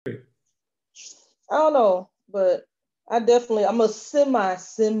I don't know, but I'm a semi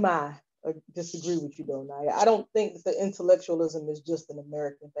disagree with you though, Naya. I don't think that the intellectualism is just an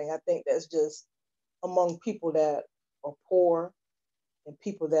American thing. I think that's just among people that are poor and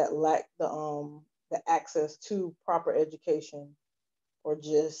people that lack the access to proper education or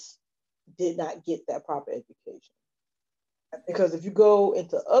just did not get that proper education. Because if you go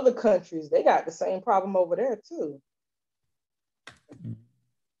into other countries, they got the same problem over there too.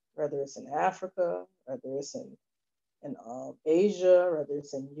 Whether it's in Africa, whether it's in Asia, whether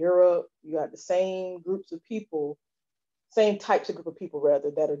it's in Europe, you got the same groups of people, same types of group of people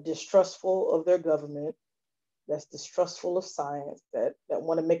rather, that are distrustful of their government, that's distrustful of science, that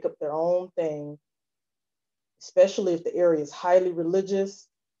want to make up their own thing, especially if the area is highly religious.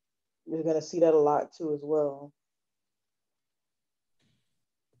 You're going to see that a lot too as well.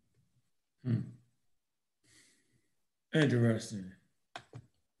 Interesting.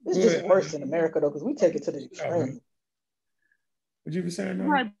 It's just worse in America though, because we take it to the extreme. What you were saying?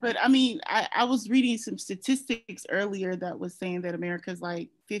 Right, but I mean, I was reading some statistics earlier that was saying that America's like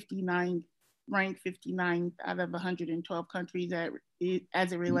 59, ranked 59 out of 112 countries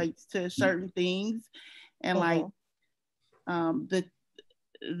as it relates to certain things, and like the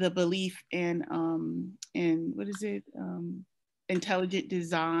belief in what is it, intelligent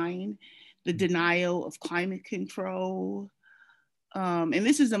design, the denial of climate control, and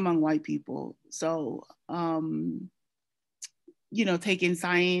this is among white people. So, you know, taking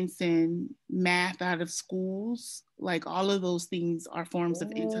science and math out of schools, like all of those things are forms of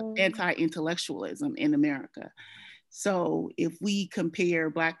anti-intellectualism in America. So if we compare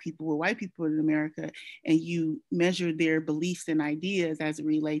Black people with white people in America and you measure their beliefs and ideas as it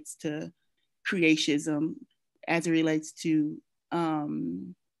relates to creationism, as it relates to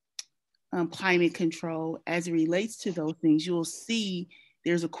climate control, as it relates to those things, you'll see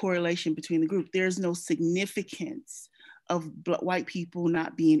there's a correlation between the group. There's no significance of white people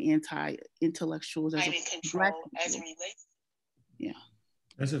not being anti-intellectuals as Black people. As it relates. Yeah.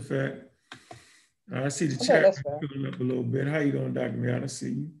 That's a fact. I see the chat filling up a little bit. How you doing, Dr. Rihanna? I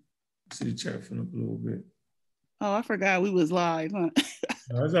see you. I see the chat filling up a little bit. Oh, I forgot we was live, huh?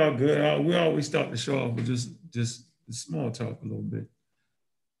 No, it's all good. We always start the show off with just small talk a little bit.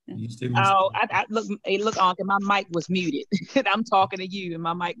 Look, Uncle, my mic was muted. I'm talking to you and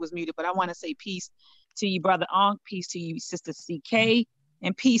my mic was muted, but I want to say peace to you, Brother Unc, peace to you, Sister CK,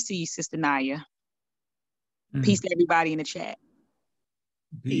 and peace to you, Sister Naya. Peace to everybody in the chat.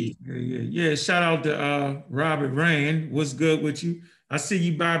 Peace. Yeah. Shout out to Robert Rand. What's good with you? I see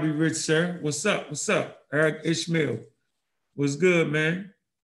you, Bobby Rich, sir. What's up? Eric Ishmael. What's good, man?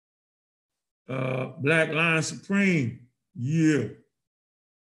 Black Lion Supreme. Yeah.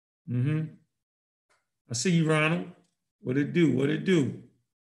 I see you, Ronald. What it do?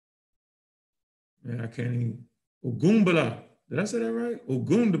 Man, I can't even. Ogunbala. Did I say that right?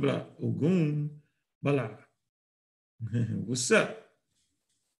 Ogunbala. What's up?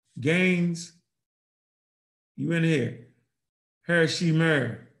 Gaines, you in here?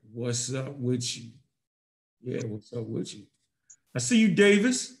 Harrishimer, what's up with you? Yeah, what's up with you? I see you,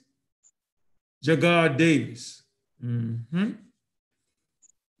 Davis. Jagar Davis.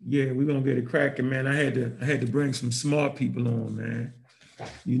 Yeah, we're gonna get it cracking, man. I had to bring some smart people on, man.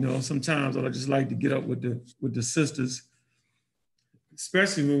 You know, sometimes I just like to get up with the sisters,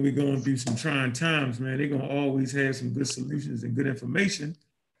 especially when we're going through some trying times, man. They're gonna always have some good solutions and good information.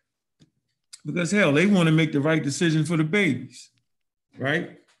 Because hell, they want to make the right decision for the babies,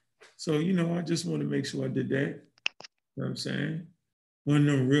 right? So, you know, I just want to make sure I did that. You know what I'm saying? One of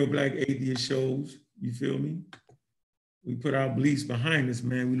them real Black atheist shows, you feel me? We put our beliefs behind us,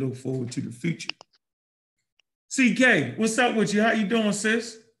 man. We look forward to the future. CK, what's up with you? How you doing,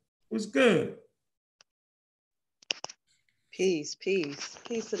 sis? What's good? Peace to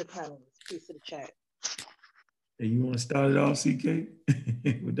the panelists, peace to the chat. Hey, you want to start it off, CK?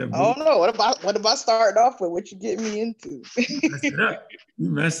 With that I don't know. What about starting off with? What you get me into? You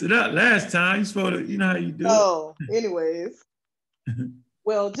messed it up last time. You supposed to, you know how you do it. Anyways.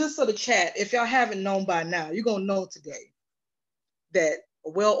 Well, just so the chat, if y'all haven't known by now, you're going to know today that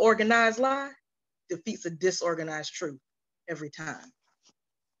a well-organized lie defeats a disorganized truth every time.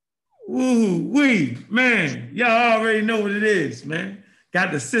 Man, y'all already know what it is, man.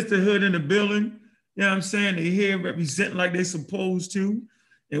 Got the sisterhood in the building. You know what I'm saying? They here representing like they supposed to.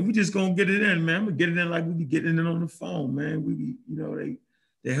 And we just gonna get it in, man. I'm gonna get it in like we be getting it on the phone, man. We be, you know,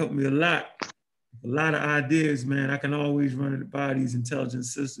 they help me a lot of ideas, man. I can always run it by these intelligent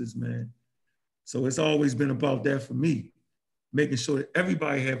sisters, man. So it's always been about that for me, making sure that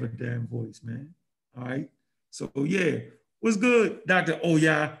everybody have a damn voice, man. All right. So yeah, what's good, Dr.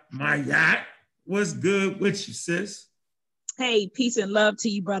 Oya Maya? What's good with you, sis? Hey, peace and love to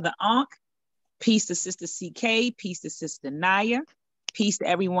you, Brother Ankh. Peace to Sister CK. Peace to Sister Naya. Peace to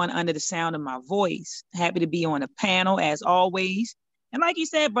everyone under the sound of my voice. Happy to be on the panel as always. And like you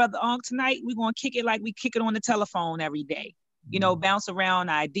said, Brother Ankh, tonight we're going to kick it like we kick it on the telephone every day. You know, bounce around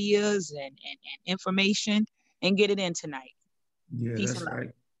ideas and information and get it in tonight. Yeah, Peace that's and love. right.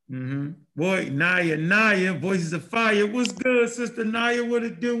 Mm-hmm. Boy, Naya, Voices of Fire. What's good, Sister Naya? What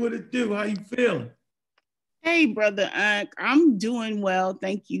it do? What it do? How you feeling? Hey, Brother Ankh, I'm doing well,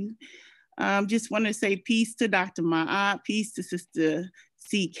 thank you. Just want to say peace to Dr. Ma'at, peace to Sister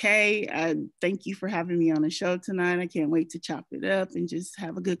CK. Thank you for having me on the show tonight. I can't wait to chop it up and just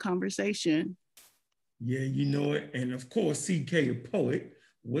have a good conversation. Yeah, you know it. And of course, CK, a poet.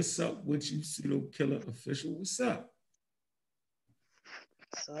 What's up with you, Pseudo Killer Official? What's up?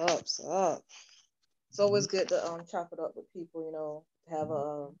 What's up? It's always good to chop it up with people, you know, have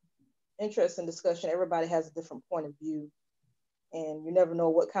a interesting discussion. Everybody has a different point of view, and you never know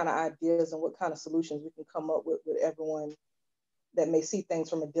what kind of ideas and what kind of solutions we can come up with everyone that may see things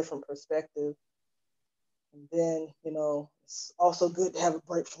from a different perspective. And then, you know, it's also good to have a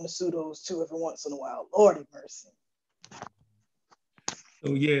break from the pseudos too every once in a while. Lordy mercy.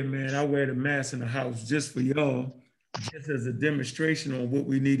 So yeah, man, I wear the mask in the house just for y'all, just as a demonstration on what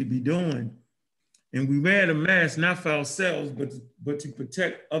we need to be doing. And we wear the mask not for ourselves, but to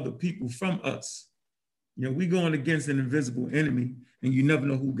protect other people from us. You know, we going against an invisible enemy, and you never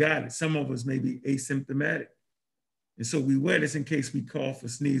know who got it. Some of us may be asymptomatic. And so we wear this in case we cough or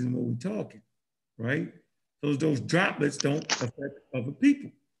sneeze when we're talking, right? Those droplets don't affect other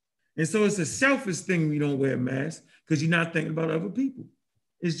people. And so it's a selfish thing we don't wear masks because you're not thinking about other people.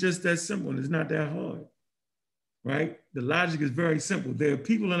 It's just that simple. It's not that hard, right? The logic is very simple. There are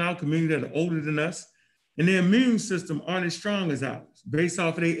people in our community that are older than us, and their immune system aren't as strong as ours based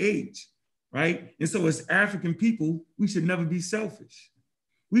off of their age, right? And so as African people, we should never be selfish.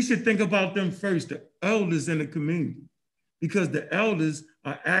 We should think about them first, the elders in the community, because the elders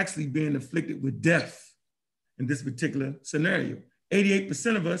are actually being afflicted with death in this particular scenario.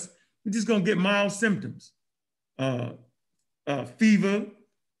 88% of us, we're just gonna get mild symptoms. Fever,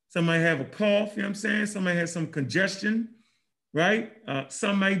 some might have a cough, you know what I'm saying? Some might have some congestion, right?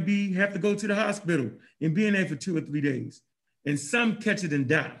 Some might have to go to the hospital and be in there for 2 or 3 days. And some catch it and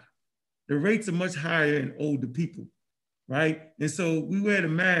die. The rates are much higher in older people, right? And so we wear the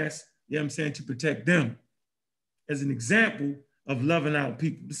mask, you know what I'm saying, to protect them as an example of loving our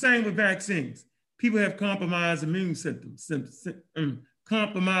people. The same with vaccines. People have compromised immune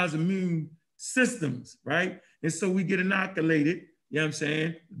systems, right? And so we get inoculated, you know what I'm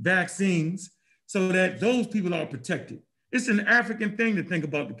saying, vaccines, so that those people are protected. It's an African thing to think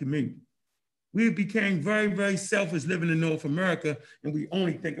about the community. We became very, very selfish living in North America, and we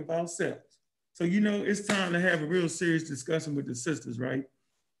only think of ourselves. So, you know, it's time to have a real serious discussion with the sisters, right?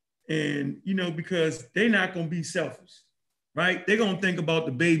 And, you know, because they're not gonna be selfish, right? They're gonna think about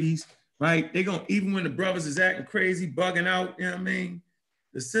the babies, right? They're gonna, even when the brothers is acting crazy, bugging out, you know what I mean?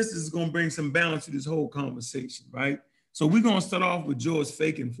 The sisters is gonna bring some balance to this whole conversation, right? So we're gonna start off with George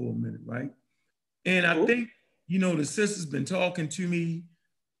Faking for a minute, right? And I think, you know, the sisters been talking to me,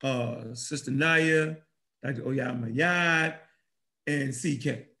 Sister Naya, Dr. Oyamayad, and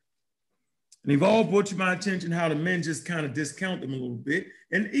CK. And they've all brought to my attention how the men just kind of discount them a little bit.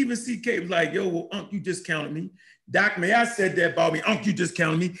 And even CK was like, yo, well, Unc, you discounted me. Doc May, said that about me. Unc, you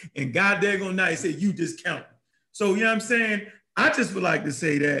discounted me. And God daggone night said, you discounted me. So, you know what I'm saying? I just would like to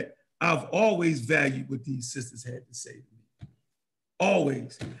say that I've always valued what these sisters had to say to me.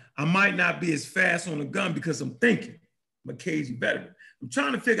 Always. I might not be as fast on the gun because I'm thinking. I'm a cagey veteran. I'm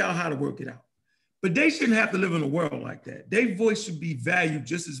trying to figure out how to work it out. But they shouldn't have to live in a world like that. Their voice should be valued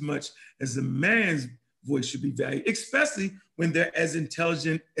just as much as a man's voice should be valued, especially when they're as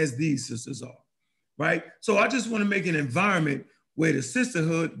intelligent as these sisters are, right? So I just want to make an environment where the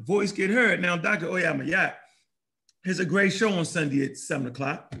sisterhood voice get heard. Now, Dr. Oyamayat has a great show on Sunday at 7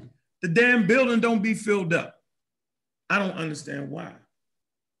 o'clock. The damn building don't be filled up. I don't understand why.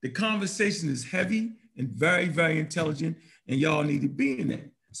 The conversation is heavy and very, very intelligent, and y'all need to be in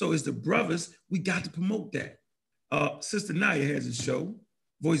there. So as the brothers, we got to promote that. Sister Naya has a show,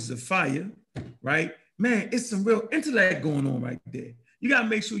 Voices of Fire, right? Man, it's some real intellect going on right there. You got to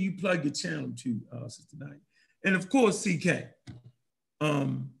make sure you plug your channel too, Sister Naya. And of course, CK.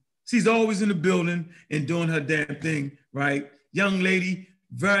 She's always in the building and doing her damn thing, right? Young lady,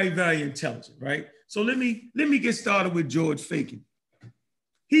 very, very intelligent, right? So let me get started with George Faking.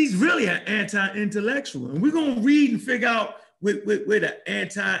 He's really an anti-intellectual, and we're gonna read and figure out where the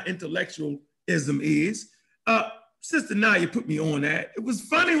anti-intellectualism is. Sister Naya put me on that. It was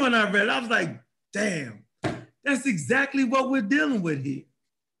funny when I read it. I was like, damn, that's exactly what we're dealing with here.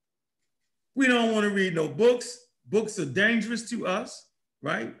 We don't want to read no books. Books are dangerous to us,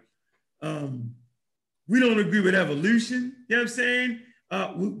 right? We don't agree with evolution. You know what I'm saying?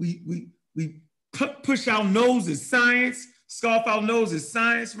 We push our nose at science, scarf our nose at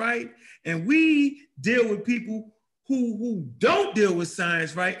science, right? And we deal with people who don't deal with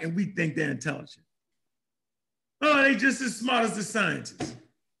science, right? And we think they're intelligent. Oh, they just as smart as the scientists.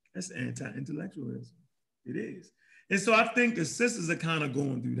 That's anti-intellectualism. It is. And so I think the sisters are kind of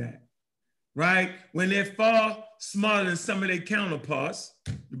going through that, right? When they're far smarter than some of their counterparts,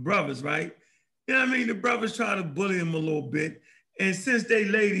 the brothers, right? You know what I mean? The brothers try to bully them a little bit. And since they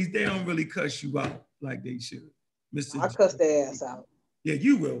ladies, they don't really cuss you out like they should. Mr. I cuss their ass out. Yeah,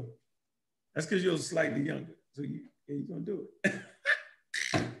 you will. That's because you're slightly younger. So you're going to do it.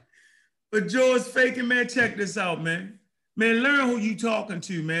 But George Faking, man, check this out, man. Man, learn who you talking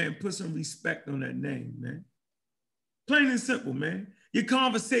to, man, and put some respect on that name, man. Plain and simple, man. Your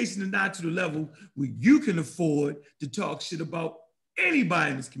conversation is not to the level where you can afford to talk shit about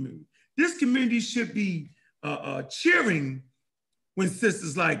anybody in this community. This community should be cheering when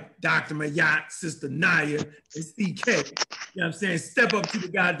sisters like Dr. Mayat, Sister Naya, and CK, you know what I'm saying, step up to the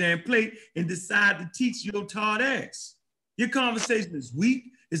goddamn plate and decide to teach your tart ass. Your conversation is weak,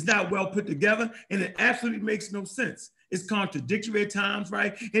 it's not well put together, and it absolutely makes no sense. It's contradictory at times,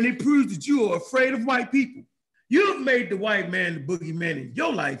 right? And it proves that you are afraid of white people. You've made the white man the boogeyman in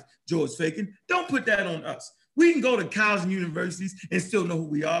your life, George Faking. Don't put that on us. We can go to college and universities and still know who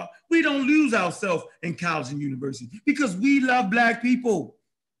we are. We don't lose ourselves in college and university because we love Black people.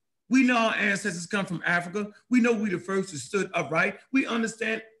 We know our ancestors come from Africa. We know we the first who stood upright. We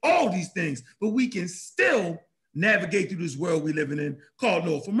understand all these things, but we can still navigate through this world we living in called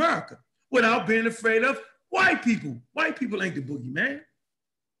North America without being afraid of white people. White people ain't the boogeyman.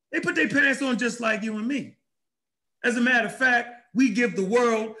 They put their pants on just like you and me. As a matter of fact, we give the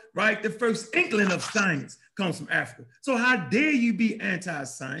world, right, the first inkling of science comes from Africa. So how dare you be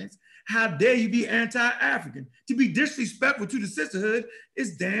anti-science? How dare you be anti-African? To be disrespectful to the sisterhood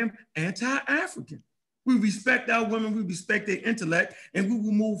is damn anti-African. We respect our women, we respect their intellect, and we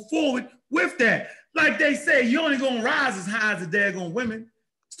will move forward with that. Like they say, you're only gonna rise as high as the daggone women.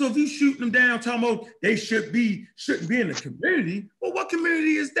 So if you shoot them down, talking about they shouldn't be in the community, well, what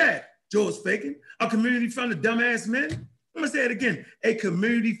community is that, George Faking? A community full of dumbass men? I'm gonna say it again. A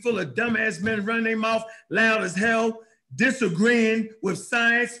community full of dumbass men running their mouth loud as hell, disagreeing with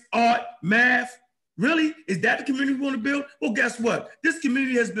science, art, math. Really? Is that the community we want to build? Well, guess what? This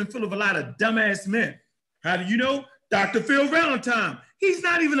community has been full of a lot of dumbass men. How do you know? Dr. Phil Valentine. He's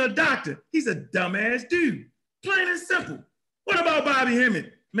not even a doctor. He's a dumbass dude. Plain and simple. What about Bobby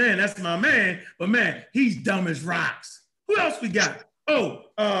Hemmett? Man, that's my man, but man, he's dumb as rocks. Who else we got? Oh,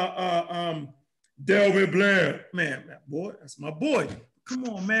 Delvin Blair. Man, boy, that's my boy. Come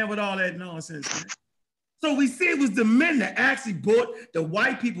on, man, with all that nonsense, man. So we see it was the men that actually brought the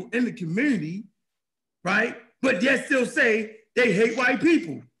white people in the community, right? But yet still say they hate white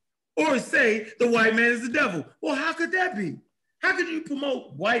people or say the white man is the devil. Well, how could that be? How could you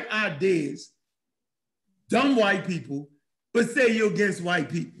promote white ideas, dumb white people, but say you're against white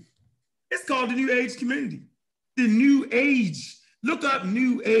people? It's called the New Age community. The New Age. Look up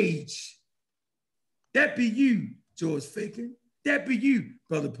New Age. That be you, George Faking. That be you,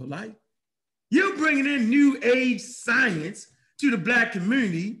 Brother Polite. You're bringing in New Age science to the Black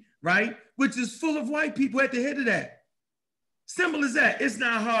community, right? Which is full of white people at the head of that. Simple as that. It's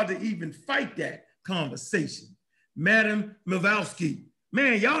not hard to even fight that conversation. Madam Mavowski.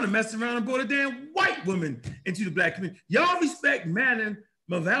 Man, y'all done messed around and brought a damn white woman into the Black community. Y'all respect Madam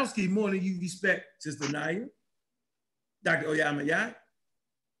Mavowski more than you respect Sister Naya, Dr. Oyama,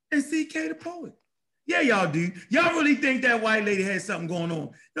 and CK the poet. Yeah, y'all do. Y'all really think that white lady had something going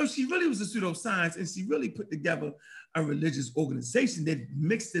on. No, she really was a pseudoscience, and she really put together a religious organization that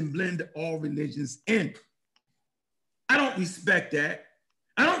mixed and blended all religions in. I don't respect that.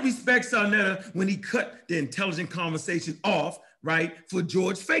 I don't respect Sarnetta when he cut the intelligent conversation off, right, for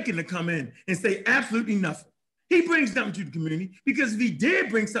George Faking to come in and say absolutely nothing. He brings something to the community because if he did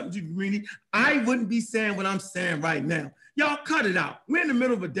bring something to the community, I wouldn't be saying what I'm saying right now. Y'all cut it out. We're in the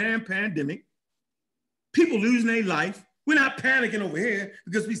middle of a damn pandemic. People losing their life. We're not panicking over here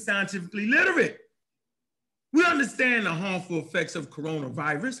because we're scientifically literate. We understand the harmful effects of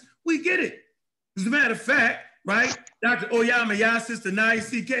coronavirus. We get it. As a matter of fact, right, Dr. Oyama, Sister Naya,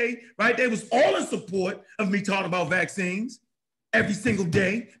 CK, right, they was all in support of me talking about vaccines every single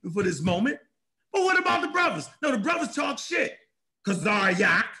day before this moment. But what about the brothers? No, the brothers talk shit. Kazar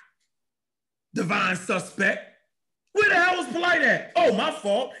Yak, Divine Suspect, Where the hell was Polite at? Oh, my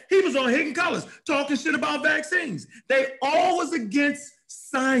fault. He was on Hidden Colors talking shit about vaccines. They always against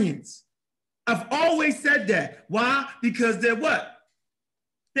science. I've always said that. Why? Because they're what?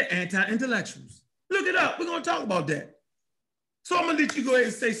 They're anti-intellectuals. Look it up. We're going to talk about that. So I'm going to let you go ahead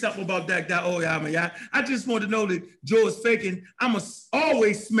and say something about that. I just want to know that Joe is faking. I'm going to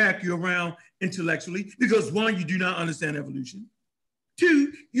always smack you around intellectually because, one, you do not understand evolution.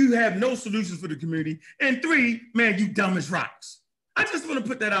 Two, you have no solutions for the community. And three, man, you dumb as rocks. I just want to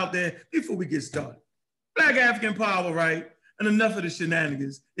put that out there before we get started. Black African power, right? And enough of the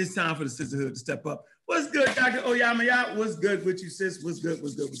shenanigans. It's time for the sisterhood to step up. What's good, Dr. Oyama? What's good with you, sis? What's good?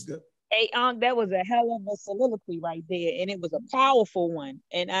 What's good? What's good? Hey, that was a hell of a soliloquy right there, and it was a powerful one.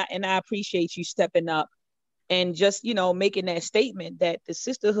 And I appreciate you stepping up and just, you know, making that statement that the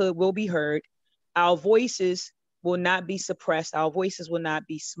sisterhood will be heard. Our voices will not be suppressed. Our voices will not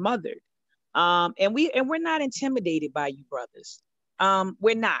be smothered. And we're not intimidated by you, brothers.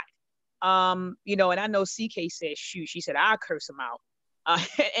 We're not. You know, and I know CK said, shoot, she said, I'll curse him out.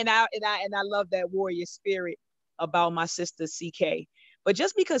 And I love that warrior spirit about my sister CK. But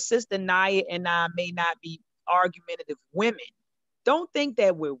just because Sister Naya and I may not be argumentative women, don't think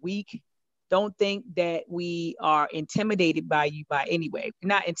that we're weak. Don't think that we are intimidated by you by any way. We're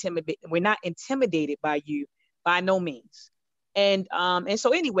not intimidated by you by no means. And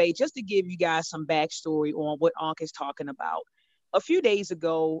so anyway, just to give you guys some backstory on what Ankh is talking about. A few days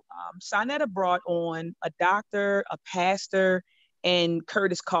ago, Sonetta brought on a doctor, a pastor, and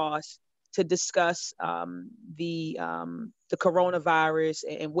Curtis Koss to discuss the coronavirus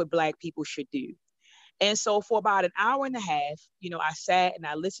and what Black people should do. And so for about an hour and a half, you know, I sat and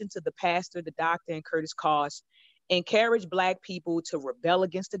I listened to the pastor, the doctor, and Curtis Koss encourage Black people to rebel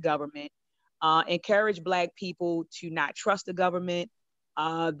against the government, encourage Black people to not trust the government.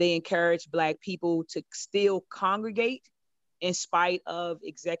 They encourage Black people to still congregate in spite of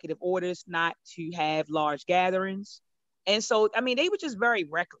executive orders not to have large gatherings. And so, I mean, they were just very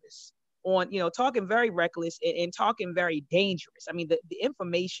reckless on, you know, talking very reckless and talking very dangerous. I mean, the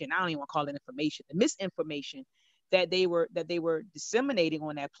information, I don't even want to call it information, the misinformation that they were disseminating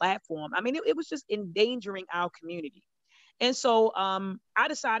on that platform. I mean, it was just endangering our community. And so I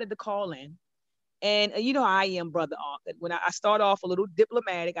decided to call in. And you know how I am, Brother Ankh. When I start off a little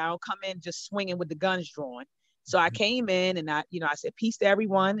diplomatic, I don't come in just swinging with the guns drawn. So I came in and I said peace to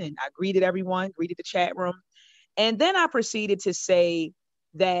everyone, and I greeted everyone, greeted the chat room. And then I proceeded to say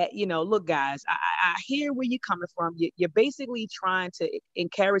that, you know, look, guys, I hear where you're coming from. You're basically trying to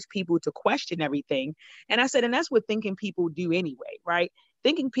encourage people to question everything. And I said, and that's what thinking people do anyway, right?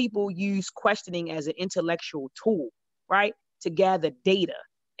 Thinking people use questioning as an intellectual tool, right? To gather data.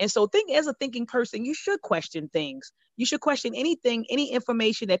 And so as a thinking person, you should question things. You should question anything, any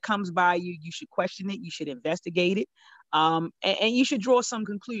information that comes by you. You should question it. You should investigate it. And you should draw some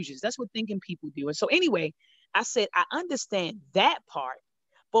conclusions. That's what thinking people do. And so anyway, I said, I understand that part.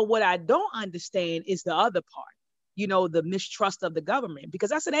 But what I don't understand is the other part, you know, the mistrust of the government.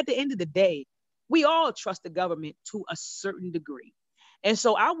 Because I said, at the end of the day, we all trust the government to a certain degree. And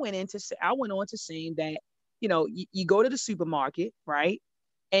so I went on to saying that, you know, you go to the supermarket, right?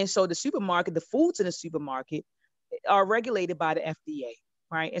 And so the supermarket, the foods in the supermarket are regulated by the FDA,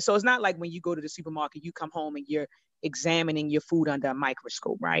 right? And so it's not like when you go to the supermarket, you come home and you're examining your food under a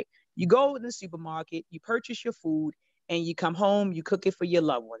microscope, right? You go to the supermarket, you purchase your food, and you come home, you cook it for your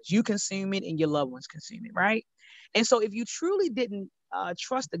loved ones. You consume it and your loved ones consume it, right? And so if you truly didn't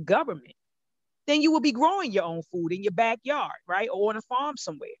trust the government, then you would be growing your own food in your backyard, right? Or on a farm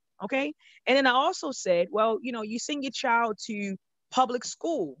somewhere, okay? And then I also said, well, you know, you send your child to public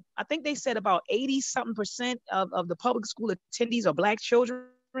school. I think they said about 80-something% of the public school attendees are Black children.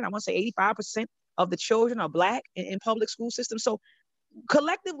 I want to say 85% of the children are Black in public school system. So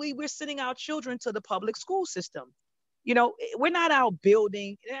collectively, we're sending our children to the public school system. You know, we're not out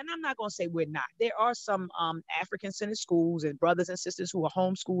building, and I'm not going to say we're not. There are some African-centered schools and brothers and sisters who are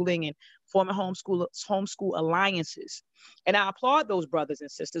homeschooling and forming homeschool alliances. And I applaud those brothers and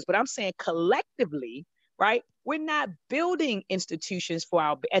sisters, but I'm saying collectively, right? We're not building institutions for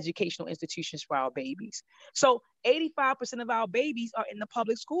our educational institutions for our babies. So 85% of our babies are in the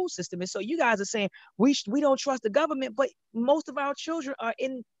public school system. And so you guys are saying we don't trust the government, but most of our children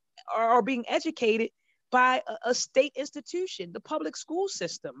are being educated by a state institution, the public school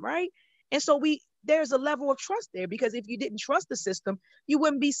system, right? And so there's a level of trust there, because if you didn't trust the system, you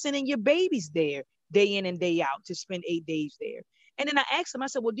wouldn't be sending your babies there day in and day out to spend 8 days there. And then I asked them, I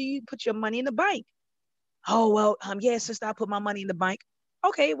said, well, do you put your money in the bank? Oh, well, yeah, sister, I put my money in the bank.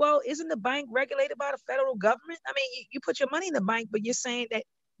 Okay, well, isn't the bank regulated by the federal government? I mean, you put your money in the bank, but you're saying that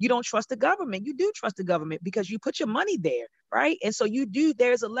you don't trust the government. You do trust the government because you put your money there, right? And so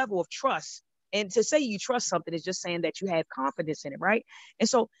there's a level of trust. And to say you trust something is just saying that you have confidence in it, right? And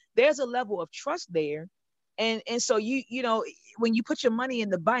so there's a level of trust there. And so you know, when you put your money in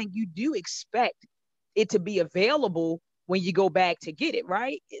the bank, you do expect it to be available when you go back to get it,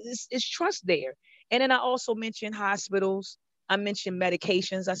 right? It's trust there. And then I also mentioned hospitals. I mentioned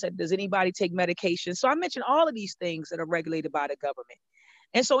medications. I said, does anybody take medications? So I mentioned all of these things that are regulated by the government.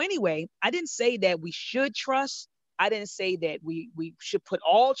 And so anyway, I didn't say that we should trust. I didn't say that we should put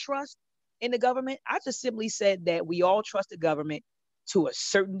all trust in the government. I just simply said that we all trust the government to a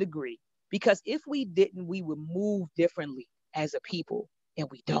certain degree, because if we didn't, we would move differently as a people, and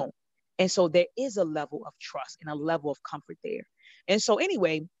we don't. And so there is a level of trust and a level of comfort there. And so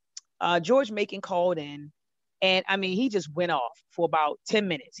anyway, George Macon called in, and I mean, he just went off for about 10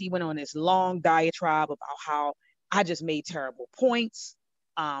 minutes. He went on this long diatribe about how I just made terrible points.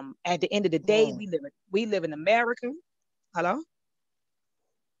 At the end of the day, we live in America. Hello?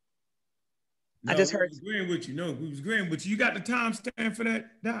 No, I just heard. heard. Agreeing with you. No, we was agreeing with you. You got the timestamp for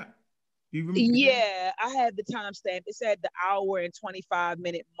that, Doc? Yeah, I had the timestamp. It said the hour and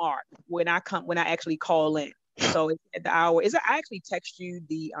 25-minute mark when I actually call in. So it's at the hour. I actually text you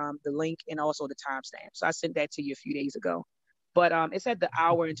the link and also the timestamp. So I sent that to you a few days ago. But it's at the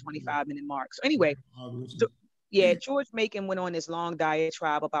hour and 25-minute mark. So anyway, yeah, George Macon went on this long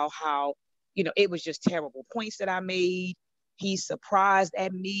diatribe about how, you know, it was just terrible points that I made. He's surprised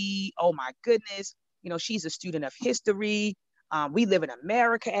at me. Oh my goodness. You know, she's a student of history. We live in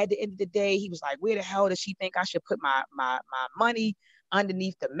America at the end of the day. He was like, where the hell does she think I should put my money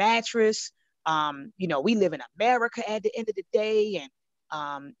underneath the mattress? You know, we live in America at the end of the day.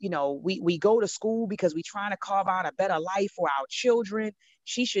 And, you know, we go to school because we're trying to carve out a better life for our children.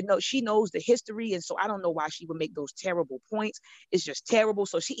 She should know, she knows the history. And so I don't know why she would make those terrible points. It's just terrible.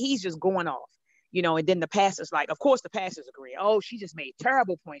 So he's just going off, you know, and then the pastor's like, of course the pastor's agree. Oh, she just made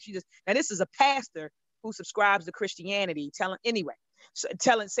terrible points. Now this is a pastor who subscribes to Christianity, saying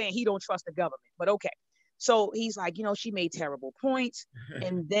he don't trust the government, but okay. So he's like, you know, she made terrible points.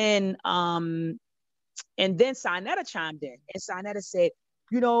 And then Sinetta chimed in, and Sinetta said,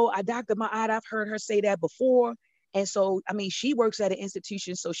 you know, Dr. Ma'at, I've heard her say that before. And so, I mean, she works at an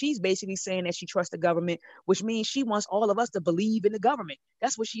institution. So she's basically saying that she trusts the government, which means she wants all of us to believe in the government.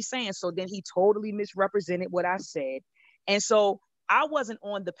 That's what she's saying. So then he totally misrepresented what I said. And so I wasn't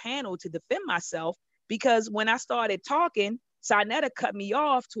on the panel to defend myself, because when I started talking, Sinetta cut me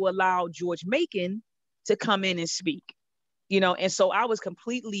off to allow George Macon to come in and speak, you know? And so I was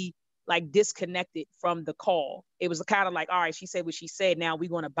completely like disconnected from the call. It was kind of like, all right, she said what she said. Now we're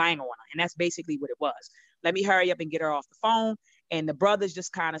going to bang on her. And that's basically what it was. Let me hurry up and get her off the phone. And the brothers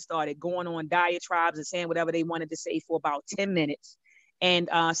just kind of started going on diatribes and saying whatever they wanted to say for about 10 minutes. And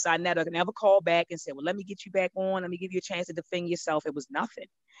Sinetta never called back and said, well, let me get you back on. Let me give you a chance to defend yourself. It was nothing.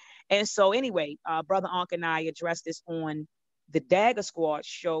 And so anyway, Brother Ankh and I addressed this on the Dagger Squad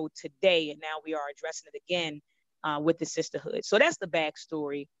show today. And now we are addressing it again with the sisterhood. So that's the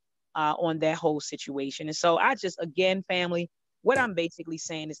backstory on that whole situation. And so I just, again, family, what I'm basically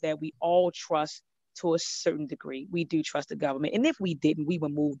saying is that we all trust to a certain degree. We do trust the government. And if we didn't, we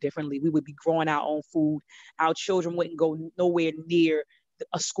would move differently. We would be growing our own food. Our children wouldn't go nowhere near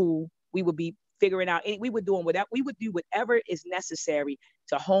a school. We would be figuring out, we would do whatever is necessary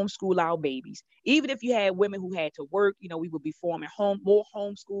to homeschool our babies. Even if you had women who had to work, you know, we would be forming more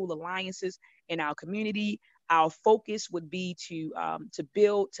homeschool alliances in our community. Our focus would be to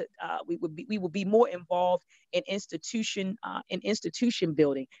build. We would be more involved in institution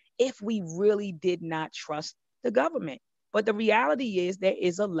building if we really did not trust the government. But the reality is there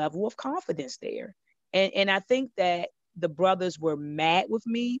is a level of confidence there, and I think that the brothers were mad with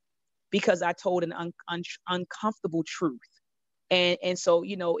me because I told an uncomfortable truth. And so,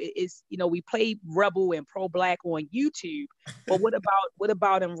 you know, it's, you know, we play rebel and pro-black on YouTube, but what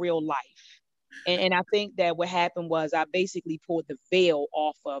about in real life? And I think that what happened was I basically pulled the veil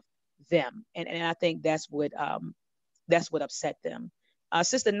off of them. And I think that's what upset them.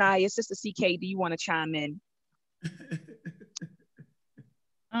 Sister Naya, Sister CK, do you want to chime in?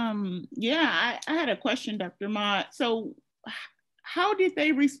 Yeah, I had a question, Dr. Ma. So how did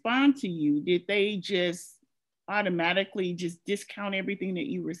they respond to you? Did they just automatically just discount everything that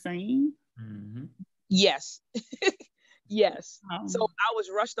you were saying? Mm-hmm. Yes. Yes. So I was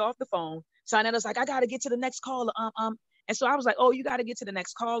rushed off the phone. Sinetta's like, I got to get to the next caller. And so I was like, oh, you got to get to the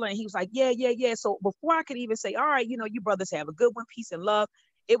next caller. And he was like, yeah. So before I could even say, all right, you know, you brothers have a good one, peace and love,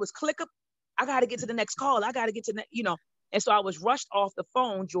 it was click up. I got to get to the next call. I got to get to, you know. And so I was rushed off the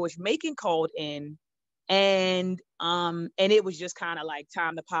phone. George Macon called in And it was just kind of like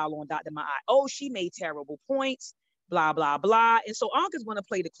time to pile on Dr. Ma'at. Oh, she made terrible points, blah, blah, blah. And so Ankh is going to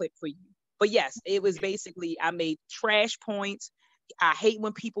play the clip for you. But yes, it was basically, I made trash points. I hate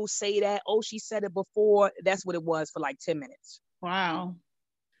when people say that. Oh, she said it before. That's what it was for like 10 minutes. Wow.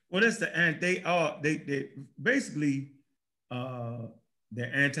 Well, that's they basically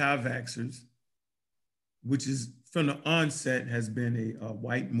they're anti-vaxxers, which is from the onset has been a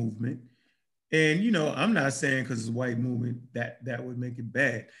white movement. And you know, I'm not saying because it's a white movement that would make it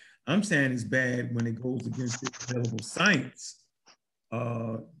bad. I'm saying it's bad when it goes against the available science.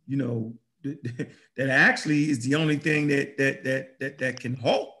 You know, that actually is the only thing that can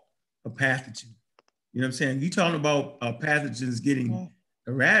halt a pathogen. You know what I'm saying? You talking about pathogens getting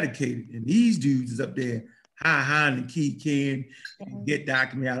eradicated, and these dudes is up there high and key and get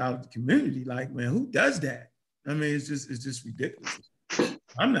documented out of the community. Like, man, who does that? I mean, it's just ridiculous.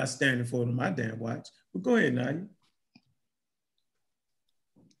 I'm not standing for it on my damn watch. But go ahead, Nadia.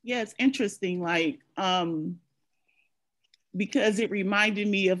 Yeah, it's interesting. Like, because it reminded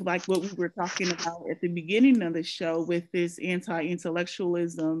me of like what we were talking about at the beginning of the show with this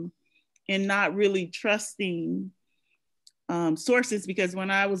anti-intellectualism and not really trusting sources. Because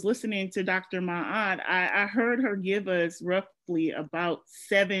when I was listening to Dr. Ma'at, I heard her give us roughly about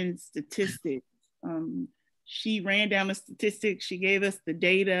 7 statistics. She ran down the statistics, she gave us the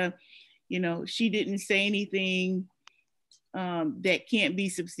data. You know, she didn't say anything that can't be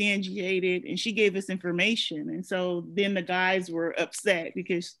substantiated, and she gave us information. And so then the guys were upset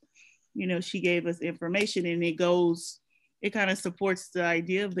because, you know, she gave us information, and it kind of supports the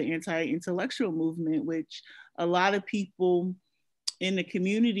idea of the anti-intellectual movement, which a lot of people in the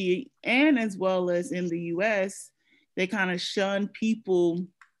community and as well as in the US, they kind of shun people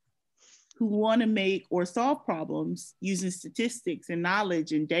who want to make or solve problems using statistics and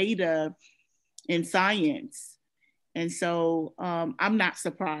knowledge and data and science. And so I'm not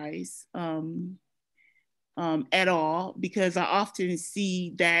surprised at all, because I often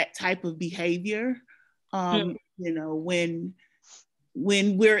see that type of behavior. You know, when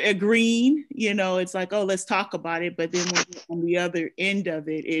we're agreeing, you know, it's like, oh, let's talk about it. But then when we're on the other end of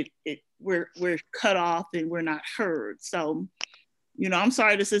it, we're cut off and we're not heard. So, you know, I'm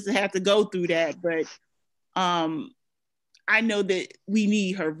sorry the sister had to go through that, but I know that we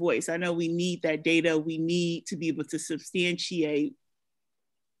need her voice. I know we need that data. We need to be able to substantiate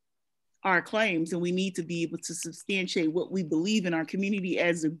our claims, and we need to be able to substantiate what we believe in our community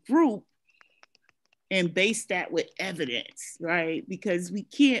as a group and base that with evidence, right? Because we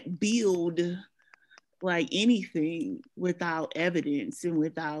can't build like anything without evidence and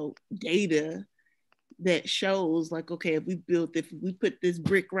without data that shows like, okay, if we put this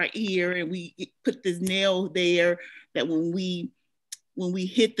brick right here and we put this nail there, that when we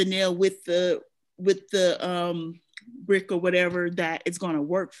hit the nail with the brick or whatever, that it's going to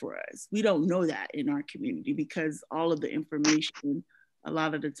work for us. We don't know that in our community because all of the information a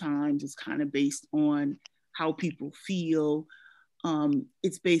lot of the times is kind of based on how people feel.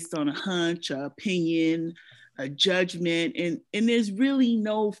 It's based on a hunch, an opinion, a judgment, and there's really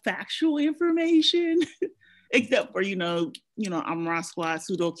no factual information except for, you know, Amra Squad,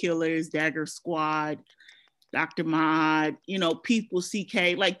 Pseudo Killers, Dagger Squad, Dr. Ma'at, you know, people,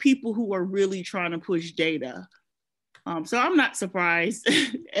 CK, like people who are really trying to push data. So I'm not surprised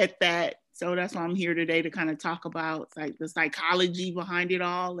at that. So that's why I'm here today to kind of talk about like the psychology behind it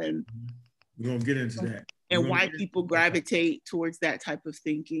all, and we're gonna get into that. And why people gravitate towards that type of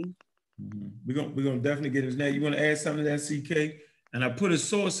thinking. Mm-hmm. We're gonna definitely get into that. You want to add something to that, CK? And I put a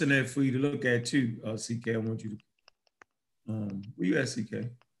source in there for you to look at too, CK. I want you to. Where you at, CK?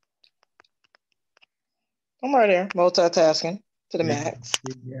 I'm right there, multitasking to the max.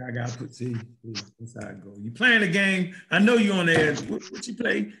 Yeah, I gotta see. That's how it goes. You playing the game? I know you on there. What you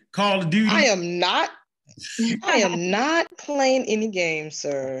play? Call of Duty? I am not playing any games,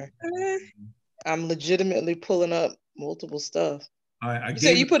 sir. I'm legitimately pulling up multiple stuff. All right, you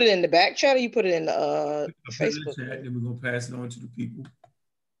said you put it in the back chat or you put it in the Facebook? In the chat, then we're gonna pass it on to the people.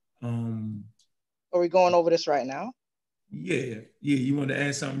 Are we going over this right now? Yeah. You want to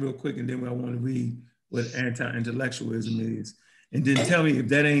add something real quick, and then I want to read what anti-intellectualism is, and then tell me if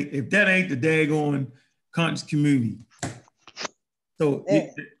that ain't the daggone conscious community. So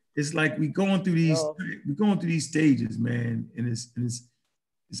it's like we're going through these stages, man, and it's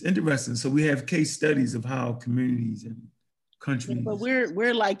interesting. So we have case studies of how communities and countries. But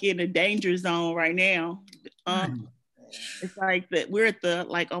we're like in a danger zone right now. It's like that we're at the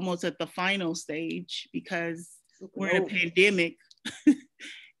almost at the final stage because we're in a pandemic.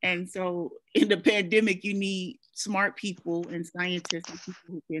 And so in the pandemic, you need smart people and scientists and people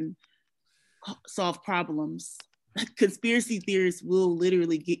who can solve problems. Conspiracy theorists will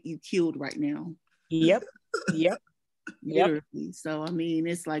literally get you killed right now. Yep. Literally. So I mean,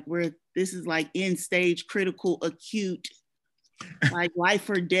 it's like this is like end stage, critical, acute, like life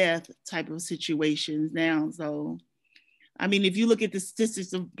or death type of situations now. So I mean, if you look at the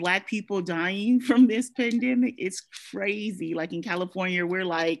statistics of Black people dying from this pandemic, it's crazy. Like in California, we're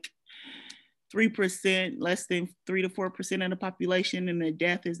like 3%, less than 3 to 4% of the population, and the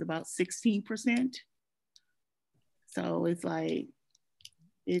death is about 16%. So it's like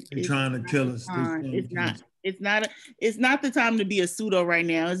they're trying to kill us. It's not the time to be a pseudo right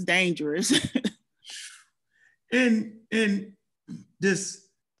now. It's dangerous. and this,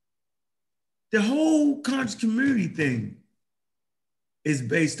 the whole conscious community thing is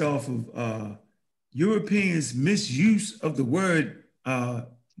based off of Europeans' misuse of the word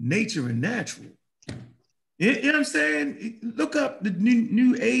nature and natural. You know what I'm saying? Look up the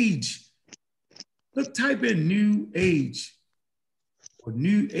new age. Look, type in new age or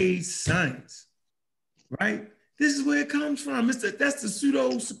new age science, right? This is where it comes from. That's the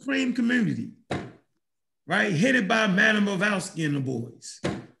pseudo supreme community, right? Headed by Madame Blavatsky and the boys.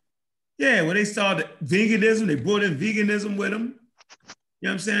 Yeah, when they started veganism, they brought in veganism with them. You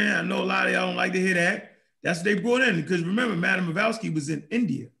know what I'm saying? I know a lot of y'all don't like to hear that. That's what they brought in, because remember, Madame Blavatsky was in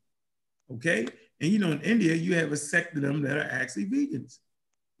India, okay? And you know, in India, you have a sect of them that are actually vegans.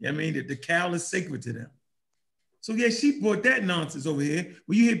 You know what I mean? The cow is sacred to them. So yeah, she brought that nonsense over here.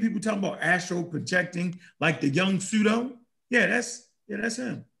 When you hear people talking about astral projecting, like the young pseudo, that's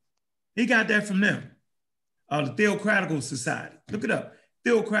him. He got that from them. The Theocratical Society. Look it up.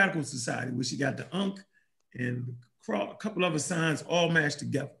 Theocratical Society, where she got the Ankh and a couple other signs all mashed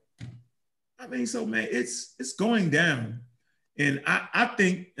together. I mean, so man, it's going down. And I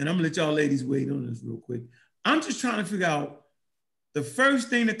think, and I'm gonna let y'all ladies wait on this real quick. I'm just trying to figure out the first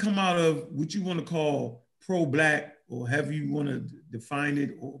thing to come out of what you want to call pro-Black, or however you want to define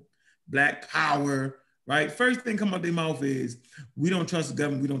it, or Black power, right? First thing come out their mouth is, we don't trust the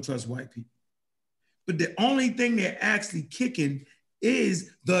government, we don't trust white people. But the only thing they're actually kicking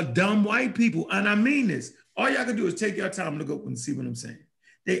is the dumb white people. And I mean this. All y'all can do is take your time and look up and see what I'm saying.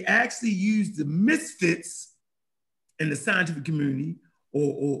 They actually use the misfits in the scientific community,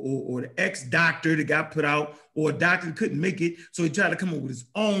 or the ex-doctor that got put out, or a doctor that couldn't make it, so he tried to come up with his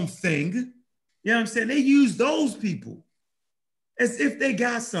own thing. You know what I'm saying? They use those people as if they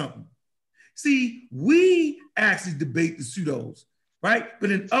got something. See, we actually debate the pseudos, right?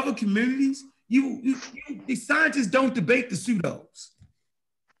 But in other communities, the scientists don't debate the pseudos.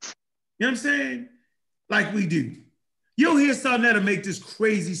 You know what I'm saying? Like we do. You'll hear something that'll make this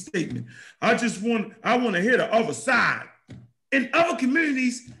crazy statement. I want to hear the other side. In other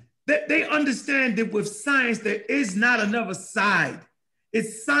communities, they understand that with science, there is not another side.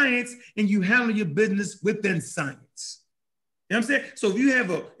 It's science, and you handle your business within science. You know what I'm saying? So if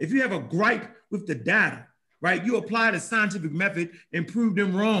you have a gripe with the data, right, you apply the scientific method and prove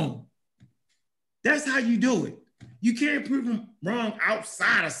them wrong. That's how you do it. You can't prove them wrong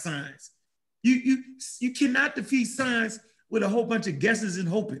outside of science. You cannot defeat science with a whole bunch of guesses and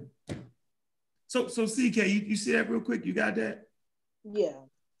hoping. So CK, you see that real quick? You got that? Yeah.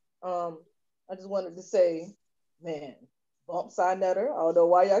 I just wanted to say, man, bump side nutter. I don't know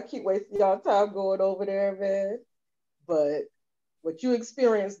why y'all keep wasting y'all time going over there, man. But what you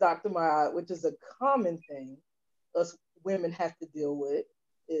experienced, Dr. Maya, which is a common thing us women have to deal with,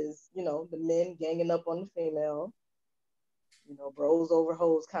 is, you know, the men ganging up on the female, you know, bros over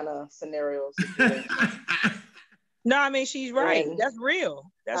hoes kind of scenarios. No, I mean, she's right. And that's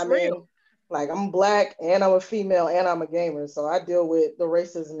real. That's real. Like, I'm Black and I'm a female and I'm a gamer. So I deal with the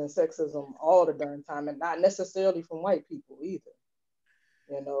racism and sexism all the darn time, and not necessarily from white people either.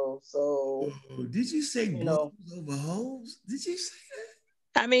 You know, so. Oh, did you say bros over hoes? Did you say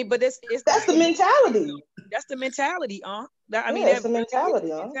that? I mean, but that's the mentality. That's the mentality, I mean, that's the mentality,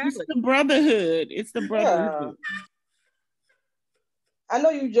 It's the brotherhood. It's the brotherhood. Yeah. I know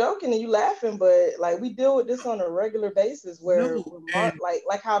you joking and you laughing, but like, we deal with this on a regular basis where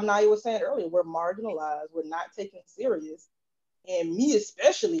like how Naya was saying earlier, we're marginalized, we're not taken serious. And me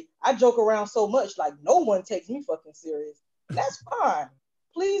especially, I joke around so much, like no one takes me fucking serious. And that's fine.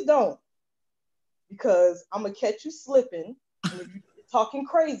 Please don't. Because I'm gonna catch you slipping. And if you're talking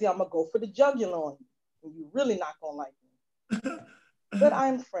crazy, I'm gonna go for the jugular on you. And you're really not gonna like me. But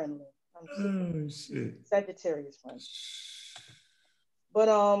I'm friendly. I'm shit. Sagittarius friendly. But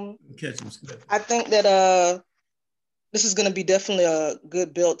I think that this is going to be definitely a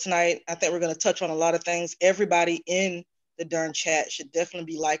good build tonight. I think we're going to touch on a lot of things. Everybody in the darn chat should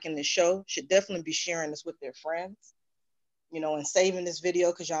definitely be liking this show, should definitely be sharing this with their friends. and saving this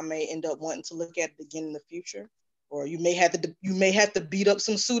video because y'all may end up wanting to look at it again in the future, or you may have to beat up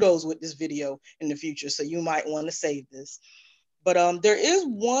some pseudos with this video in the future. So you might want to save this. But there is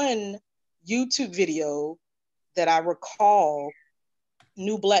one YouTube video that I recall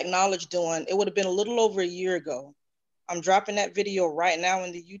New Black Knowledge doing. It would have been a little over a year ago. I'm dropping that video right now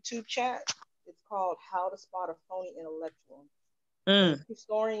in the YouTube chat. It's called How to Spot a Phony Intellectual. The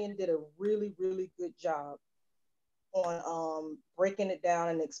historian did a really, really good job on breaking it down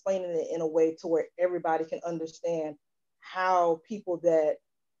and explaining it in a way to where everybody can understand how people that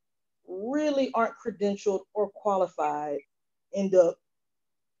really aren't credentialed or qualified end up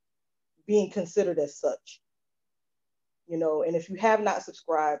being considered as such. And if you have not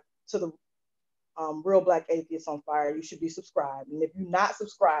subscribed to the Real Black Atheists on Fire, you should be subscribed. And if you're not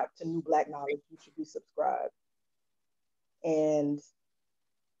subscribed to New Black Knowledge, you should be subscribed. And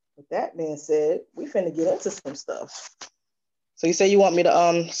with that being said, we finna get into some stuff. So you say you want me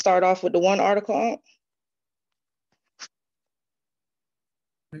to start off with the one article?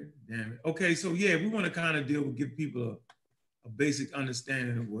 Damn it. Okay, so yeah, we want to kind of give people a basic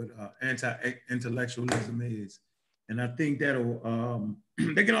understanding of what anti-intellectualism is. And I think that'll,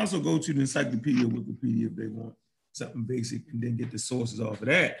 they can also go to the Encyclopedia Wikipedia if they want something basic and then get the sources off of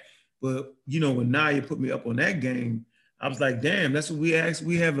that. But, when Naya put me up on that game, I was like, damn, that's what we asked.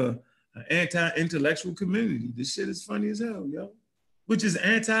 We have an anti-intellectual community. This shit is funny as hell, yo. Which is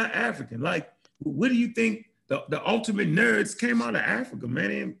anti-African. Like, what do you think the ultimate nerds came out of Africa,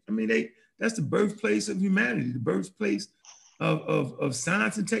 man? I mean, that's the birthplace of humanity, the birthplace of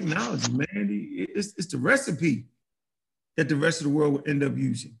science and technology, man. It's the recipe that the rest of the world will end up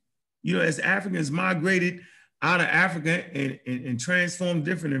using. As Africans migrated out of Africa and transformed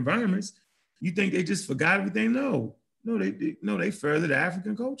different environments, you think they just forgot everything? No, they furthered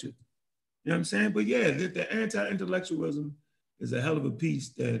African culture. You know what I'm saying? But yeah, the anti-intellectualism is a hell of a piece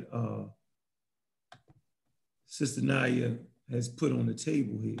that Sister Naya has put on the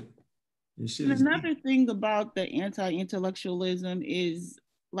table here. And another thing about the anti-intellectualism is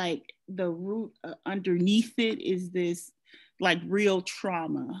like the root underneath it is this like real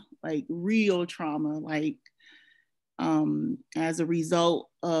trauma, like as a result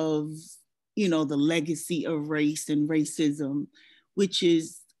of, the legacy of race and racism, which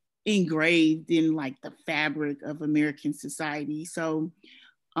is engraved in like the fabric of American society. So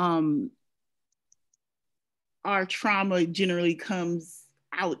our trauma generally comes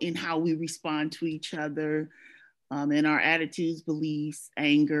out in how we respond to each other, in our attitudes, beliefs,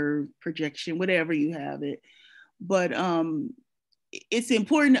 anger, projection, whatever you have it. But it's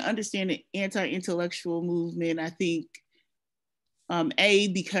important to understand the anti-intellectual movement, I think,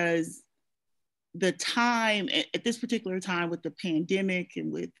 because the time, at this particular time with the pandemic and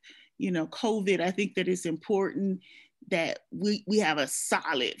with, COVID, I think that it's important that we have a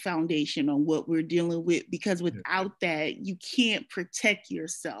solid foundation on what we're dealing with, because without that, you can't protect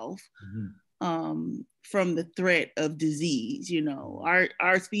yourself from the threat of disease.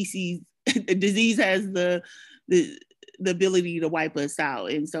 Our species, disease has the ability to wipe us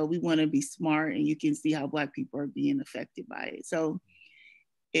out. And so we want to be smart, and you can see how Black people are being affected by it. So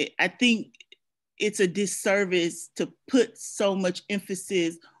I think it's a disservice to put so much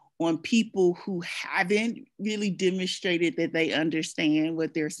emphasis on people who haven't really demonstrated that they understand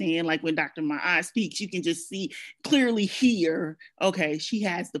what they're saying. Like when Dr. Ma'at speaks, you can just clearly hear, okay, she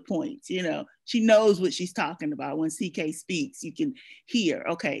has the points, she knows what she's talking about. When CK speaks, you can hear,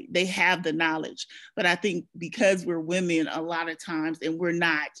 okay, they have the knowledge. But I think because we're women a lot of times, and we're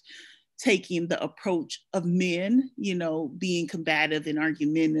not taking the approach of men, being combative and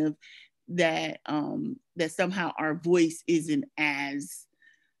argumentative, that somehow our voice isn't as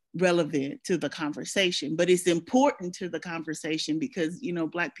relevant to the conversation. But it's important to the conversation because,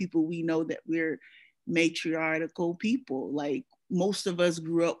 Black people, we know that we're matriarchal people. Like most of us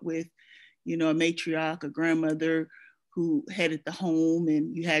grew up with, a matriarch, a grandmother who headed the home,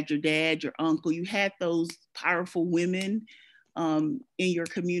 and you had your dad, your uncle, you had those powerful women in your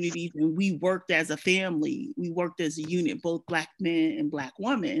communities, and we worked as a family. We worked as a unit, both Black men and Black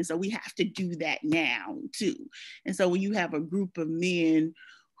women. And so we have to do that now too. And so when you have a group of men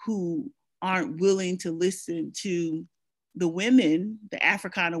who aren't willing to listen to the women, the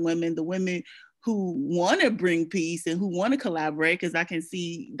Africana women, the women who want to bring peace and who want to collaborate, because I can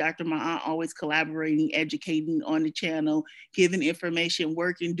see Dr. Ma'at always collaborating, educating on the channel, giving information,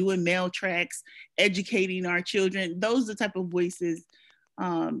 working, doing mail tracks, educating our children. Those are the type of voices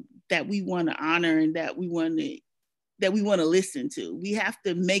that we want to honor and that we want to listen to. We have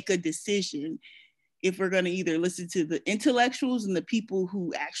to make a decision if we're going to either listen to the intellectuals and the people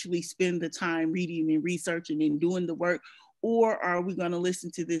who actually spend the time reading and researching and doing the work, or are we going to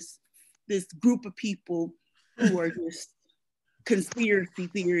listen to this group of people who are just conspiracy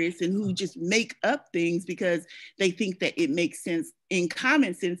theorists and who just make up things because they think that it makes sense in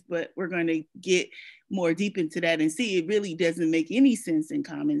common sense, but we're going to get more deep into that and see it really doesn't make any sense in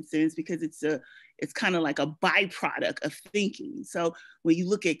common sense because it's kind of like a byproduct of thinking. So when you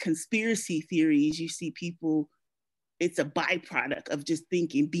look at conspiracy theories, you see people, it's a byproduct of just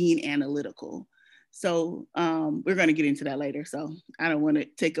thinking, being analytical. So we're going to get into that later. So I don't want to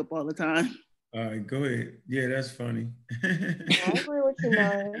take up all the time. All right, go ahead. Yeah, that's funny. I agree with you,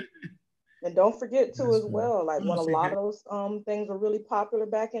 Naya. And don't forget too, as well, like when a lot of those things were really popular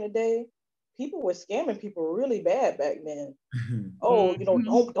back in the day, people were scamming people really bad back then. Oh, you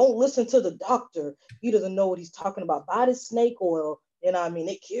know, don't listen to the doctor. He doesn't know what he's talking about. Buy this snake oil. You know what I mean?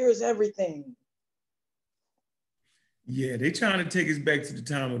 It cures everything. Yeah, they're trying to take us back to the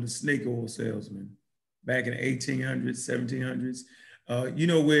time of the snake oil salesman back in the 1800s, 1700s. You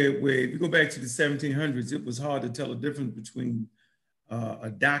know, where if you go back to the 1700s, it was hard to tell the difference between a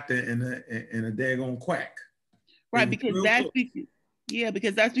doctor and a daggone quack. Right, because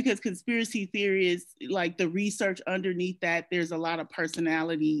that's because conspiracy theory is like the research underneath that. There's a lot of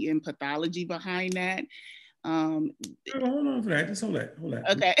personality and pathology behind that. Hold on for that. Just hold that.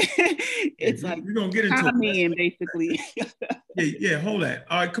 Okay. It's like we're gonna get into it basically. yeah, hold that.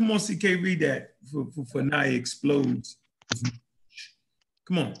 All right, come on, CK, read that for Naya Explodes.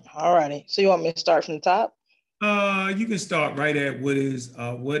 Come on. All righty. So you want me to start from the top? You can start right at what is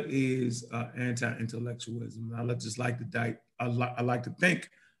anti-intellectualism. I just like to I like to thank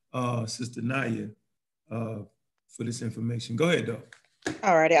Sister Naya for this information. Go ahead, though.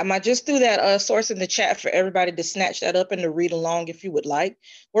 All righty. I might just threw that source in the chat for everybody to snatch that up and to read along if you would like.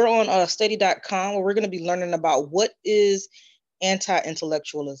 We're on study.com where we're going to be learning about what is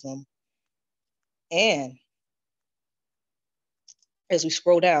anti-intellectualism. And as we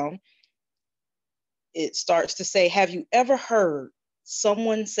scroll down, it starts to say, have you ever heard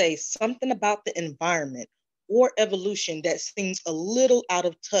someone say something about the environment or evolution that seems a little out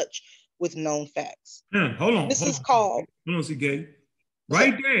of touch with known facts? Hold on. This is called. Hold on, CK.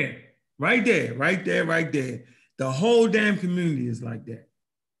 Right there. The whole damn community is like that.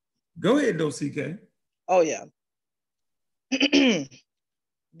 Go ahead, though, CK. Oh, yeah.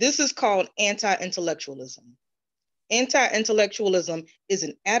 This is called anti-intellectualism. Anti-intellectualism is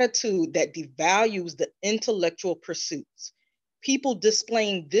an attitude that devalues the intellectual pursuits. People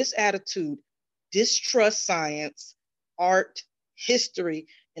displaying this attitude distrust science, art, history,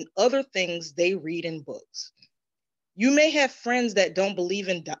 and other things they read in books. You may have friends that don't believe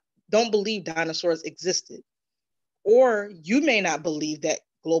dinosaurs existed, or you may not believe that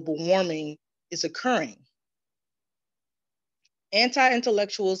global warming is occurring.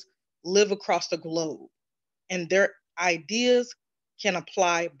 Anti-intellectuals live across the globe, and their ideas can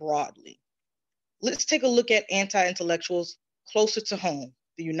apply broadly. Let's take a look at anti-intellectuals closer to home,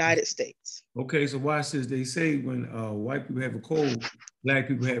 the United States. Okay, so watch this. They say when white people have a cold, black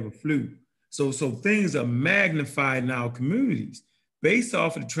people have a flu. So things are magnified in our communities based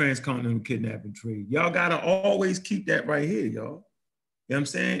off of the transcontinental kidnapping trade. Y'all gotta always keep that right here, y'all. You know what I'm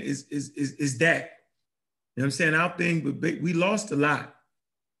saying? Is that. You know what I'm saying? Our thing, but we lost a lot.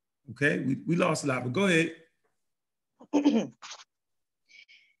 Okay, we lost a lot, but go ahead.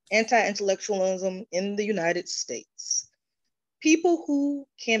 Anti-intellectualism in the United States. People who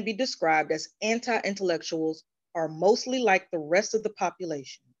can be described as anti-intellectuals are mostly like the rest of the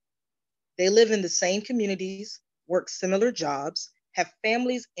population. They live in the same communities, work similar jobs, have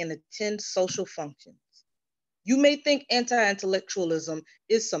families, and attend social functions. You may think anti-intellectualism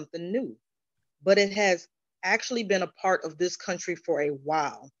is something new, but it has actually been a part of this country for a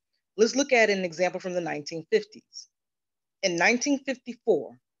while. Let's look at an example from the 1950s. In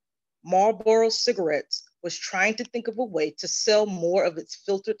 1954, Marlboro Cigarettes was trying to think of a way to sell more of its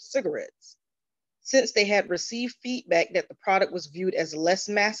filtered cigarettes. Since they had received feedback that the product was viewed as less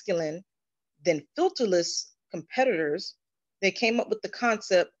masculine than filterless competitors, they came up with the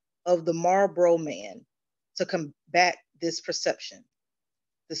concept of the Marlboro Man to combat this perception.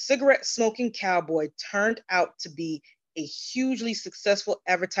 The cigarette smoking cowboy turned out to be a hugely successful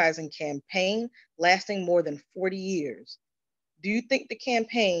advertising campaign lasting more than 40 years. Do you think the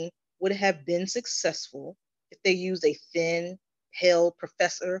campaign would have been successful if they used a thin, pale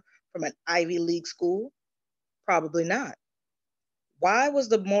professor from an Ivy League school? Probably not. Why was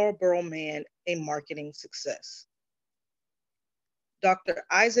the Marlboro Man a marketing success? Dr.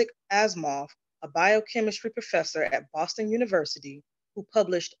 Isaac Asimov, a biochemistry professor at Boston University, who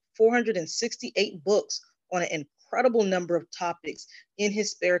published 468 books on an incredible number of topics in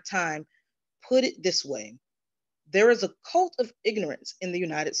his spare time, put it this way: there is a cult of ignorance in the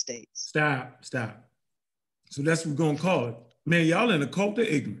United States. Stop. So that's what we're gonna call it. Man, y'all in a cult of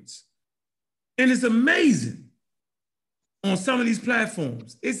ignorance. And it's amazing on some of these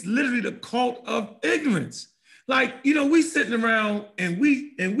platforms. It's literally the cult of ignorance. Like, you know, we sitting around and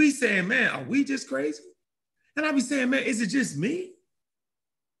we saying, man, are we just crazy? And I be saying, man, is it just me?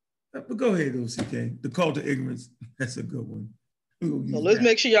 But go ahead, OCK. The cult of ignorance. That's a good one. So let's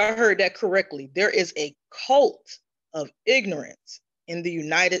make sure y'all heard that correctly. There is a cult of ignorance in the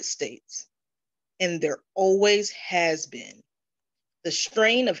United States, and there always has been. The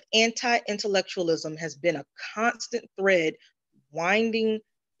strain of anti-intellectualism has been a constant thread winding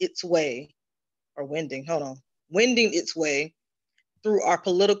its way through our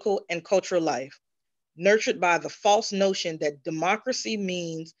political and cultural life, nurtured by the false notion that democracy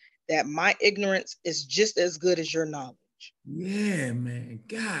means that my ignorance is just as good as your knowledge. Yeah, man.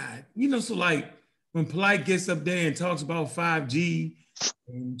 God. You know, so like when Polite gets up there and talks about 5G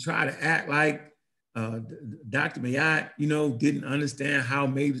and try to act like Dr. Mayat, you know, didn't understand how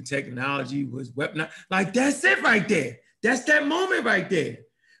maybe the technology was weaponized. Like, that's it right there. That's that moment right there.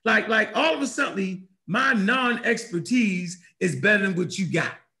 Like all of a sudden, my non-expertise is better than what you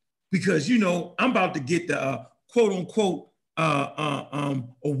got. Because, you know, I'm about to get the quote unquote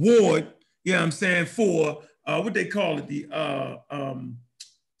award, you know what I'm saying, for what they call it, the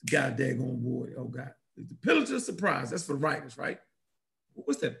goddamn award. Oh God, the Pulitzer Prize. That's for writers, right?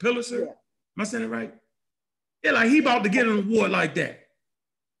 What's that, Pulitzer? Yeah. Am I saying it right? Yeah, like he about to get an award like that.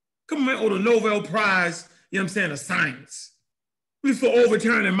 Come on, or the Nobel Prize, you know what I'm saying, of science. For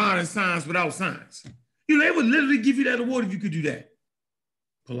overturning modern science without science. You know, they would literally give you that award if you could do that.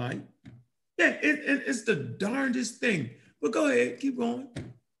 Polite. Yeah, it's the darndest thing. But go ahead, keep going.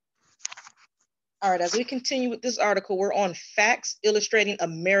 All right, as we continue with this article, we're on Facts Illustrating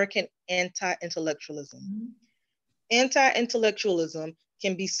American Anti-Intellectualism. Mm-hmm. Anti-intellectualism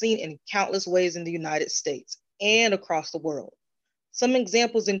can be seen in countless ways in the United States and across the world. Some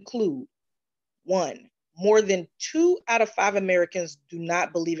examples include, 1, more than 2 out of 5 Americans do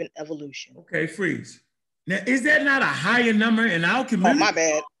not believe in evolution. Okay, freeze. Now, is that not a higher number in our community? Oh, my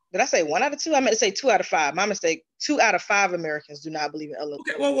bad. Did I say 1 out of 2? I meant to say 2 out of 5. My mistake. 2 out of 5 Americans do not believe in evolution.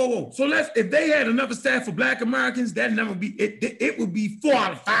 Okay, whoa. So if they had enough staff for Black Americans, that number would be, it would be 4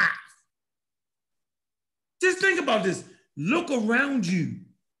 out of 5. Just think about this. Look around you.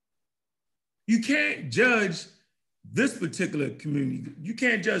 You can't judge this particular community. You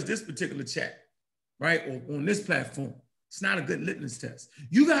can't judge this particular chat, right? Or on this platform. It's not a good litmus test.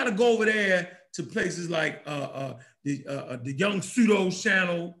 You got to go over there to places like the Young Pseudo's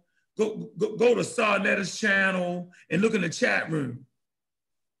channel. Go to Sarnetta's channel and look in the chat room.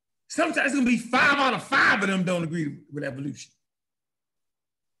 Sometimes it's gonna be 5 out of 5 of them don't agree with evolution.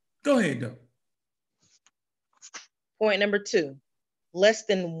 Go ahead, though. Point number 2, less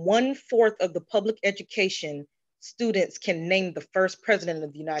than 1/4 of the public education students can name the first president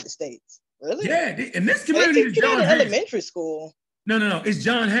of the United States. Really? Yeah, in this community, it's John Hanson. Elementary school. No. It's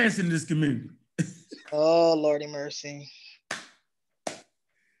John Hanson in this community. Oh, Lordy mercy.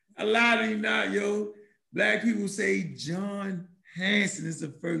 I lie to you not, yo. Black people say John Hanson is the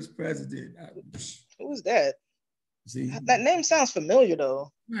first president. Who is that? See, that name sounds familiar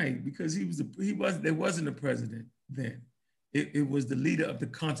though. Right, because there wasn't a president then. It was the leader of the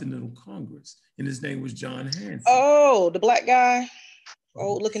Continental Congress, and his name was John Hanson. Oh, the black guy,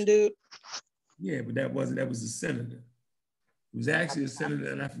 old looking dude. Yeah, but that was a senator. It was actually a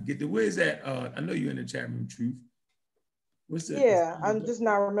senator, and I forget where's that? I know you're in the chat room, Truth. What's that? Yeah, I'm just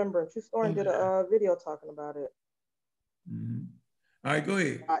not remembering. Truth Story did a video talking about it. Mm-hmm. All right, go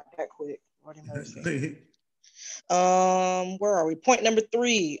ahead. Not that quick. Where are we? Point number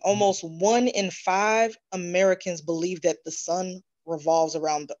 3. Almost 1 in 5 Americans believe that the sun revolves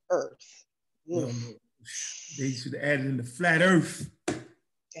around the earth. Well, they should have added in the flat earth.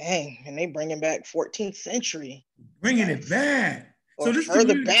 Dang, and they bringing back 14th century. Bringing it back. Or so this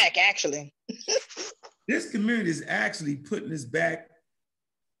further back, actually. This community is actually putting this back.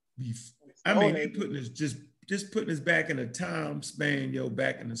 I mean, they putting this just putting us back in a time span,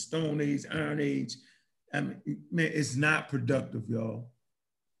 back in the Stone Age, Iron Age. I mean, man, it's not productive, y'all.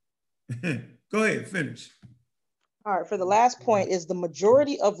 Go ahead, finish. All right, for the last point is the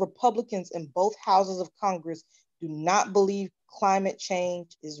majority of Republicans in both houses of Congress do not believe climate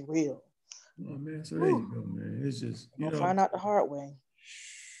change is real. Oh man, so there you go, man. It's just, I'll find out the hard way.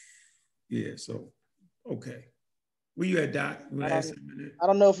 Yeah, so, okay. Where you at, Doc? I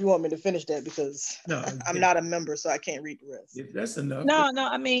don't know if you want me to finish that because I'm not a member, so I can't read the rest. Yeah, that's enough. No,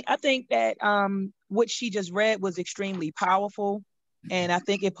 I mean, I think that what she just read was extremely powerful. And I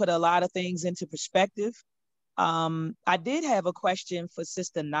think it put a lot of things into perspective. I did have a question for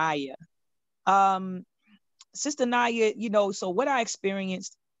Sister Naya. Sister Naya, so what I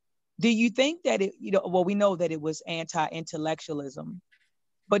experienced, do you think that it, well, we know that it was anti-intellectualism,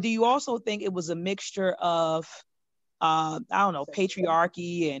 but do you also think it was a mixture of, I don't know,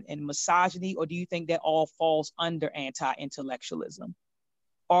 patriarchy and misogyny, or do you think that all falls under anti-intellectualism?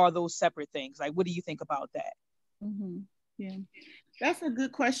 Or are those separate things? Like, what do you think about that? Mm-hmm. Yeah, that's a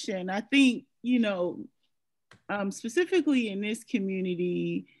good question. I think, specifically in this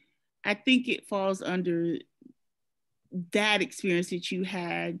community, I think it falls under that experience that you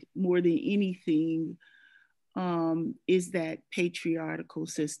had more than anything, is that patriarchal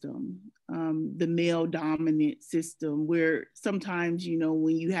system, the male dominant system, where sometimes,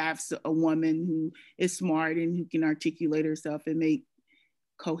 when you have a woman who is smart and who can articulate herself and make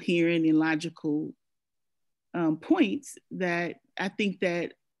coherent and logical points, that I think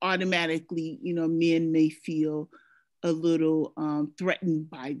that automatically, men may feel a little threatened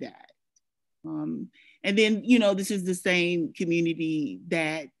by that. And then, this is the same community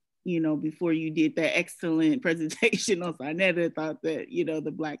that, before you did that excellent presentation on Sarnetta, thought that,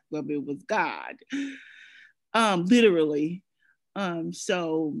 the Black woman was God, literally.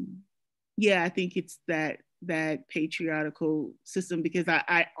 So, yeah, I think it's that patriarchal system, because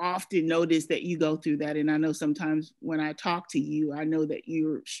I often notice that you go through that. And I know sometimes when I talk to you, I know that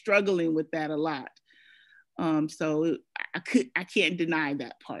you're struggling with that a lot. So I can't deny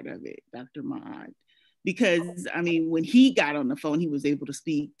that part of it, Dr. Maad, because I mean, when he got on the phone, he was able to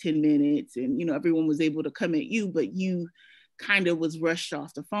speak 10 minutes and, everyone was able to come at you, but you kind of was rushed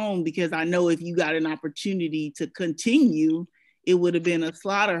off the phone, because I know if you got an opportunity to continue, it would have been a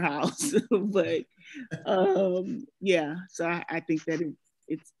slaughterhouse. But yeah, so I think that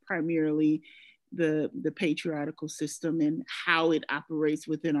it's primarily the patriarchal system and how it operates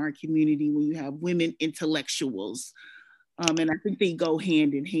within our community when you have women intellectuals. And I think they go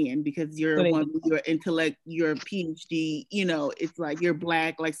hand in hand, because you're one, your intellect, your PhD, it's like you're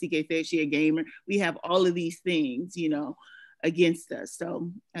Black, like CK said, she a gamer. We have all of these things, against us.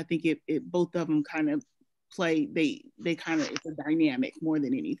 So I think it both of them kind of play, they kind of, it's a dynamic more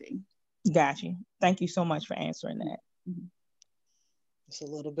than anything. Got you. Thank you so much for answering that. Mm-hmm. It's a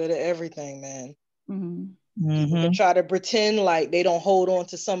little bit of everything, man. Mm-hmm. People try to pretend like they don't hold on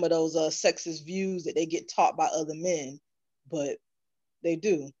to some of those sexist views that they get taught by other men, but they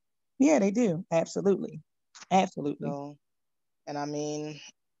do. Yeah, they do. Absolutely. Absolutely. So, and I mean,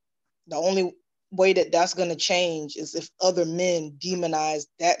 the only way that that's going to change is if other men demonize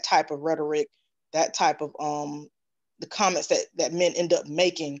that type of rhetoric, that type of the comments that men end up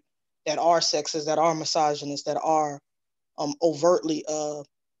making that are sexist, that are misogynist, that are overtly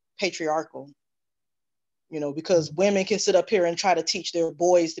patriarchal. Because women can sit up here and try to teach their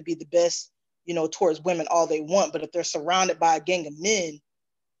boys to be the best, towards women all they want, but if they're surrounded by a gang of men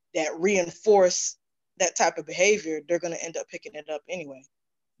that reinforce that type of behavior, they're going to end up picking it up anyway.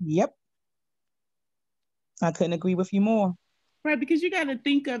 Yep. I couldn't agree with you more. Right, because you got to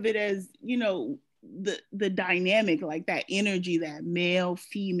think of it as, the dynamic, like that energy, that male,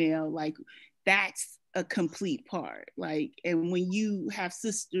 female, like that's a complete part. Like, and when you have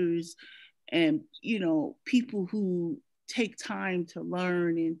sisters and, people who take time to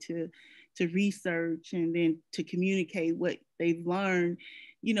learn and to research and then to communicate what they've learned,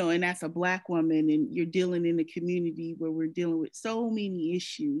 and that's a Black woman, and you're dealing in a community where we're dealing with so many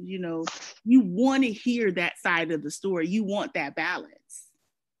issues, you want to hear that side of the story. You want that balance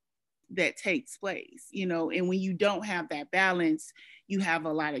that takes place, and when you don't have that balance, you have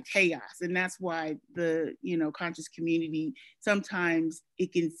a lot of chaos. And that's why the, conscious community, sometimes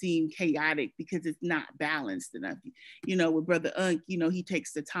it can seem chaotic because it's not balanced enough. With Brother Unk, he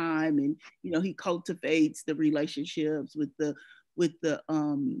takes the time and, he cultivates the relationships with the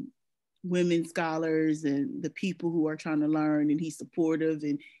women scholars and the people who are trying to learn, and he's supportive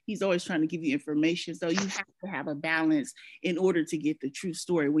and he's always trying to give you information. So you have to have a balance in order to get the true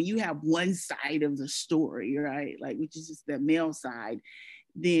story. When you have one side of the story, right, like which is just the male side,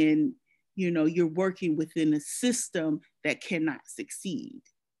 then you're working within a system that cannot succeed.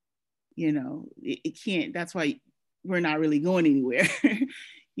 It can't. That's why we're not really going anywhere.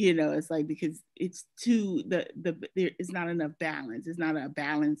 It's like, because it's too there is not enough balance. It's not a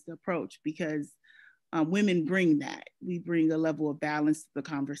balanced approach, because women bring that. We bring a level of balance to the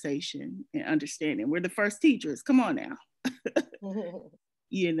conversation and understanding. We're the first teachers. Come on now.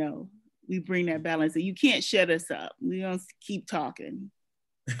 We bring that balance, and you can't shut us up. We're gonna keep talking.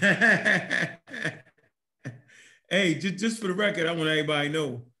 Hey, just for the record, I want everybody to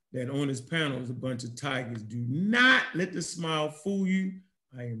know that on this panel is a bunch of tigers. Do not let the smile fool you.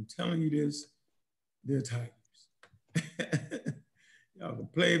 I am telling you this, they're tigers. Y'all can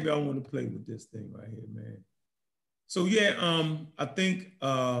play if y'all want to play with this thing right here, man. So yeah, I think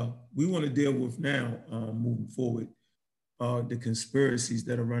we want to deal with now, moving forward, the conspiracies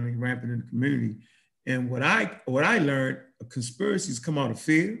that are running rampant in the community. And what I learned, conspiracies come out of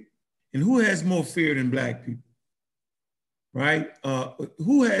fear. And who has more fear than Black people? Right?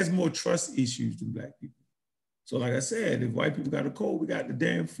 Who has more trust issues than Black people? So like I said, if white people got a cold, we got the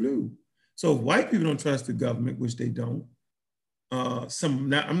damn flu. So if white people don't trust the government, which they don't, I'm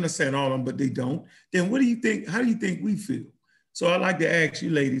not saying all of them, but they don't, then what do you think, how do you think we feel? So I'd like to ask you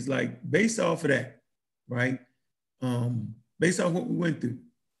ladies, like based off of that, right? Based off what we went through,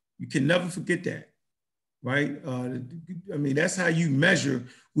 you can never forget that, right? I mean, that's how you measure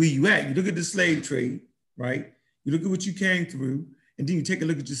where you at. You look at the slave trade, right? You look at what you came through, and then you take a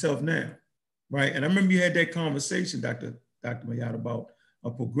look at yourself now, right? And I remember you had that conversation, Dr. Mayat, about a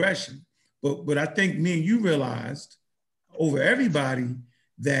progression, but I think me and you realized over everybody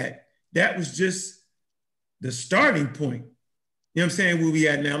that was just the starting point. You know what I'm saying? Where we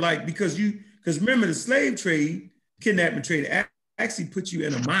at now, like, because remember the slave trade, kidnapping trade actually put you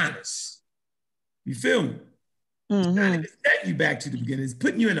in a minus. You feel me? It's trying to set you back to the beginning. It's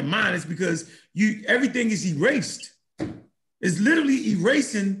putting you in a minus because everything is erased. It's literally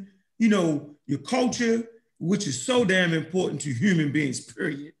erasing, your culture, which is so damn important to human beings,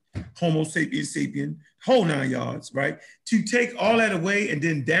 period. Homo sapiens sapien, whole 9 yards, right? To take all that away and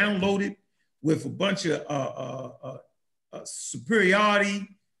then download it with a bunch of superiority,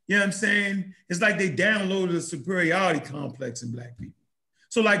 you know what I'm saying? It's like they downloaded a superiority complex in Black people.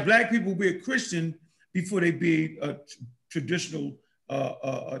 So like Black people be a Christian before they be a traditional,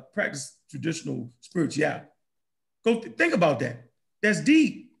 practice traditional spirituality. Go think about that. That's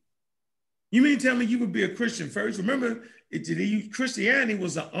deep. You mean tell me you would be a Christian first? Remember, Christianity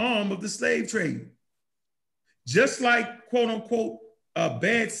was an arm of the slave trade. Just like, quote unquote,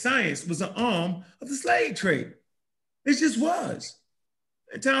 bad science was an arm of the slave trade. It just was.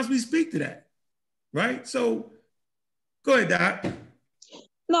 At times we speak to that, right? So go ahead, Doc.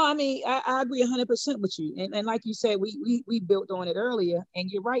 No, I mean, I agree 100% with you. And like you said, we built on it earlier, and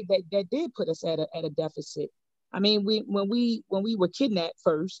you're right, that did put us at a deficit. I mean, when we were kidnapped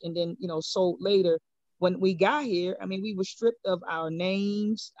first and then, sold later, when we got here, I mean, we were stripped of our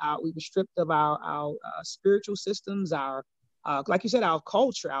names, we were stripped of our spiritual systems, our, like you said, our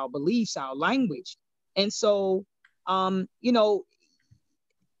culture, our beliefs, our language. And so, I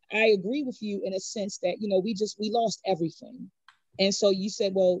agree with you in a sense that, we lost everything. And so you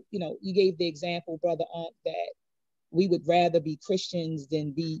said, well, you gave the example, Brother Aunt, that we would rather be Christians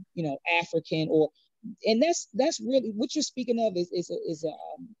than be, African, and that's really what you're speaking of is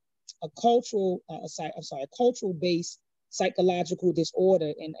a cultural, a cultural based psychological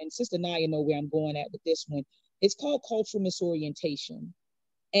disorder. And Sister Naya know where I'm going at with this one. It's called cultural misorientation.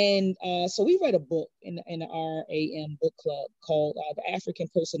 And so we read a book in the RAM book club called The African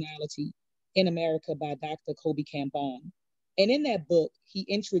Personality in America by Dr. Kobi Kambon. And in that book, he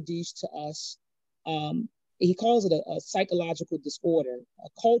introduced to us, he calls it a psychological disorder, a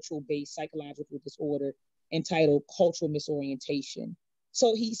cultural-based psychological disorder entitled cultural misorientation.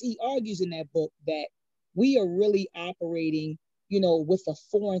 So he argues in that book that we are really operating, with a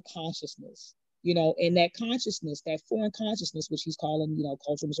foreign consciousness, and that consciousness, that foreign consciousness, which he's calling,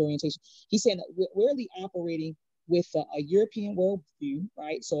 cultural misorientation. He's saying that we're really operating with a European worldview,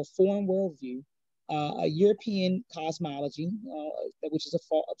 right? So a foreign worldview, a European cosmology, which is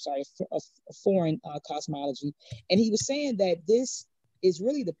a foreign cosmology. And he was saying that this is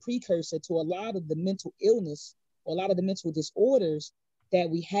really the precursor to a lot of the mental illness or a lot of the mental disorders that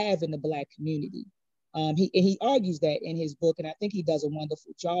we have in the Black community. He argues that in his book, and I think he does a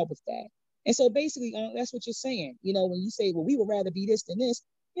wonderful job with that. And so basically, that's what you're saying. When you say, well, we would rather be this than this.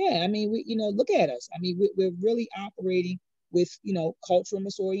 Yeah, I mean, look at us. I mean, we're really operating with, cultural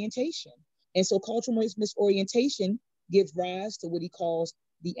misorientation. And so cultural misorientation gives rise to what he calls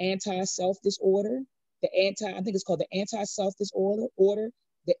the anti-self disorder, I think it's called the anti-self disorder,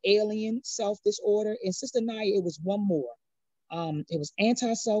 the alien self disorder. And Sister Naya, it was one more. It was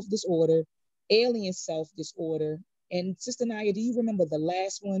anti-self disorder, alien self disorder. And Sister Naya, do you remember the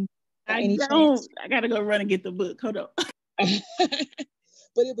last one? I don't. I gotta go run and get the book. Hold on.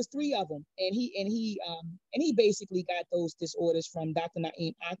 But it was 3 of them, and he basically got those disorders from Dr.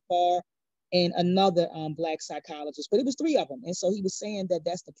 Naeem Akbar and another Black psychologist, but it was 3 of them. And so he was saying that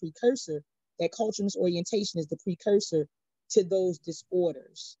that's the precursor, that cultural misorientation is the precursor to those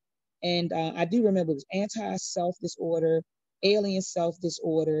disorders. And I do remember it was anti-self disorder, alien self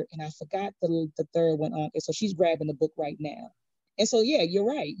disorder, and I forgot the third one. And so she's grabbing the book right now. And so, yeah, you're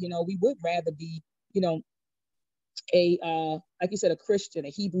right. We would rather be, like you said, a Christian, a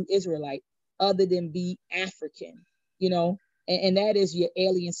Hebrew Israelite, other than be African, you know, and that is your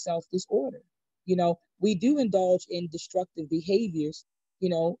alien self disorder. You know, we do indulge in destructive behaviors, you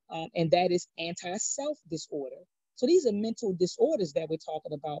know, and that is anti-self disorder. So these are mental disorders that we're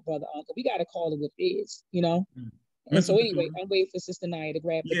talking about, Brother Uncle. We got to call it what it is, you know. And so anyway, I'm waiting for Sister Naya to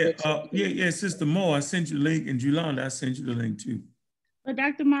grab the book. Yeah, Sister Mo, I sent you the link, and Julanda, I sent you the link too. But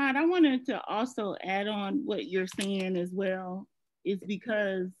Dr. Mod, I wanted to also add on what you're saying as well, is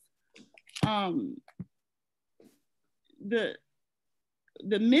because the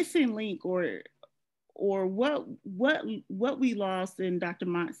missing link or what we lost, and Dr.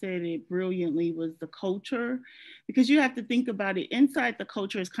 Mott said it brilliantly, was the culture. Because you have to think about it, inside the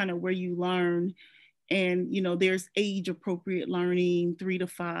culture is kind of where you learn. And, you know, there's age appropriate learning, 3 to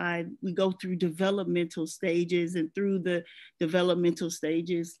 5. We go through developmental stages, and through the developmental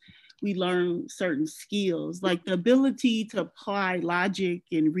stages, we learn certain skills, like the ability to apply logic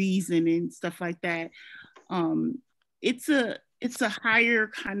and reason and stuff like that. It's a higher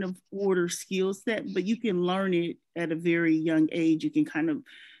kind of order skill set, but you can learn it at a very young age. You can kind of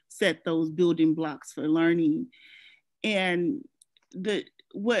set those building blocks for learning. And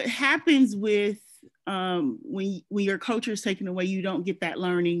what happens with when your culture is taken away, you don't get that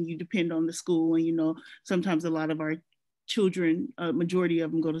learning. You depend on the school, and you know, sometimes a lot of our children, majority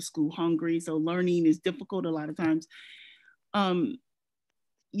of them go to school hungry, so learning is difficult a lot of times.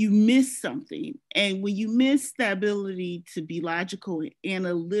 You miss something, and when you miss the ability to be logical and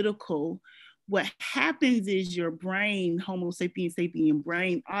analytical, what happens is your brain, Homo sapiens sapien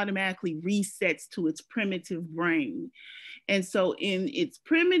brain, automatically resets to its primitive brain. And so in its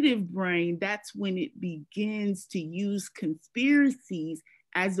primitive brain, that's when it begins to use conspiracies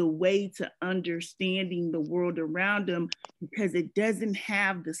as a way to understanding the world around them, because it doesn't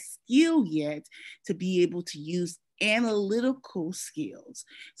have the skill yet to be able to use analytical skills.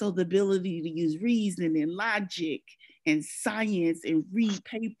 So the ability to use reason and logic and science and read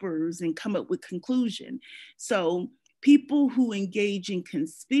papers and come up with conclusion. So people who engage in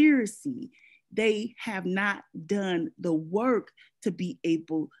conspiracy, they have not done the work to be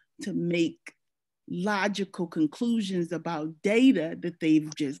able to make logical conclusions about data that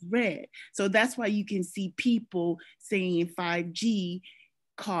they've just read. So that's why you can see people saying 5G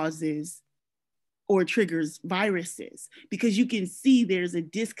causes or triggers viruses, because you can see there's a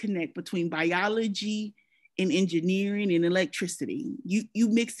disconnect between biology and engineering and electricity. You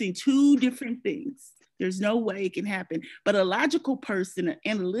mix in two different things. There's no way it can happen. But a logical person, an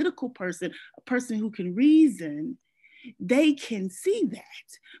analytical person, a person who can reason, they can see that.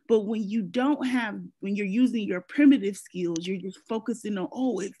 But when you don't have, when you're using your primitive skills, you're just focusing on,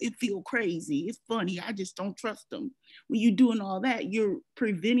 oh, it feels crazy, it's funny, I just don't trust them. When you're doing all that, you're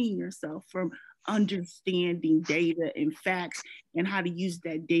preventing yourself from understanding data and facts, and how to use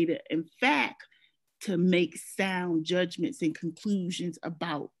that data and fact to make sound judgments and conclusions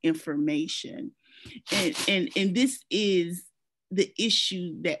about information. And this is the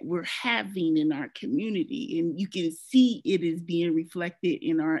issue that we're having in our community. And you can see it is being reflected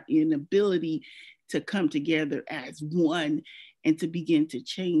in our inability to come together as one and to begin to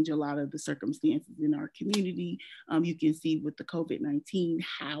change a lot of the circumstances in our community. You can see with the COVID-19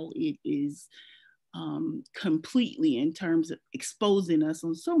 how it is completely, in terms of exposing us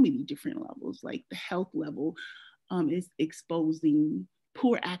on so many different levels, like the health level is exposing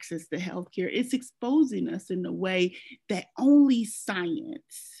poor access to healthcare. It's exposing us in a way that only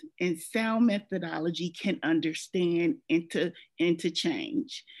science and sound methodology can understand and to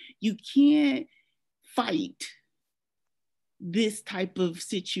change. You can't fight this type of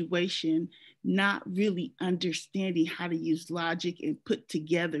situation not really understanding how to use logic and put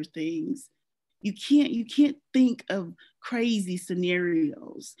together things. You can't think of crazy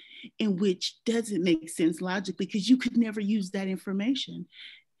scenarios in which doesn't make sense logically, because you could never use that information.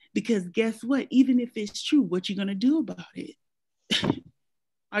 Because guess what? Even if it's true, what you gonna do about it?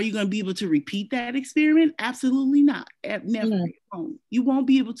 Are you gonna be able to repeat that experiment? Absolutely not. Never. You won't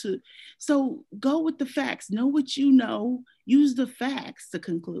be able to. So go with the facts. Know what you know. Use the facts to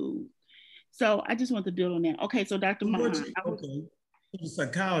conclude. So I just want to build on that. Okay, so Dr. Mahan. Okay. The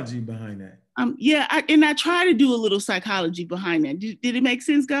psychology behind that. Yeah, I try to do a little psychology behind that. Did it make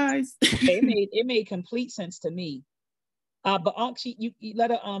sense, guys? it made complete sense to me. But you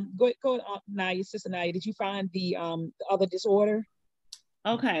let her go Naya, Sister Naya. Did you find the other disorder?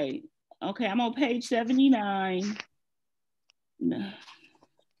 Okay, I'm on page 79.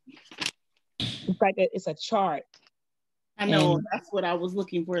 It's like it's a chart. I know, that's what I was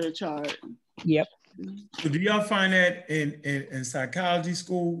looking for, the chart. Yep. So do y'all find that in psychology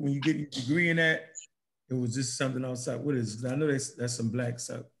school when you get your degree in that? it was just something outside. What is it? I know that's some black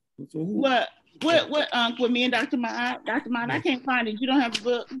stuff. So who? What, with me and Dr. Mott? Dr. Mott, I can't find it. You don't have the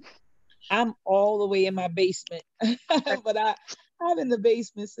book? I'm all the way in my basement, but I'm in the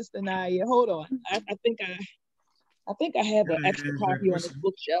basement, Sister Naya. Hold on. I think I have an extra copy on the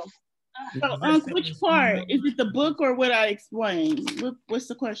bookshelf. So, which part? Is it the book or what I explained? What's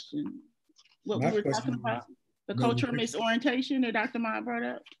the question? What we were talking about? The cultural misorientation that Dr. Mott brought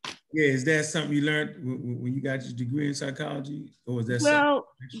up? Yeah, is that something you learned when you got your degree in psychology? Or was that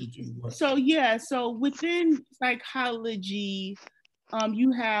so within psychology,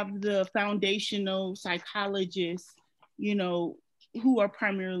 you have the foundational psychologists, you know, who are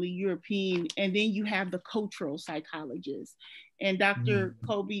primarily European, and then you have the cultural psychologists. And Dr.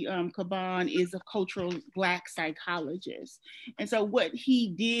 Kobe Kaban is a cultural Black psychologist. And so what he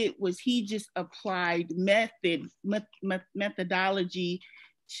did was he just applied methodology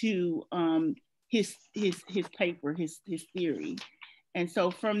to his paper, his theory. And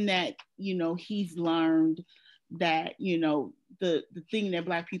so from that, you know, he's learned that, you know, the thing that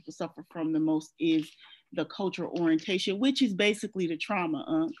Black people suffer from the most is the cultural orientation, which is basically the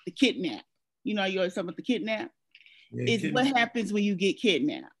trauma, the kidnap. You know, you always talk about the kidnap. Yeah, it's what happens when you get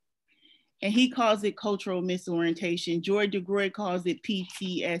kidnapped. And he calls it cultural misorientation. Joy DeGroy calls it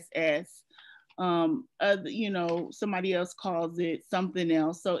PTSS. You know, somebody else calls it something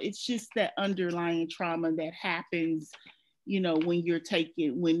else. So it's just that underlying trauma that happens, you know,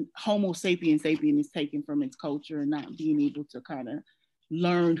 when Homo sapiens is taken from its culture and not being able to kind of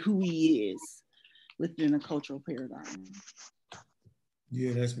learn who he is within a cultural paradigm.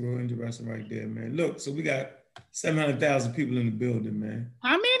 Yeah, that's real interesting right there, man. Look, so we got 700,000 people in the building, man.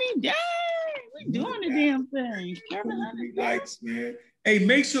 How many? Dang, we doing the damn thing. 700 likes, man. Hey,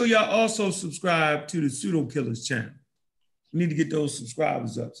 make sure y'all also subscribe to the Pseudo Killers channel. We need to get those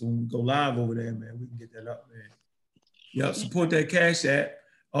subscribers up. So when we go live over there, man, we can get that up, man. Yep, support that Cash App.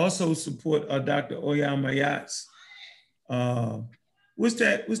 Also support Dr. Oyama Mayat's. What's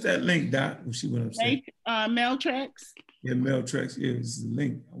that link, Doc? When she went upstairs. Mailtrax. Yeah, Mailtrax. Yeah, this is the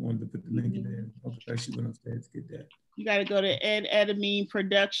link. I wanted to put the link in there. Okay, she went upstairs to get that. You got to go to Ed Edamine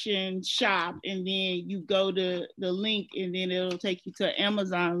Production Shop, and then you go to the link, and then it'll take you to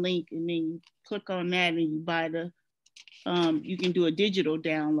Amazon link, and then you click on that, and you buy the. You can do a digital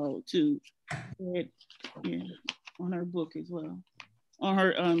download too. Yeah, on her book as well, on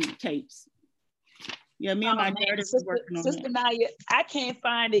her tapes. Yeah, me and my daughter was working on Sister Naya, I can't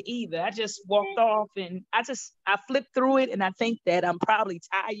find it either. I just walked off and I flipped through it, and I think that I'm probably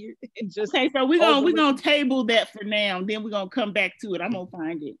tired and just. Okay, so we're gonna table that for now. Then we're gonna come back to it. I'm gonna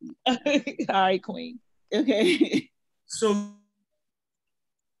find it. All right, Queen. Okay. So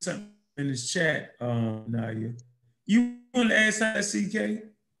in this chat, Naya, you want to ask her, CK?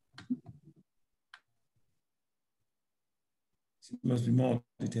 She must be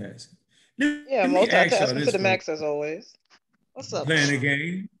multitasking. Yeah, multitasking to the max as always. What's up? Playing a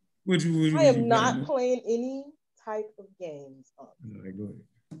game? I am not playing any type of games. All right, go ahead.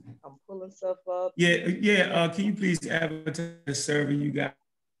 I'm pulling stuff up. Yeah. Can you please advertise the server you got?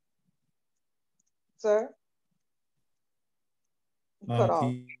 Sir? Cut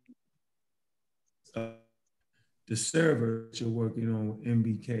off. The server that you're working on with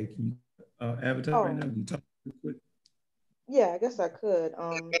MBK. Can you advertise right now? Can you talk real quick? Yeah, I guess I could.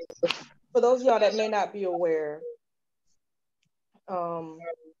 For those of y'all that may not be aware,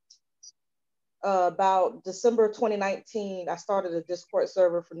 about December 2019, I started a Discord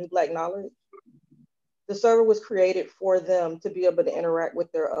server for New Black Knowledge. The server was created for them to be able to interact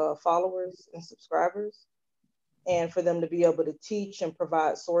with their followers and subscribers, and for them to be able to teach and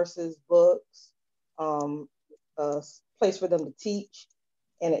provide sources, books, a place for them to teach,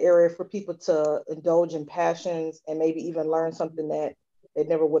 and an area for people to indulge in passions and maybe even learn something that they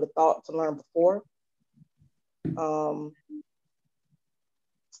never would have thought to learn before.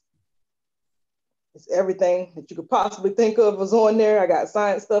 It's everything that you could possibly think of was on there. I got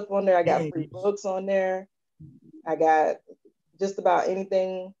science stuff on there. I got free books on there. I got just about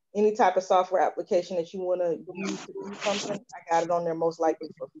anything, any type of software application that you want to use to do something. I got it on there most likely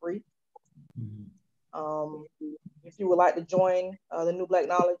for free. If you would like to join the New Black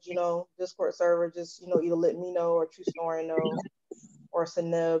Knowledge, Discord server, just, either let me know or True Story know, or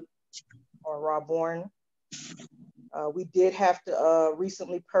Seneb or Rob Bourne. We did have to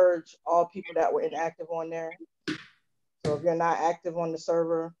recently purge all people that were inactive on there. So if you're not active on the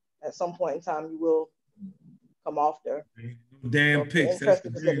server, at some point in time, you will come off there. Damn pics. That's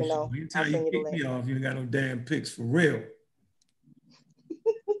the just let me know. Anytime you kick me off, you ain't got no damn pics for real.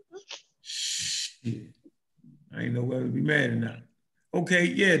 Shit. I ain't know whether to be mad or not. Okay,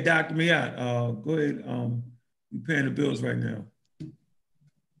 yeah, Dr. Mayat, go ahead. We're paying the bills right now.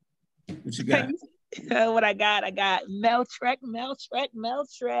 What you got? What I got Meltrek.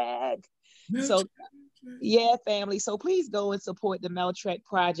 So yeah, family. So please go and support the Meltrek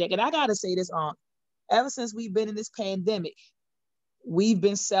project. And I gotta say this, ever since we've been in this pandemic, we've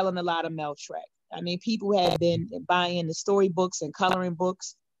been selling a lot of Meltrek. I mean, people have been buying the storybooks and coloring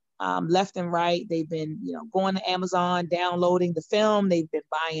books left and right. They've been, going to Amazon, downloading the film. They've been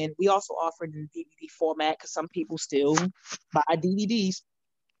buying. We also offered in DVD format because some people still buy DVDs.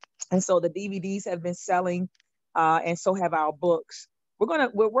 And so the DVDs have been selling, and so have our books.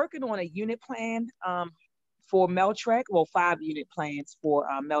 We're working on a unit plan for Meltrek. Well, 5 unit plans for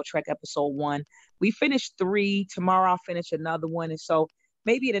Meltrek episode 1. We finished 3. Tomorrow I'll finish another one, and so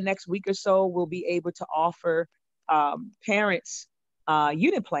maybe in the next week or so we'll be able to offer parents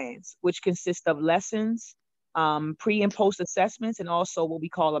unit plans, which consist of lessons, pre and post assessments, and also what we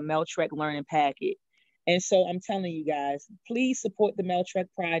call a Meltrek learning packet. And so I'm telling you guys, please support the Meltrek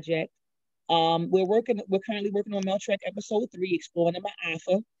project. We're currently working on Meltrek episode 3, Exploring the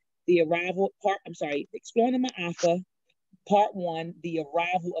Ma'afa, Exploring the Ma'afa, part 1, the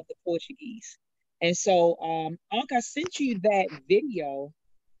arrival of the Portuguese. And so, Unc, I sent you that video.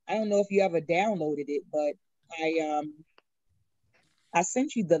 I don't know if you ever downloaded it, but I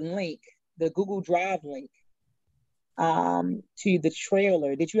sent you the link, the Google Drive link, to the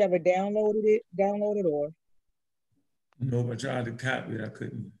trailer. Did you ever download it or? No, but I tried to copy it. I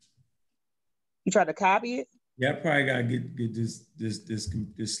couldn't. You tried to copy it? Yeah, I probably gotta get this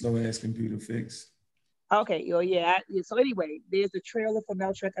slow ass computer fixed. Okay, yeah. So anyway, there's the trailer for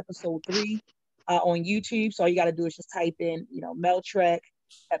Meltrek episode 3 on YouTube. So all you gotta do is just type in, Meltrek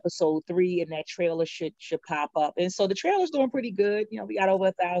episode 3, and that trailer should pop up. And so the trailer's doing pretty good. We got over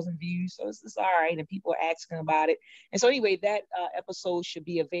 1,000 views, so it's all right, and people are asking about it. And so anyway, that episode should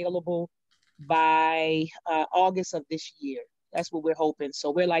be available by August of this year. That's what we're hoping.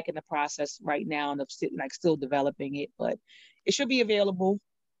 So we're in the process right now of still developing it, but it should be available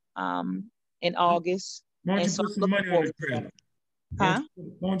in August. Why don't you put some money on the trailer? Huh?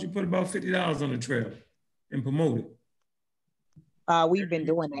 Why don't you put about $50 on the trailer and promote it? We've been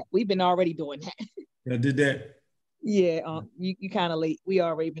doing that. We've been already doing that. I did that. Yeah, you kind of late. We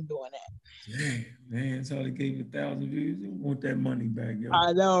already been doing that. Dang, man, it's all they gave me 1,000 views. They want that money back, yo.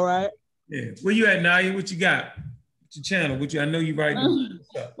 I know, right? Yeah. Where you at, Naya? What you got? What's your channel? I know you right now.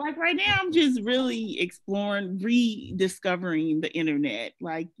 Like right now, I'm just really exploring, rediscovering the internet.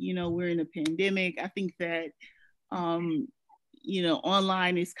 We're in a pandemic. I think that, online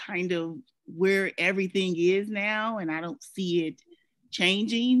is kind of where everything is now, and I don't see it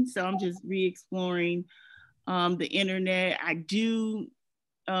changing. So I'm just re-exploring the internet. I do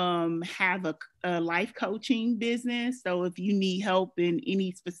have a life coaching business. So if you need help in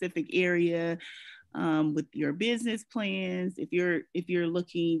any specific area with your business plans, if you're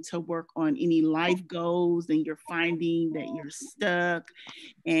looking to work on any life goals and you're finding that you're stuck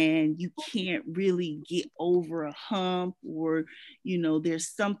and you can't really get over a hump, or there's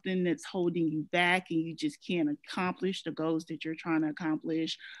something that's holding you back and you just can't accomplish the goals that you're trying to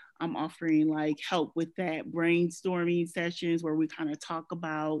accomplish, I'm offering help with that, brainstorming sessions where we kind of talk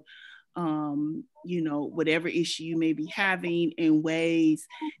about whatever issue you may be having and ways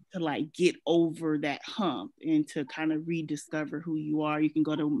to get over that hump and to kind of rediscover who you are. You can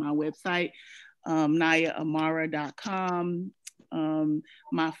go to my website, nayaamara.com.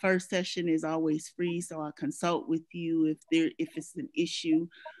 My first session is always free, so I consult with you if it's an issue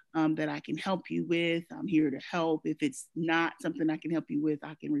that I can help you with. I'm here to help. If it's not something I can help you with,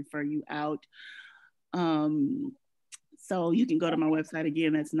 I can refer you out. So you can go to my website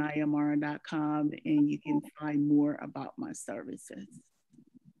again, that's nayaamara.com, and you can find more about my services.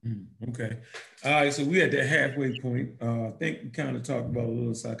 Okay. All right, so we're at the halfway point. I think we kind of talked about a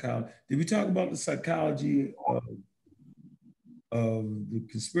little psychology. Did we talk about the psychology of the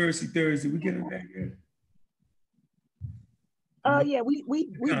conspiracy theories? Did we get in that yet?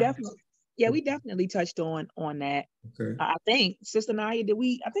 Yeah, we definitely touched on that. Okay. I think, Sister Naya,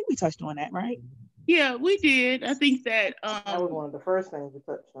 I think we touched on that, right? Yeah, we did. I think that that was one of the first things we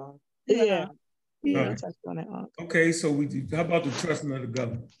touched on. Yeah. We touched on it. Okay, so how about the trusting of the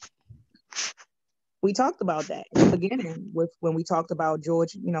government? We talked about that in the beginning when we talked about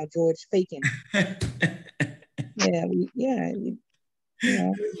George faking. Yeah.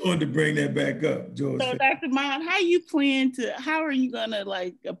 I wanted to bring that back up, George. So, Dr. Mott, how are you gonna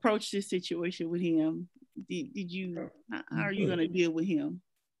approach this situation with him? How are you gonna deal with him?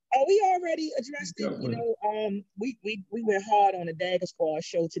 Oh, we already addressed it. We went hard on the Dagger Squad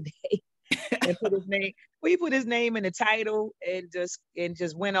show today. and put his name. We put his name in the title and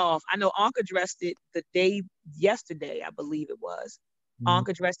just went off. I know Anka addressed it the day yesterday, I believe it was. Anka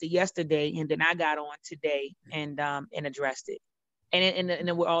addressed it yesterday, and then I got on today and addressed it. And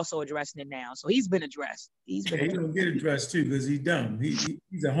then we're also addressing it now. So he's been addressed. He's gonna get addressed too because he's dumb.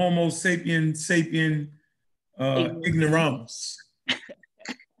 He's a Homo sapien ignoramus.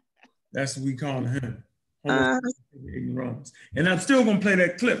 That's what we call him. Ignoramus. And I'm still gonna play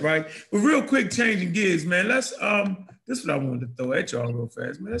that clip, right? But real quick, changing gears, man. Let's this is what I wanted to throw at y'all real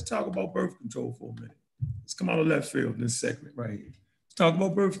fast, man. Let's talk about birth control for a minute. Let's come out of left field in this segment right here. Let's talk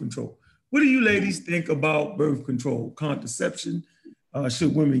about birth control. What do you ladies think about birth control? Contraception?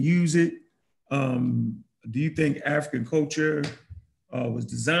 Should women use it? Do you think African culture was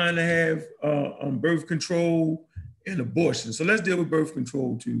designed to have birth control and abortion? So let's deal with birth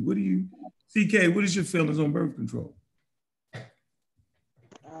control too. What do you, CK, what is your feelings on birth control?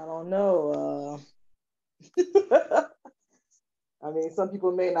 I don't know. I mean, some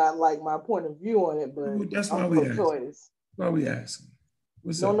people may not like my point of view on it, but that's why we ask. Why we asking?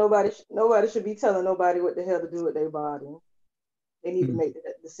 What's up? Nobody should be telling nobody what the hell to do with their body. They need to make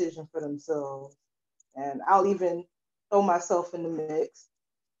that decision for themselves. And I'll even throw myself in the mix.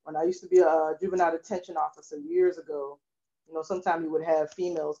 When I used to be a juvenile detention officer years ago, you know, sometimes you would have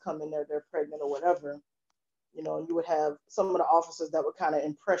females come in there, they're pregnant or whatever, you know, and you would have some of the officers that would kind of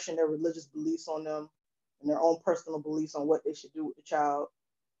impression their religious beliefs on them and their own personal beliefs on what they should do with the child.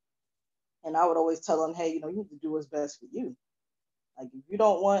 And I would always tell them, hey, you know, you need to do what's best for you. Like, if you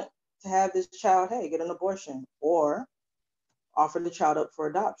don't want to have this child, hey, get an abortion or offer the child up for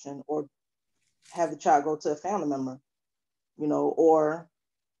adoption or have the child go to a family member, you know, or,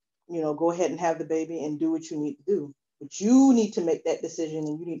 you know, go ahead and have the baby and do what you need to do. But you need to make that decision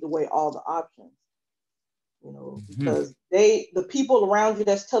and you need to weigh all the options, you know, because the people around you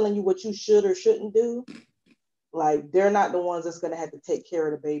that's telling you what you should or shouldn't do, like, they're not the ones that's going to have to take care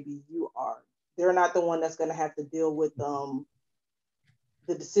of the baby. You are. They're not the one that's going to have to deal with the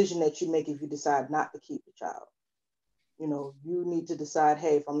decision that you make if you decide not to keep the child. You know, you need to decide,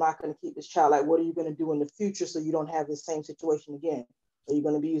 hey, if I'm not going to keep this child, like, what are you going to do in the future so you don't have this same situation again? Are you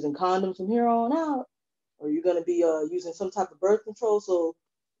going to be using condoms from here on out? Or are you going to be using some type of birth control so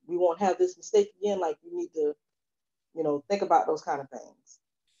we won't have this mistake again? Like, you need to, you know, think about those kind of things.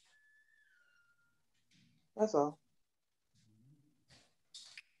 That's all.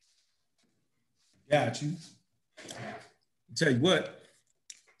 Got you. I'll tell you what.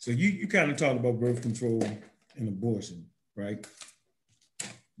 So you kind of talked about birth control and abortion, right?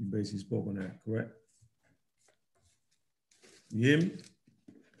 You basically spoke on that, correct? You hear me?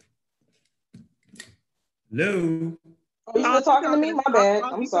 Hello? Oh, you still talking to me? My bad.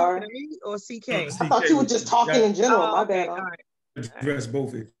 I'm sorry. Or CK? I thought you were just talking in general. My bad. All right. Address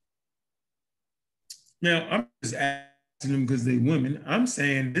both of it. Now, I'm just asking them because they're women. I'm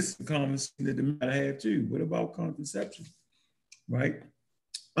saying this is a conversation that the men have too. What about contraception, right?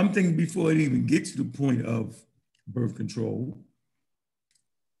 I'm thinking before it even gets to the point of birth control,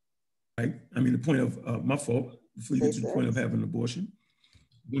 right? I mean, the point of, my fault, before you get to the point of having an abortion,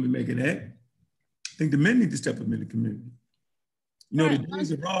 women making that, I think the men need to step up in the community. You know, the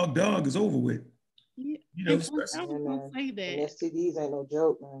days of raw dog is over with. Yeah, you know, I was gonna say that. STDs ain't no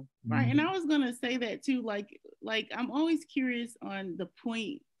joke, man. Right, and I was gonna say that too. Like I'm always curious on the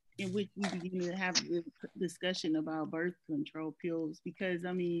point in which we begin to have the discussion about birth control pills, because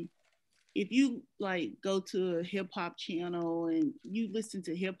I mean, if you like go to a hip hop channel and you listen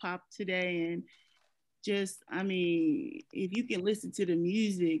to hip hop today, and just, I mean, if you can listen to the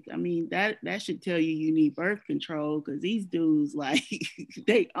music, I mean, that should tell you need birth control, because these dudes, like,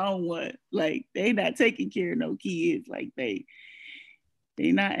 they own one. Like, they not taking care of no kids. Like, they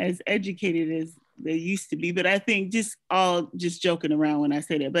not as educated as they used to be. But I think just joking around when I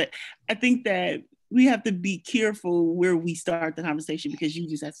say that. But I think that we have to be careful where we start the conversation, because you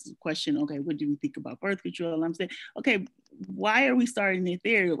just asked the question, okay, what do you think about birth control? And I'm saying, okay, why are we starting it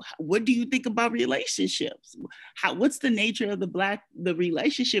there? What do you think about relationships? What's the nature of the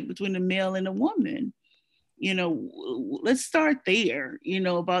relationship between a male and a woman? You know, let's start there, you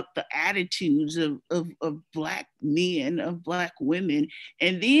know, about the attitudes of Black men, of Black women,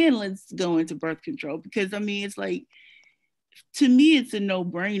 and then let's go into birth control. Because I mean, it's like, to me, it's a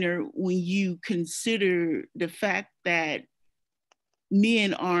no-brainer when you consider the fact that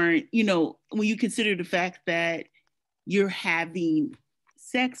men aren't, you know, when you consider the fact that you're having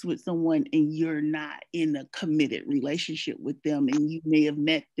sex with someone and you're not in a committed relationship with them, and you may have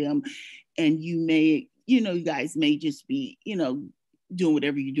met them and you may, you know, you guys may just be, you know, doing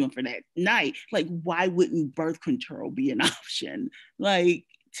whatever you're doing for that night. Like, why wouldn't birth control be an option? Like,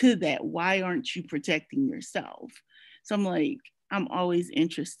 to that, why aren't you protecting yourself? So I'm like, I'm always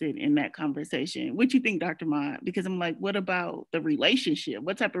interested in that conversation. What do you think, Dr. Ma? Because I'm like, what about the relationship?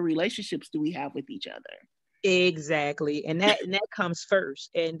 What type of relationships do we have with each other? Exactly. And that comes first.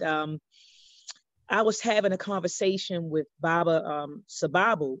 And I was having a conversation with Baba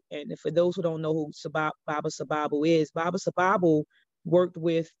Sababu. And for those who don't know who Baba Sababu is, Baba Sababu worked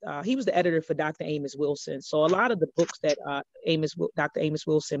with, he was the editor for Dr. Amos Wilson. So a lot of the books that Dr. Amos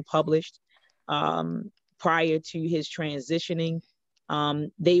Wilson published prior to his transitioning,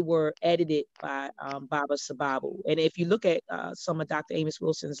 they were edited by Baba Sababu. And if you look at some of Dr. Amos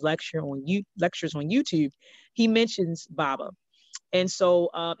Wilson's lectures on YouTube, he mentions Baba. And so,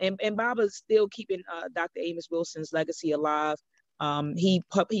 and Baba's still keeping Dr. Amos Wilson's legacy alive. He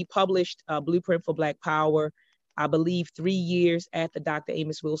published Blueprint for Black Power, I believe 3 years after Dr.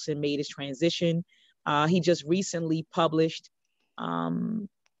 Amos Wilson made his transition. He just recently published,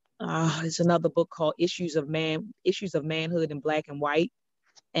 it's another book called Issues of Manhood in Black and White.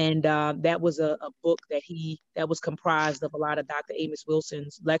 And that was a book that was comprised of a lot of Dr. Amos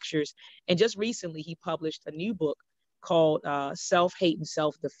Wilson's lectures. And just recently, he published a new book called Self-Hate and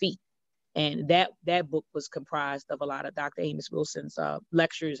Self-Defeat. And that book was comprised of a lot of Dr. Amos Wilson's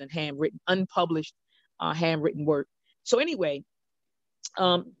lectures and unpublished handwritten work. So anyway,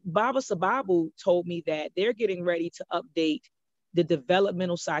 Baba Sababu told me that they're getting ready to update the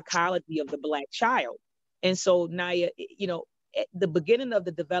developmental psychology of the Black child. And so, Naya, at the beginning of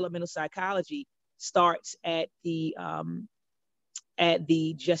the developmental psychology starts at the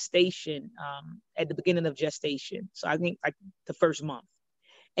gestation, at the beginning of gestation. So I think like the first month.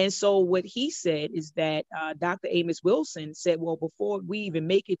 And so what he said is that Dr. Amos Wilson said, well, before we even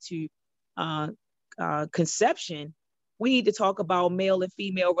make it to conception, we need to talk about male and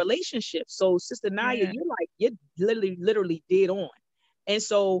female relationships. So Sister Naya, you're literally dead on. And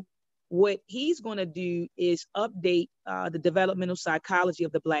so what he's going to do is update the developmental psychology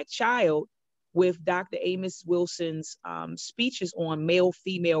of the Black child with Dr. Amos Wilson's speeches on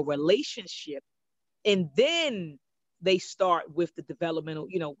male-female relationship. And then they start with the developmental,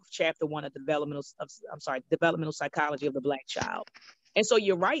 chapter 1 of developmental psychology of the Black child. And so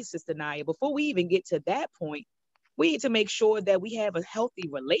you're right, Sister Naya, before we even get to that point, we need to make sure that we have a healthy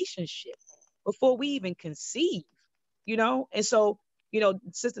relationship before we even conceive, And so,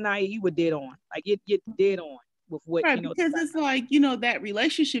 Sister Naya, you were dead on. Like you're dead on with what, right, because it's like, that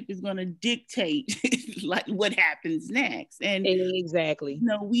relationship is going to dictate like what happens next. And exactly,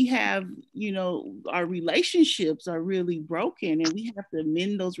 we have, our relationships are really broken, and we have to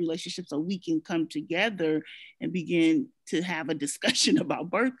mend those relationships so we can come together and begin to have a discussion about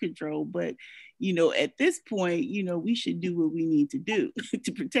birth control. But at this point, we should do what we need to do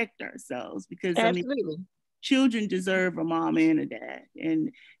to protect ourselves, because absolutely. Children deserve a mom and a dad. And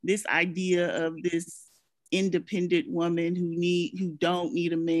this idea of this independent woman who don't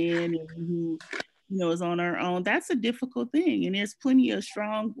need a man and who is on her own, that's a difficult thing. And there's plenty of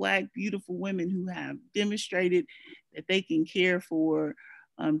strong Black beautiful women who have demonstrated that they can care for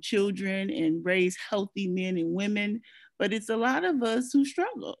children and raise healthy men and women, but it's a lot of us who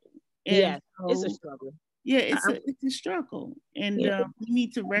struggle. And it's a struggle. Yeah, it's a struggle. And we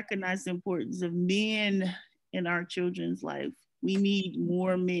need to recognize the importance of men in our children's life. We need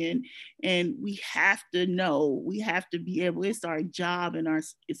more men, and we have to be able, it's our job and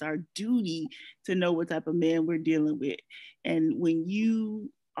it's our duty to know what type of man we're dealing with. And when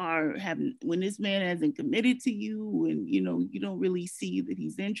when this man hasn't committed to you and you don't really see that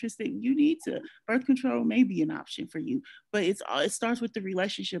he's interested, birth control may be an option for you, but it starts with the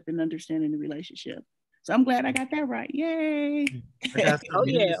relationship and understanding the relationship. So I'm glad I got that right. Yay. Oh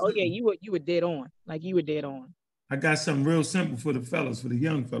yeah. You were dead on. Like you were dead on. I got something real simple for the fellas, for the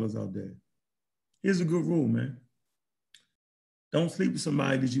young fellas out there. Here's a good rule, man. Don't sleep with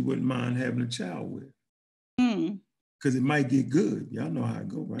somebody that you wouldn't mind having a child with. Because it might get good. Y'all know how it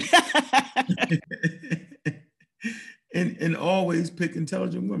go, right? and always pick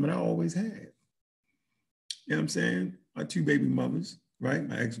intelligent women. I always had. You know what I'm saying? My 2 baby mothers, right?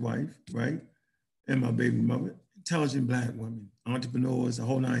 My ex-wife, right? And my baby mother, intelligent Black women, entrepreneurs, the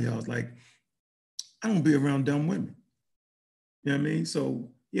whole 9 yards. Like, I don't be around dumb women. You know what I mean? So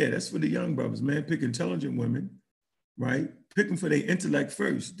yeah, that's for the young brothers, man. Pick intelligent women, right? Pick them for their intellect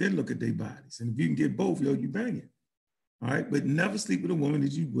first, then look at their bodies. And if you can get both, you bang it. All right, but never sleep with a woman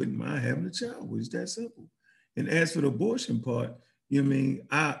that you wouldn't mind having a child with. It's that simple. And as for the abortion part, you know what I mean?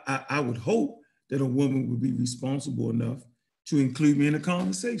 I would hope that a woman would be responsible enough to include me in a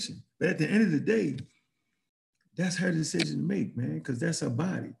conversation. But at the end of the day, that's her decision to make, man, because that's her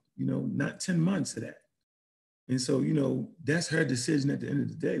body, not 10 months of that. And so, you know, that's her decision at the end of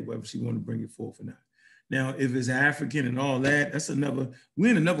the day, whether she want to bring it forth or not. Now, if it's African and all that, that's another,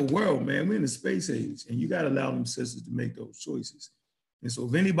 we're in another world, man. We're in the space age, and you got to allow them sisters to make those choices. And so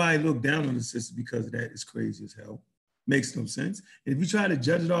if anybody look down on the sisters because of that, it's crazy as hell. Makes no sense. And if you try to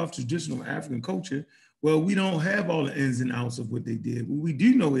judge it off traditional African culture, well, we don't have all the ins and outs of what they did. What we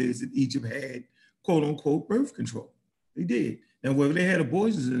do know is that Egypt had quote unquote birth control. They did. Now, whether they had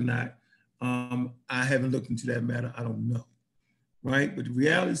abortions or not, I haven't looked into that matter. I don't know, right? But the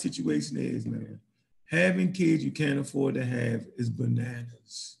reality situation is, man, having kids you can't afford to have is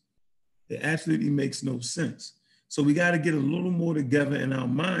bananas. It absolutely makes no sense. So we got to get a little more together in our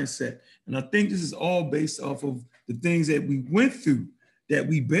mindset. And I think this is all based off of the things that we went through, that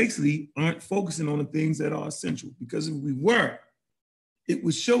we basically aren't focusing on the things that are essential. Because if we were, it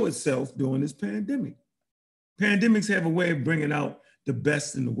would show itself during this pandemic. Pandemics have a way of bringing out the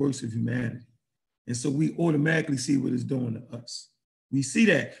best and the worst of humanity. And so we automatically see what it's doing to us. We see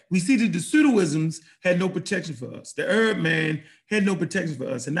that. We see that the pseudoisms had no protection for us. The herb man had no protection for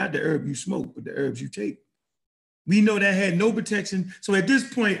us, and not the herb you smoke, but the herbs you take. We know that had no protection. So at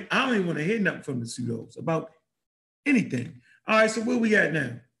this point, I don't even want to hear nothing from the pseudos about anything. All right, so where we at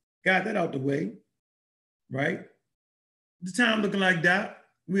now? Got that out the way, right? The time looking like that.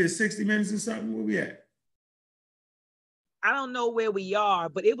 We at 60 minutes or something. Where we at? I don't know where we are,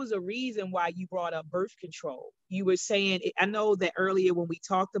 but it was a reason why you brought up birth control. You were saying, I know that earlier when we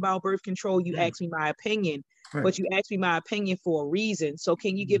talked about birth control, you asked me my opinion, but you asked me my opinion for a reason. So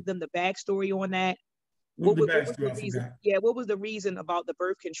can you give them the backstory on that? What was the reason? Yeah, what was the reason about the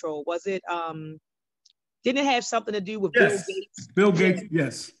birth control? Was it, didn't it have something to do with Bill Gates? Bill Gates,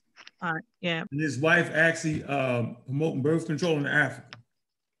 yes. Yeah. And his wife actually promoting birth control in Africa.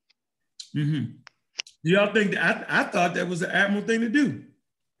 Mm-hmm. Y'all think that I thought that was an admirable thing to do?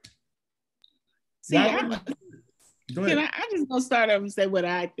 See, I'm just gonna start off and say what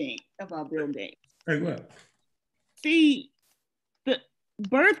I think about Bill Gates. Hey, what? See, the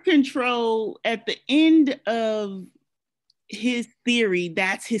birth control at the end of his theory,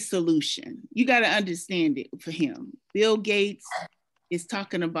 that's his solution. You got to understand it for him. Bill Gates is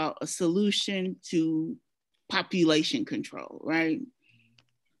talking about a solution to population control, right?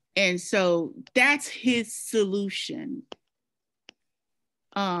 And so that's his solution.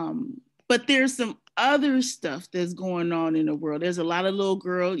 But there's some other stuff that's going on in the world. There's a lot of little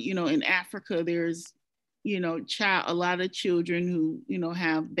girls, you know, in Africa, there's, you know, a lot of children who, you know,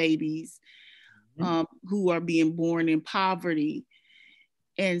 have babies who are being born in poverty.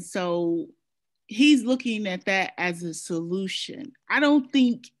 And so he's looking at that as a solution. I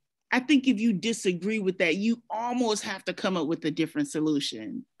think if you disagree with that, you almost have to come up with a different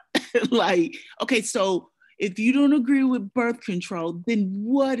solution. Like, okay, so if you don't agree with birth control, then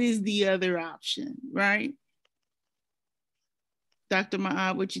what is the other option, right? Dr.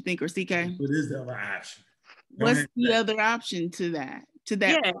 Ma'ab, what you think, or CK? What is the other option? What's the other option to that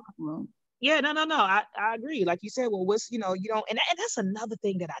problem? Yeah, no. I agree. Like you said, well, what's, you know, you don't, and that's another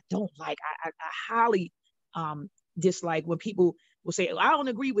thing that I don't like. I highly dislike when people will say, I don't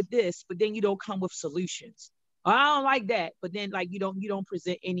agree with this, but then you don't come with solutions. I don't like that, but then like you don't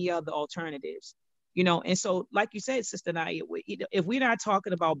present any other alternatives, you know. And so, like you said, Sister Naya, if we're not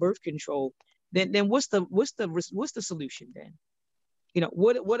talking about birth control, then what's the solution then? You know,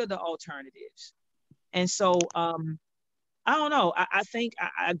 what are the alternatives? And so I don't know. I think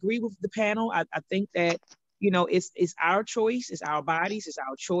I agree with the panel. I think that, you know, it's our choice, it's our bodies, it's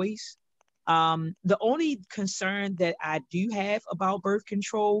our choice. The only concern that I do have about birth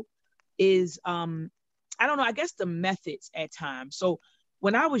control is I don't know, I guess the methods at times. So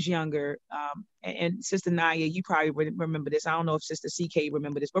when I was younger, and Sister Naya, you probably remember this. I don't know if Sister CK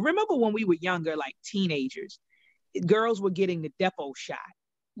remember this, but remember when we were younger, like teenagers, girls were getting the Depo shot,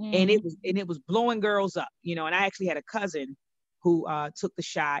 and it was blowing girls up, you know. And I actually had a cousin who took the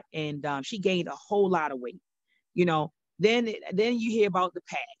shot, and she gained a whole lot of weight, you know. Then you hear about the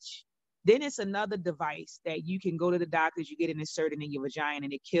patch. Then it's another device that you can go to the doctors, you get it inserted in your vagina,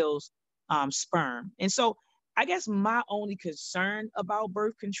 and it kills sperm. And so I guess my only concern about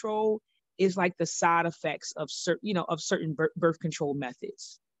birth control is like the side effects of certain birth control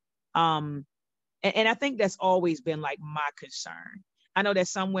methods. And I think that's always been like my concern. I know that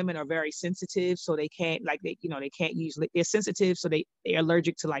some women are very sensitive, so they can't they can't use, they're sensitive, so they're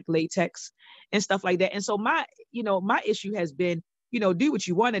allergic to like latex and stuff like that. And so my issue has been, you know, do what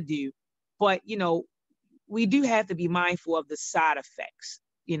you want to do, but, you know, we do have to be mindful of the side effects,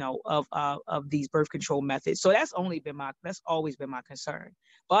 you know, of these birth control methods. So that's always been my concern.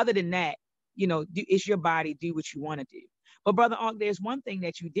 But other than that, you know, it's your body, do what you want to do. But Brother Ankh, there's one thing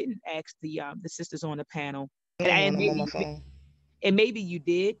that you didn't ask the sisters on the panel, And maybe you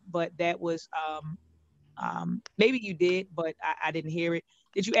did, but that was maybe you did, but I didn't hear it.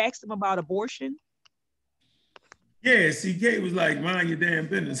 Did you ask them about abortion? Yeah, CK was like, mind your damn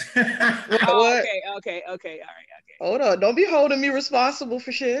business. What? Okay, all right, okay. Hold on, don't be holding me responsible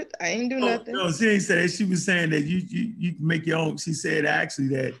for shit. I ain't do nothing. No, she ain't say that. She was saying that you can make your own. She said actually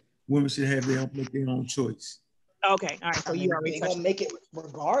that women should have make their own choice. Okay, all right. So you already gonna make it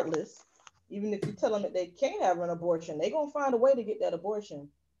regardless. Even if you tell them that they can't have an abortion, they're gonna find a way to get that abortion,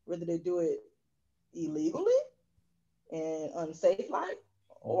 whether they do it illegally and unsafe like,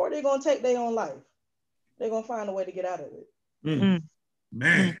 or they're gonna take their own life. They're gonna find a way to get out of it.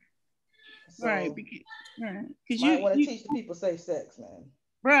 Man. So, right. Because you want to teach the people safe sex, man.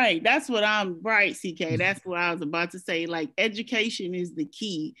 Right. That's what I'm right, CK. That's what I was about to say. Like, education is the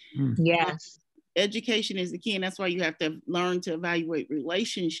key. Yes. Education is the key, and that's why you have to learn to evaluate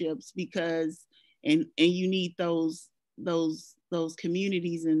relationships, because and you need those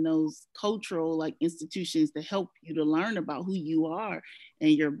communities and those cultural like institutions to help you to learn about who you are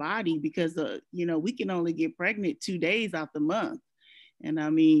and your body, because we can only get pregnant 2 days out the month, and I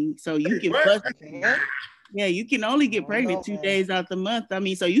mean, so you can bust. Yeah, you can only get pregnant 2 days out the month. I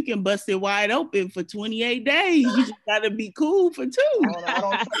mean, so you can bust it wide open for 28 days. You just gotta be cool for 2.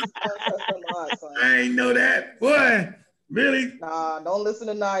 I ain't know that. Boy, really? Nah, don't listen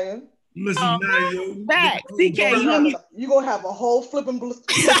to Naya. Listen to Naya. Back, CK, you gonna have a whole flipping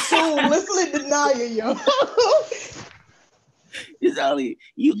platoon listening to Naya, yo. It's only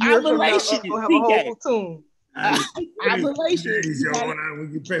you. Ovulation, gonna have a whole platoon. Ovulation. We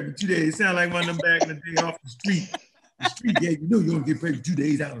get pregnant 2 days. It sound like one of them back in the day off the street. The street, yeah, you know you're gonna get pregnant 2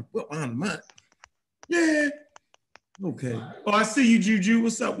 days out of a month. Yeah. Okay. Oh, I see you, Juju.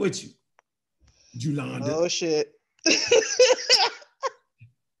 What's up with you? Julanda. Oh shit.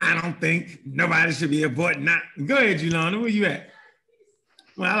 I don't think nobody should be aborting. Go ahead, Julanda. Where you at?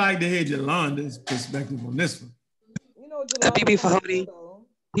 Well, I like to hear Jolanda's perspective on this one. BB Fahodi.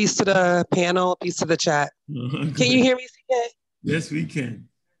 Peace to the panel, peace to the chat. Can you hear me, CK? Yes, we can.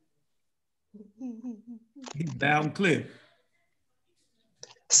 Loud and clear.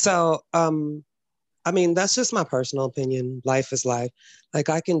 So, I mean, that's just my personal opinion. Life is life. Like,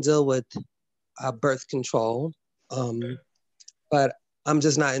 I can deal with birth control, but I'm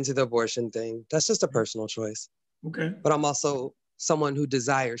just not into the abortion thing. That's just a personal choice. Okay. But I'm also someone who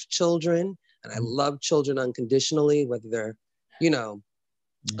desires children, and I love children unconditionally, whether they're,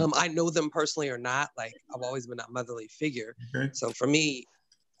 I know them personally or not. Like, I've always been that motherly figure. Okay. So for me,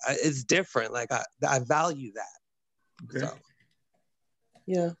 it's different. Like, I value that. Okay. So,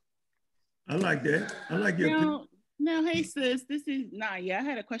 yeah. I like that. I like your opinion. Now, hey sis, this is Naya. I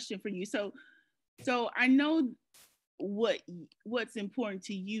had a question for you. So I know what's important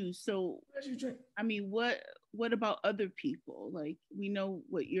to you. So I mean, what about other people? Like, we know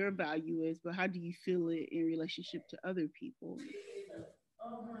what your value is, but how do you feel it in relationship to other people?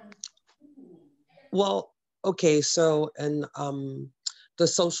 Well, okay, so in the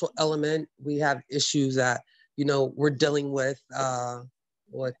social element, we have issues that, we're dealing with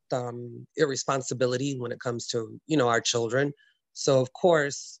irresponsibility when it comes to, our children. So of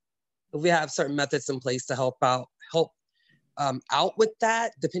course, if we have certain methods in place to help out with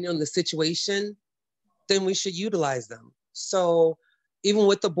that, depending on the situation, then we should utilize them. So even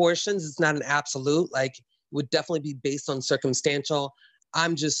with abortions, it's not an absolute, like, it would definitely be based on circumstantial.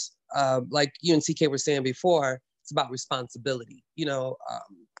 I'm just, like you and CK were saying before, it's about responsibility,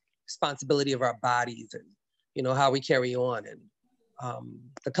 responsibility of our bodies and, how we carry on, and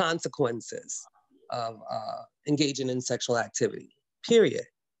the consequences of engaging in sexual activity, period,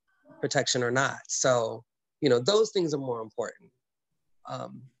 protection or not. So, those things are more important.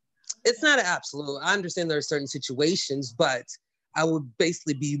 It's not an absolute. I understand there are certain situations, but I would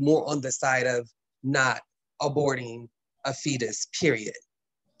basically be more on the side of not aborting a fetus, period.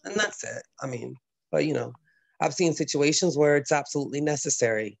 And that's it. I mean, but I've seen situations where it's absolutely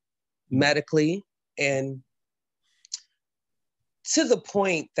necessary medically, and to the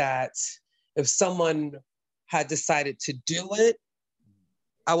point that if someone had decided to do it,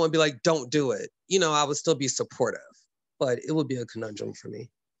 I wouldn't be like, don't do it. I would still be supportive, but it would be a conundrum for me,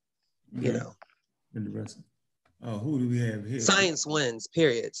 Interesting. Oh, who do we have here? Science wins,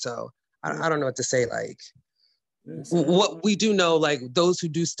 period. So I don't know what to say. Like, what we do know, like, those who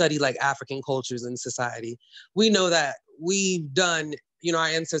do study like African cultures and society, we know that we've done, our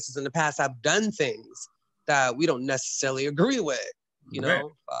ancestors in the past have done things that we don't necessarily agree with.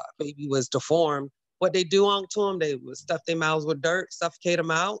 Baby was deformed. What they do on to them, they would stuff their mouths with dirt, suffocate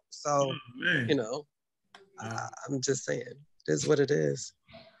them out. So, I'm just saying, it is what it is.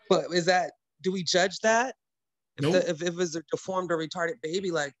 But do we judge that? If it's a deformed or retarded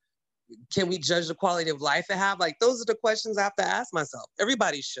baby, like, can we judge the quality of life it have? Like, those are the questions I have to ask myself.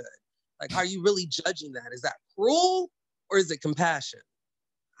 Everybody should. Like, are you really judging that? Is that cruel or is it compassion?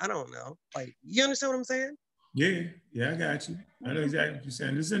 I don't know. Like, you understand what I'm saying? Yeah, I got you. I know exactly what you're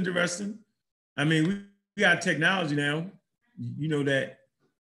saying. This is interesting. I mean, we got technology now, you know, that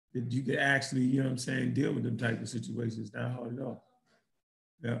you could actually, you know what I'm saying, deal with them type of situations. It's not hard at all.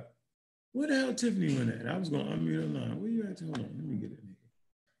 Yeah. Where the hell Tiffany went at? I was going to unmute her line. Where you at? Hold on, let me get in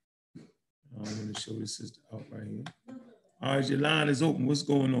here. I'm going to show this sister out right here. All right, your line is open. What's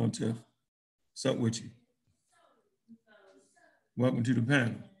going on, Tiff? What's up with you? Welcome to the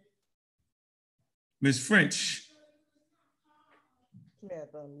panel. Miss French.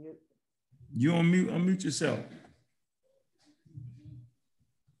 You on mute? Unmute yourself.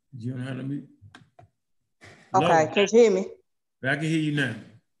 You don't know how to mute? Okay, can you hear me? I can hear you now.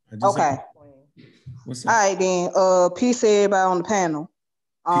 Okay. What's up? All right then. Peace to everybody on the panel.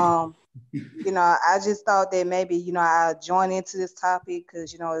 You know, I just thought that maybe, you know, I'll join into this topic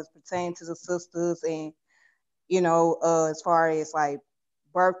because, you know, it's pertaining to the sisters and, you know, as far as like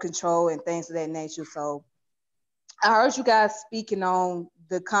birth control and things of that nature. So I heard you guys speaking on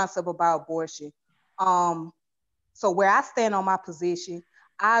the concept about abortion. So where I stand on my position,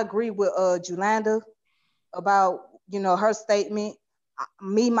 I agree with Julanda about, you know, her statement.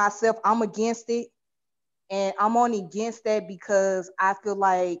 Me, myself, I'm against it. And I'm only against that because I feel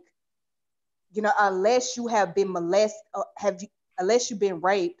like, you know, unless you have been molested, unless you've been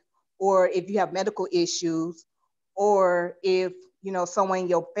raped, or if you have medical issues, or if, you know, someone in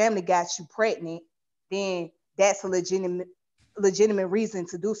your family got you pregnant, then that's a legitimate reason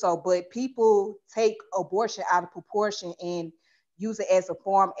to do so. But people take abortion out of proportion and use it as a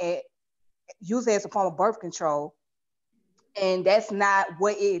form of birth control. And that's not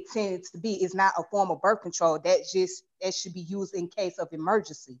what it intended to be. It's not a form of birth control. That should be used in case of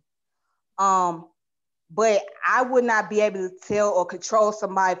emergency. But I would not be able to tell or control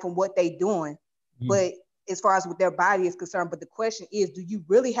somebody from what they're doing. But as far as what their body is concerned, but the question is, do you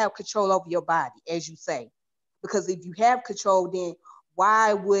really have control over your body, as you say? Because if you have control, then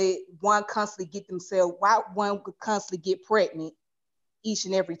why would one constantly get pregnant each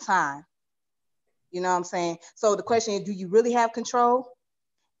and every time? You know what I'm saying? So the question is, do you really have control?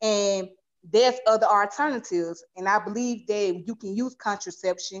 And there's other alternatives. And I believe that you can use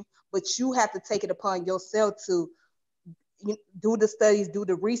contraception, but you have to take it upon yourself to do the studies, do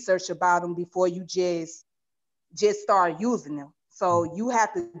the research about them before you just start using them. So you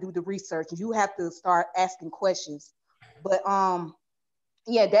have to do the research. You have to start asking questions. But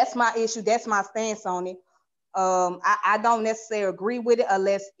yeah, that's my issue. That's my stance on it. I don't necessarily agree with it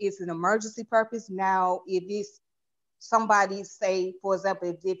unless it's an emergency purpose. Now, if it's somebody, say, for example,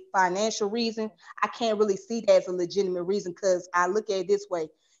 if it's financial reason, I can't really see that as a legitimate reason, because I look at it this way.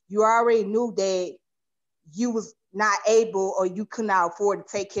 You already knew that you was not able or you could not afford to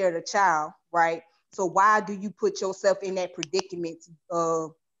take care of the child, right? So why do you put yourself in that predicament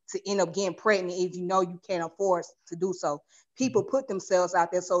to end up getting pregnant if you know you can't afford to do so? People put themselves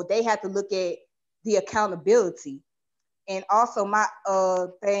out there, so they have to look at the accountability. And also my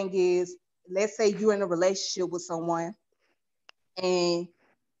thing is, let's say you're in a relationship with someone and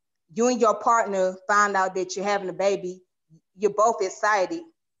you and your partner find out that you're having a baby, you're both excited,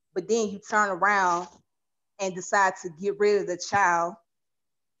 but then you turn around and decide to get rid of the child,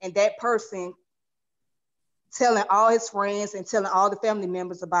 and that person telling all his friends and telling all the family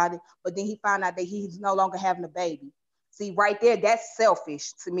members about it, but then he found out that he's no longer having a baby. See, right there, that's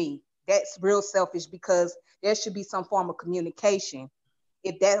selfish to me. That's real selfish, because there should be some form of communication.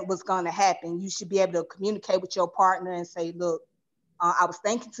 If that was going to happen, you should be able to communicate with your partner and say, look, I was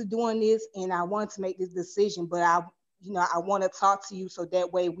thinking to doing this and I wanted to make this decision, but I want to talk to you so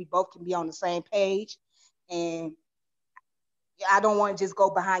that way we both can be on the same page. And I don't want to just go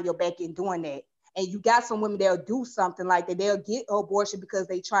behind your back and doing that. And you got some women that'll do something like that. They'll get abortion because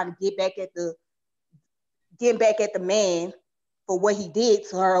they trying to get back at the man for what he did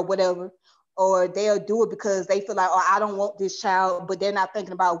to her or whatever. Or they'll do it because they feel like, oh, I don't want this child, but they're not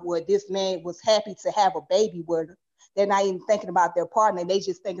thinking about what this man was happy to have a baby with her. They're not even thinking about their partner. They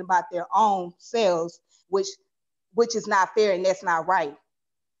just thinking about their own selves, which is not fair and that's not right.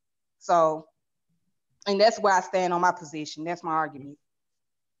 So, and that's where I stand on my position. That's my argument.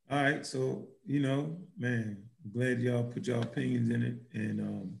 All right, so, man, I'm glad y'all put your opinions in it.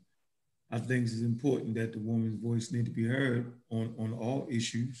 And I think it's important that the woman's voice need to be heard on all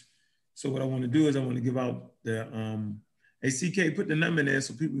issues. So what I want to do is I want to give out the, CK, put the number in there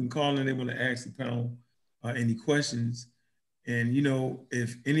so people can call in. They want to ask the panel any questions. And,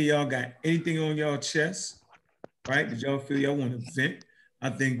 if any of y'all got anything on y'all chest right? Did y'all feel y'all want to vent? I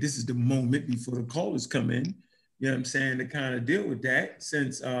think this is the moment before the callers come in, you know what I'm saying, to kind of deal with that.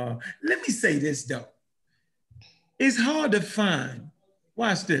 Since, let me say this though. It's hard to find,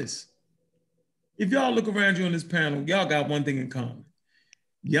 watch this. If y'all look around you on this panel, y'all got one thing in common.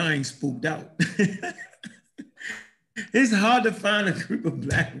 Y'all ain't spooked out. It's hard to find a group of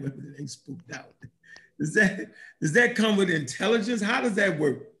Black women that ain't spooked out. Does that come with intelligence? How does that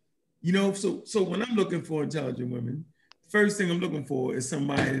work? You know, so when I'm looking for intelligent women, first thing I'm looking for is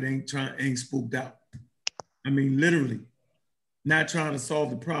somebody that ain't spooked out. I mean, literally, not trying to solve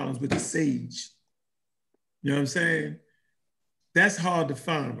the problems with the sage. You know what I'm saying? That's hard to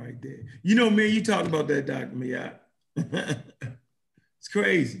find right there. You know, man, you talked about that, Dr. Mayat. It's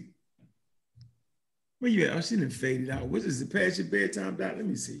crazy. Where you at? Oh, she done faded out. What is it? Past your bedtime, Doc? Let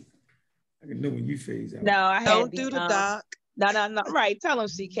me see. I can know when you phase out. No, I had Don't do the doc. No. Right. Tell him,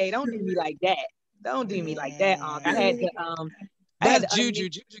 CK. Don't do me like that. Don't do me like that, Unc. I had to That's Juju.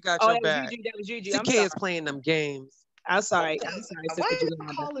 Juju got your back. That was Juju. CK is playing them games. I'm sorry, Why Sister are you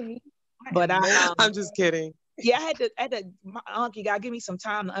Yolanda. calling me? But I'm just kidding. yeah, I had to Unc, you gotta give me some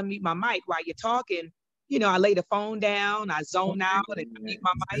time to unmute my mic while you're talking. You know, I lay the phone down, I zone out and unmute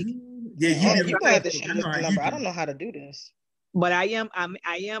my mic. Yeah, You gonna have to shoot us the number. I don't know how to do this. But I am on,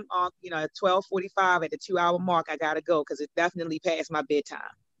 you know, at 12:45 at the 2-hour mark. I gotta go because it's definitely past my bedtime.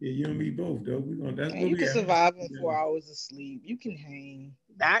 Yeah, you and me both, though. That's Man, you can survive on 4 hours of sleep. You can hang.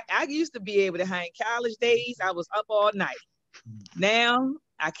 I used to be able to hang. College days, I was up all night. Now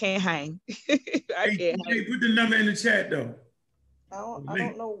I can't hang. I can't hang. Put the number in the chat, though. I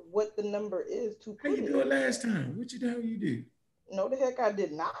don't know what the number is to How put you it. do it last time? What the hell you did? No, the heck I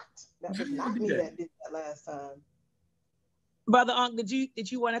did not. That was not me that? that did that last time. Brother Unc,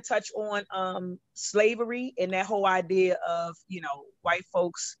 did you want to touch on slavery and that whole idea of, you know, white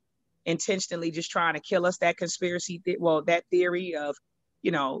folks intentionally just trying to kill us, that conspiracy, that theory of,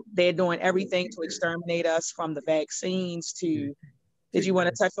 you know, they're doing everything to exterminate us from the vaccines to, did you want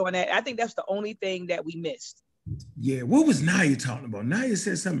to touch on that? I think that's the only thing that we missed. Yeah, what was Naya talking about? Naya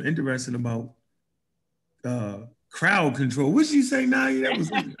said something interesting about crowd control. What did you say, Naya? That was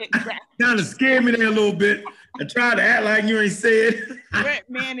kind of scared me there a little bit. I tried to act like you ain't said. Threat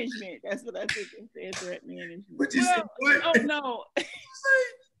management. That's what I think it said, threat management. What you say? What? Oh, no.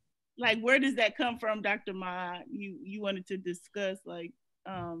 Like, where does that come from, Dr. Ma? You wanted to discuss, like,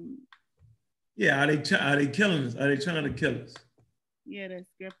 yeah, are they killing us? Are they trying to kill us? Yeah, that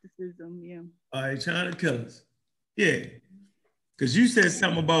skepticism, yeah. Are they trying to kill us? Yeah. Because you said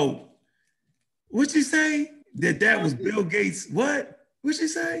something about, what'd you say? That was Bill Gates, what? What'd you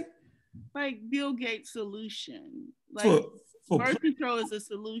say? Like Bill Gates' solution. Like for birth control is a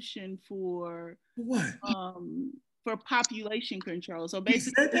solution for what? For population control. So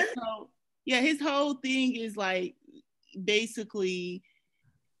basically, his whole thing is like basically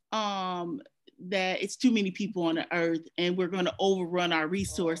that it's too many people on the earth and we're going to overrun our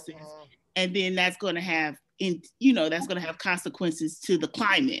resources, and then that's going to have that's going to have consequences to the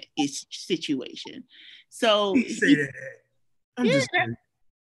climate situation. So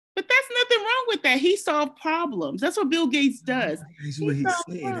but that's nothing wrong with that. He solved problems. That's what Bill Gates does. That's what he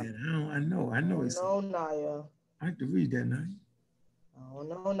said. I know. No, Naya. I have to read that, Naya. Oh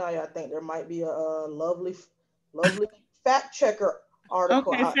no, Naya. I think there might be a lovely fact checker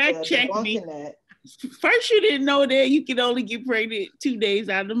article out there debunking that. First, you didn't know that you could only get pregnant 2 days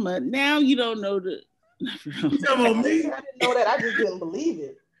out of the month. Now you don't know the. Come on, me. I didn't know that. I just didn't believe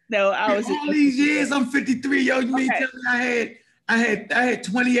it. No, I was all these years. I'm 53. Yo, you mean tell me I had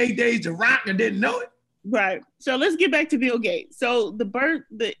 28 days to rock and didn't know it? Right. So let's get back to Bill Gates. So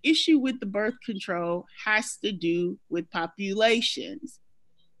the issue with the birth control has to do with populations.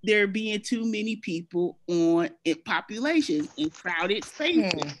 There being too many people in populations in crowded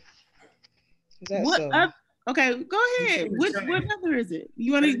spaces. Okay, go ahead. What other is it?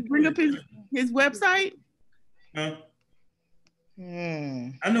 You want to bring up his website? Huh?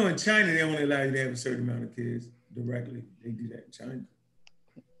 I know in China they only allow you to have a certain amount of kids directly. They do that in China.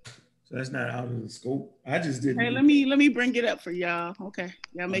 So that's not out of the scope. I just didn't. Hey, let me bring it up for y'all. Okay,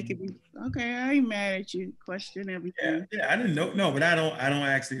 y'all make it. Okay, I ain't mad at you. Question everything. Yeah, I didn't know. No, but I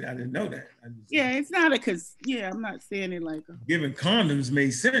didn't know that. It's not I'm not saying it like giving condoms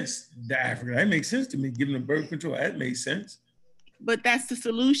made sense to Africa. That makes sense to me. Giving them birth control, that makes sense. But that's the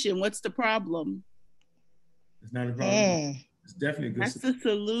solution. What's the problem? It's not a problem. It's definitely a good That's the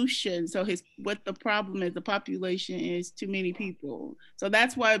solution. So what the problem is, the population is too many people. So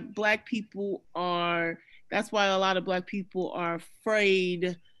that's why that's why a lot of Black people are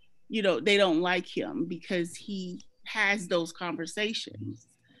afraid, they don't like him because he has those conversations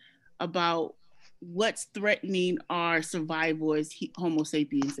about what's threatening our survival as Homo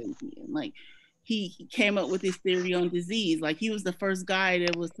sapiens sapien. Like he came up with his theory on disease. Like he was the first guy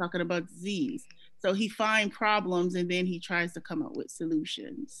that was talking about disease. So he finds problems and then he tries to come up with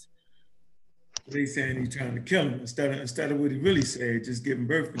solutions. They saying he's trying to kill him instead of what he really said, just give him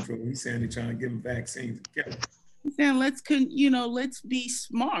birth control. He's saying they're trying to give him vaccines to kill him. He's saying let's be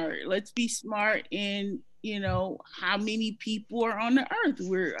smart. Let's be smart in how many people are on the earth.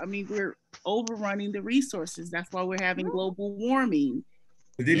 We're overrunning the resources. That's why we're having global warming.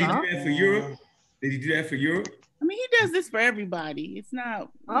 But did he do that for Europe? Did he do that for Europe? I mean, he does this for everybody. It's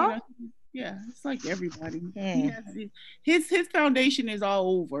not, yeah, it's like everybody. His foundation is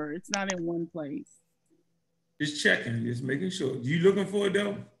all over. It's not in one place. Just checking, just making sure. You looking for it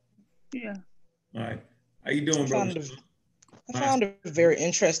though? Yeah. All right. How you doing, bro? I found a very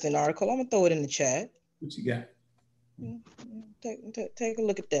interesting article. I'm gonna throw it in the chat. What you got? Take a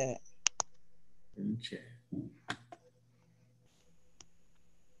look at that. In the chat.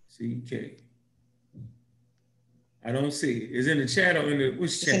 CK. I don't see it. Is it in the chat or in the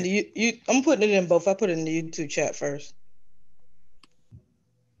which chat? I'm putting it in both. I put it in the YouTube chat first.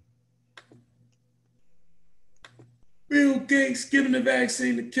 Bill Gates giving the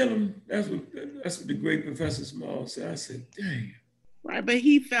vaccine to kill him. That's what the great Professor Small said. I said, dang. Right, but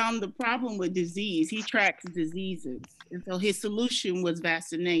he found the problem with disease. He tracks diseases. And so his solution was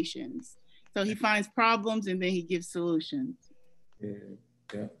vaccinations. So he finds problems and then he gives solutions.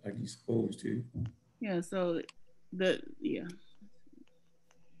 Yeah, like he's supposed to. Yeah, so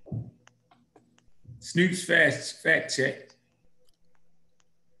Snoop's fact check.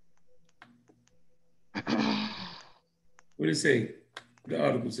 What did it say? The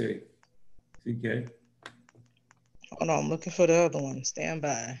article say, CK. Oh no, I'm looking for the other one. Stand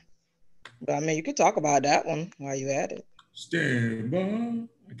by. But I mean, you could talk about that one while you at it. Stand by.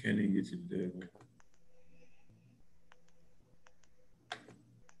 I can't even get to the other one.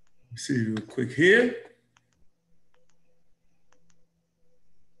 Let's see real quick here.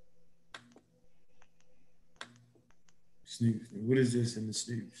 Snooze. What is this in the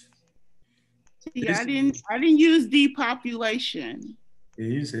snooze? Yeah, I didn't use depopulation. Yeah,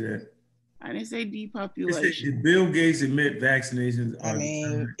 you didn't say that. I didn't say depopulation. Did Bill Gates admit vaccinations are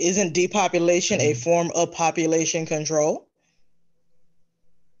isn't depopulation a form of population control?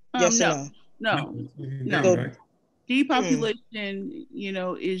 Yes or no? No. Right? Depopulation,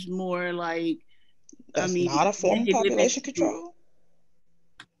 is more like that's not a form of population control.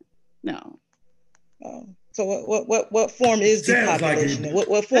 No. Oh. So what form is depopulation? Like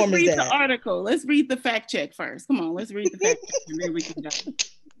what form is that? Let's read the article. Let's read the fact check first. Come on, let's read the fact check and then we can go.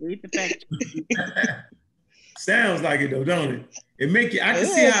 Read the fact check. Sounds like it though, don't it? It make you. I can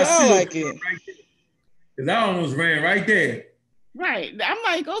see how sound like it. Right, because I almost ran right there. Right. I'm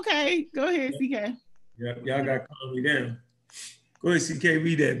like, okay, go ahead, CK. Yeah, y'all got to calm me down. Go ahead, CK.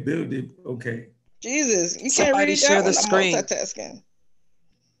 Read that. Build it. Okay. Jesus, you can't read share that the screen. Multitasking.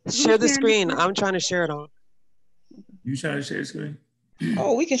 Share the screen. I'm trying to share it on. You trying to share the screen?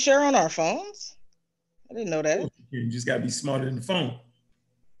 Oh, we can share on our phones? I didn't know that. You just got to be smarter than the phone.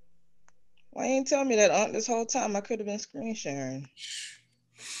 Why you ain't tell me that this whole time? I could have been screen sharing.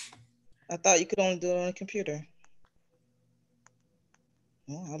 I thought you could only do it on a computer.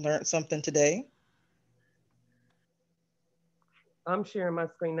 Well, I learned something today. I'm sharing my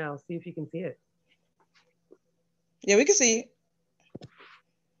screen now. See if you can see it. Yeah, we can see it.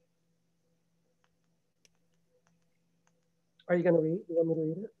 Are you going to read? You want me to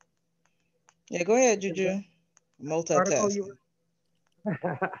read it? Yeah, go ahead, Juju. Multitasking.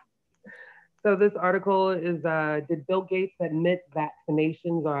 So this article is, did Bill Gates admit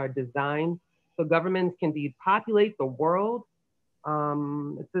vaccinations are designed so governments can depopulate the world?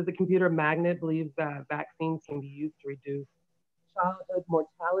 It says the computer magnet believes that vaccines can be used to reduce childhood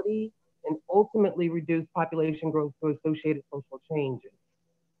mortality and ultimately reduce population growth through associated social changes,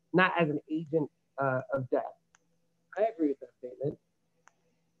 not as an agent of death. I agree with that statement.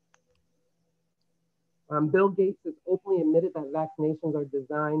 Bill Gates has openly admitted that vaccinations are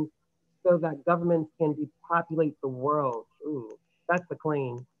designed so that governments can depopulate the world. Ooh, that's the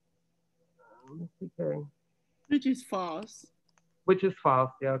claim. Okay. Which is false. Which is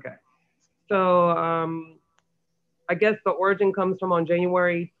false, yeah, okay. So I guess the origin comes from on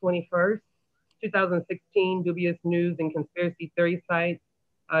January 21st, 2016, dubious news and conspiracy theory site,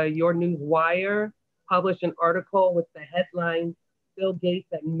 Your News Wire, published an article with the headline, Bill Gates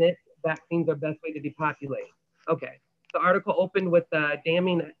admits vaccines are best way to depopulate. Okay, the article opened with a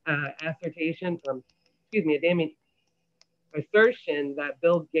damning assertion that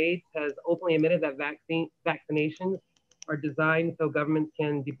Bill Gates has openly admitted that vaccinations are designed so governments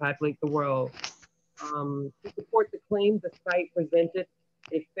can depopulate the world. To support the claim, the site presented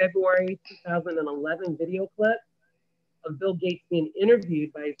a February 2011 video clip of Bill Gates being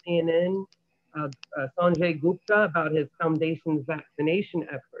interviewed by CNN, Sanjay Gupta, about his foundation's vaccination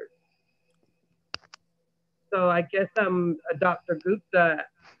efforts. So I guess Dr. Gupta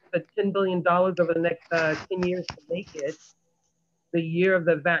said $10 billion over the next 10 years to make it. The year of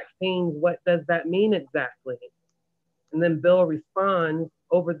the vaccines, what does that mean exactly? And then Bill responds,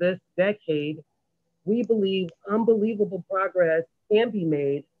 over this decade, we believe unbelievable progress can be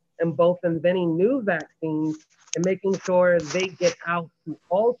made in both inventing new vaccines and making sure they get out to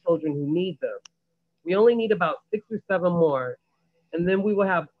all children who need them. We only need about 6 or 7 more, and then we will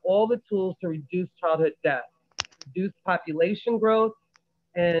have all the tools to reduce childhood death, reduce population growth,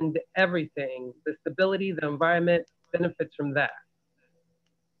 and everything. The stability, the environment benefits from that.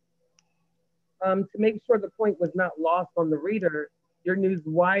 To make sure the point was not lost on the reader, your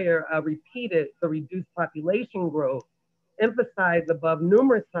Newswire repeated the reduced population growth, emphasized above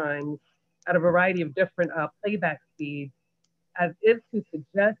numerous times at a variety of different playback speeds, as if to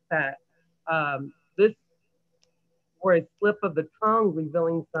suggest that this were a slip of the tongue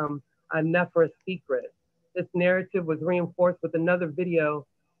revealing some nefarious secret. This narrative was reinforced with another video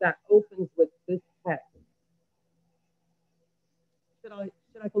that opens with this text. Should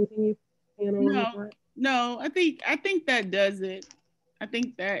I continue? No, I think that does it. I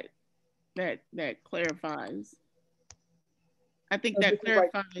think that clarifies. I think that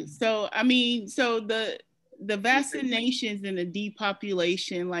clarifies. So I mean, so the vaccinations and the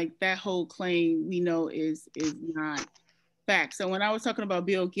depopulation, like that whole claim, we know is not fact. So when I was talking about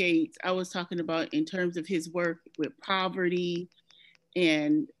Bill Gates, I was talking about in terms of his work with poverty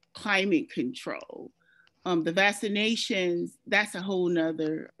and climate control. The vaccinations, that's a whole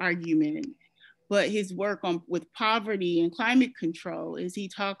nother argument. But his work with poverty and climate control is he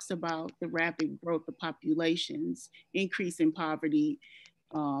talks about the rapid growth of populations, increase in poverty,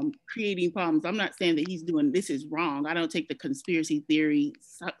 creating problems. I'm not saying that he's doing, this is wrong. I don't take the conspiracy theory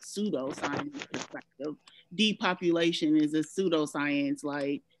pseudoscience perspective. Depopulation is a pseudoscience,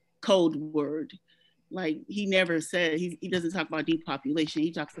 like code word. Like he never said, he doesn't talk about depopulation.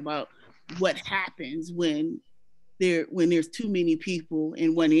 He talks about what happens when there's too many people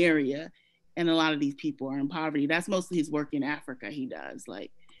in one area and a lot of these people are in poverty. That's mostly his work in Africa. He does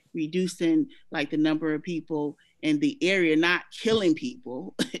like reducing like the number of people in the area, not killing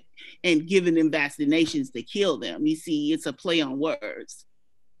people and giving them vaccinations to kill them. You see, it's a play on words.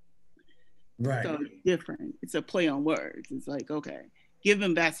 Right. So it's different. It's a play on words. It's like, okay, give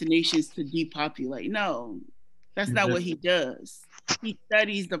them vaccinations to depopulate. No, that's not what he does. He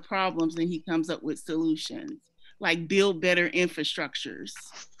studies the problems and he comes up with solutions, like build better infrastructures,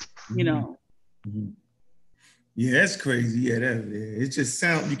 you know. Mm-hmm. Yeah, that's crazy. Yeah, it just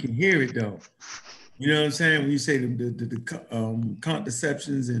sounds, you can hear it though. You know what I'm saying? When you say the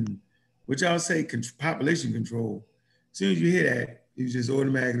contraceptions and what y'all say, population control, as soon as you hear that, you just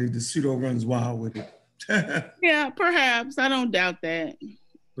automatically, the pseudo runs wild with it. Yeah, perhaps. I don't doubt that.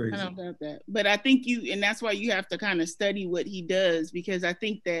 Crazy. I don't doubt that. But I think and that's why you have to kind of study what he does, because I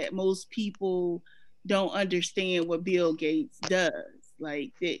think that most people don't understand what Bill Gates does.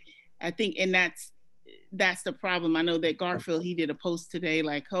 Like that, I think, and that's the problem. I know that Garfield, he did a post today,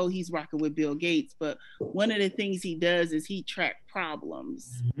 like, oh, he's rocking with Bill Gates. But one of the things he does is he tracks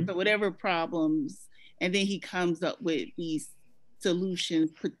problems. Mm-hmm. So whatever problems, and then he comes up with these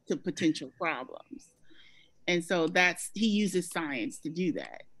solutions to potential problems. And so he uses science to do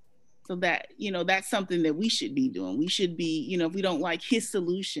that. So that, that's something that we should be doing. We should be, if we don't like his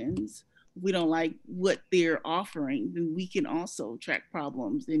solutions, we don't like what they're offering, then we can also track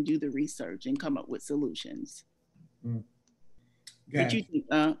problems and do the research and come up with solutions. Mm. What you think?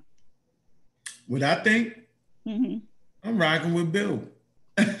 What I think? Mm-hmm. I'm rocking with Bill.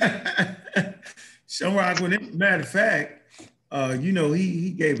 So I'm rocking with him. Matter of fact,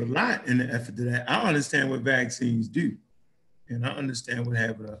 he gave a lot in the effort to that. I understand what vaccines do, and I understand what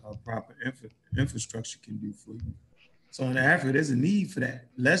having a proper infrastructure can do for you. So in Africa, there's a need for that.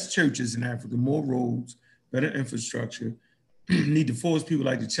 Less churches in Africa, more roads, better infrastructure. Need to force people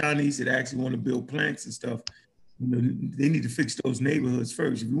like the Chinese that actually want to build plants and stuff. They need to fix those neighborhoods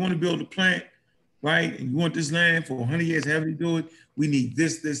first. If you want to build a plant, right, and you want this land for 100 years, however you do it, we need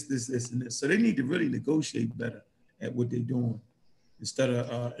this, and this. So they need to really negotiate better at what they're doing instead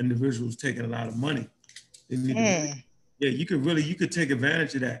of individuals taking a lot of money. They need to you could take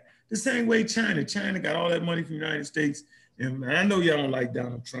advantage of that. The same way China got all that money from the United States. And I know y'all don't like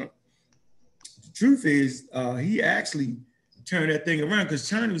Donald Trump. The truth is, he actually turned that thing around because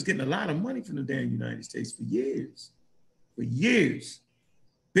China was getting a lot of money from the damn United States for years.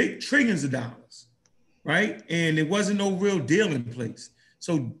 Big trillions of dollars. right? And there wasn't no real deal in place.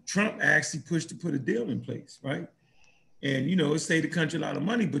 So Trump actually pushed to put a deal in place, right? And, you know, it saved the country a lot of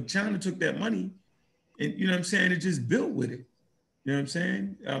money, but China took that money and, you know what I'm saying, it just built with it. You know what I'm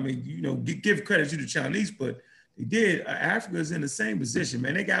saying? I mean, you know, give credit to the Chinese, but they did. Africa is in the same position,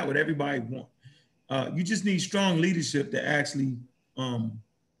 man. They got what everybody wants. You just need strong leadership to actually,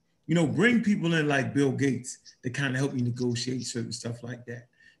 you know, bring people in like Bill Gates to kind of help you negotiate certain stuff like that.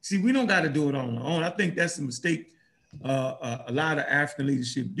 See, we don't got to do it on our own. I think that's a mistake a lot of African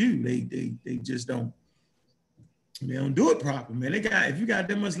leadership do. They just don't. They don't do it proper, man. If you got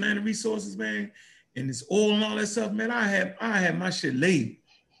that much land and resources, man, and it's oil and all that stuff, man, I have my shit laid.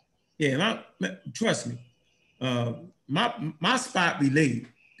 Yeah, trust me. My spot be laid.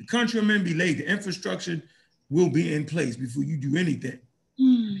 The country I'm in be laid. The infrastructure will be in place before you do anything.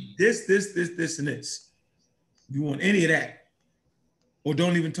 This, and this. You want any of that, or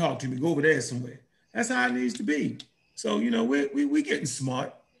don't even talk to me. Go over there somewhere. That's how it needs to be. So, you know, we getting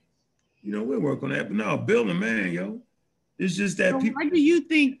smart. You know, we'll work on that. But no, building, man, yo. It's just that people. Why do you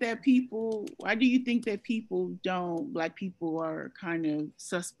think that people Black people are kind of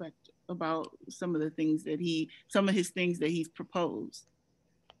suspect about some of his things that he's proposed?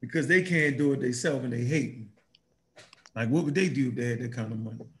 Because they can't do it themselves and they hate him. Like, what would they do if they had that kind of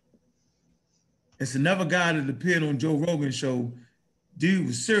money? It's another guy that appeared on Joe Rogan's show. Dude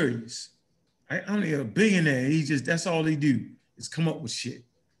was serious. Only a billionaire. That's all they do is come up with shit.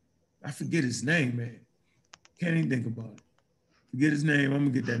 I forget his name, man. Can't even think about it. Forget his name. I'm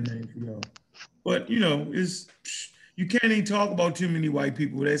gonna get that name for y'all. But you know, you can't even talk about too many white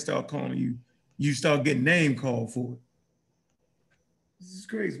people. They start calling you. You start getting name called for it. This is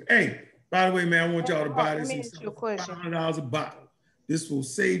crazy. Hey, by the way, man, I want y'all to buy this. $500 a bottle. This will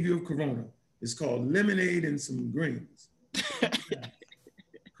save you of Corona. It's called lemonade and some greens.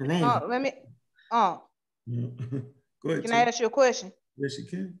 Corona. Go ahead. Can I ask you a question? Yes, you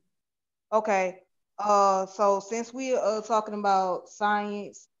can. Okay. So since we are talking about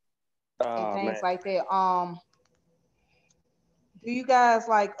science and things like that, do you guys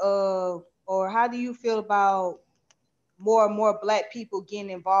like or how do you feel about more and more Black people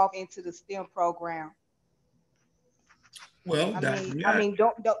getting involved into the STEM program? Well,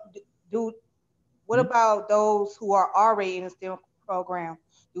 what about those who are already in the STEM program?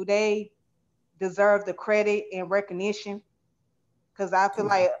 Do they deserve the credit and recognition? Because I feel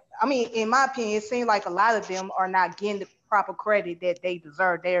like, in my opinion, it seems like a lot of them are not getting the proper credit that they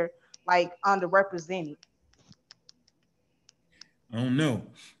deserve. They're like underrepresented. I don't know.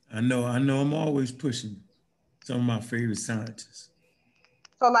 I know I'm always pushing some of my favorite scientists.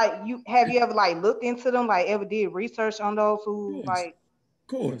 So like have you ever like looked into them, like ever did research on those who like? Of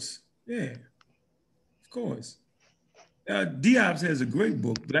course. Yeah. Of course. Diops has a great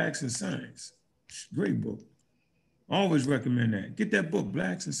book, Blacks in Science. Great book. Always recommend that. Get that book,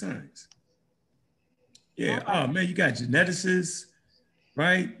 Blacks in Science. Yeah. Oh man, you got geneticists,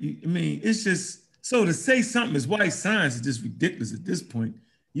 right? It's just so to say something is white science is just ridiculous at this point.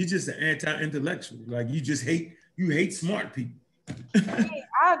 You're just an anti-intellectual. Like you hate smart people.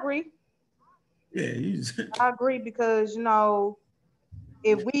 I agree. Yeah, I agree because you know,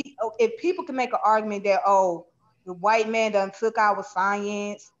 if people can make an argument that the white man done took our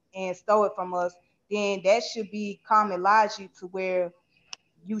science and stole it from us, then that should be common logic to where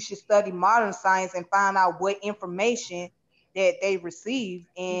you should study modern science and find out what information that they receive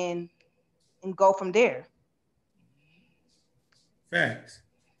and go from there. Facts.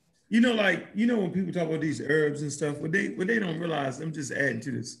 When people talk about these herbs and stuff, what they don't realize, I'm just adding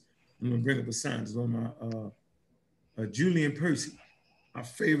to this. I'm gonna bring up a scientist on my Julian Percy, my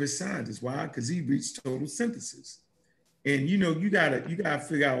favorite scientist. Why? Because he reached total synthesis. And you gotta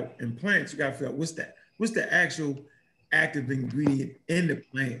figure out in plants, you gotta figure out what's the actual active ingredient in the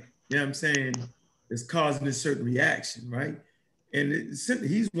plant. You know what I'm saying? It's causing a certain reaction, right? And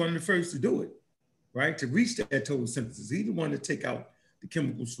he's one of the first to do it, right? To reach that total synthesis. He's the one to take out the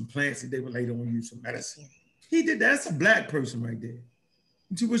chemicals from plants that they would later on use for medicine. He did that. That's a Black person right there.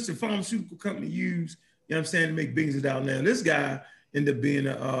 To which the pharmaceutical company used, you know what I'm saying, to make billions of dollars. Now, this guy ended up being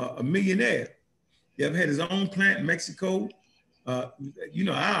a millionaire. He ever had his own plant in Mexico. I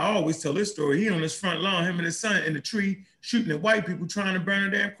always tell this story. He on his front lawn, him and his son in the tree, shooting at white people trying to burn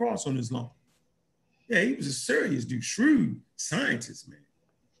a damn cross on his lawn. Yeah, he was a serious dude, shrewd scientist, man.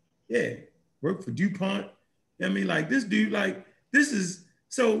 Yeah, worked for DuPont. Like this dude, this is,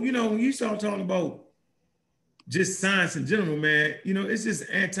 so, when you start talking about just science in general, man, it's just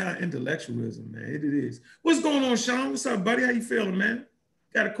anti-intellectualism, man. It is. What's going on, Sean? What's up, buddy? How you feeling, man?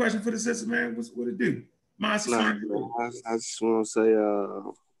 Got a question for the sister, man? What it do? I just want to say,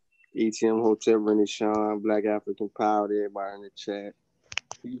 ETM Hotel, Rennie Sean, Black African Power, to everybody in the chat.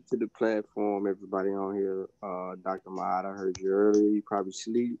 Peace to the platform, everybody on here. Dr. Maad, I heard you earlier. You probably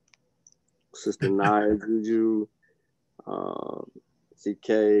sleep. Sister Naya, Juju, CK.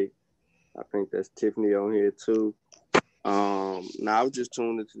 I think that's Tiffany on here too. Now I was just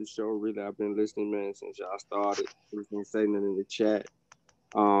tuned into the show. Really, I've been listening, man, since y'all started. We've been saying it in the chat.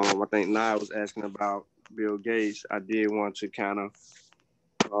 I think Naya was asking about Bill Gates. I did want to kind of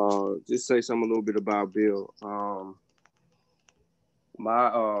just say something a little bit about Bill.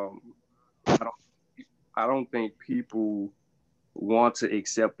 I don't think people want to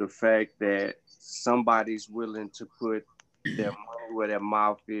accept the fact that somebody's willing to put their money where their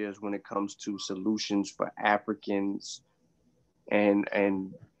mouth is when it comes to solutions for Africans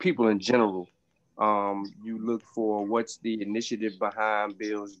and people in general. You look for what's the initiative behind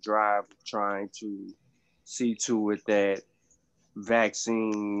Bill's drive, trying to see to it that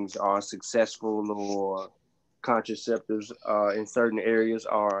vaccines are successful or contraceptives in certain areas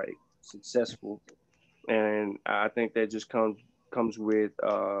are successful. And I think that just comes with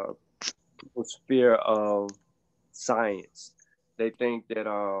people's fear of science. They think that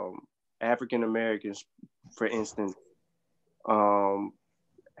African Americans, for instance,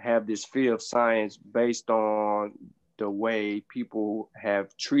 have this fear of science based on the way people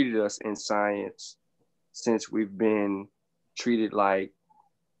have treated us in science since we've been treated like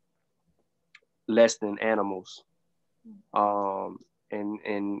less than animals, and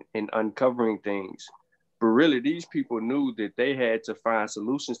uncovering things. But really, these people knew that they had to find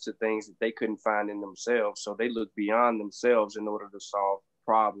solutions to things that they couldn't find in themselves. So they looked beyond themselves in order to solve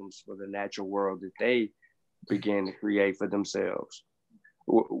problems for the natural world that they began to create for themselves,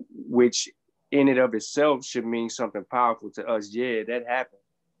 which in and of itself should mean something powerful to us. Yeah, that happened.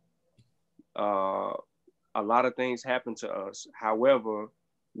 A lot of things happen to us. However,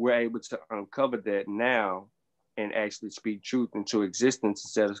 we're able to uncover that now and actually speak truth into existence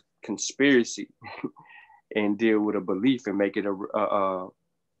instead of conspiracy and deal with a belief and make it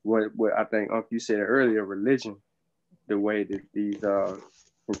what I think Uncle you said earlier, religion, the way that these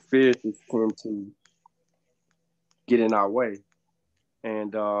conspiracies tend to get in our way.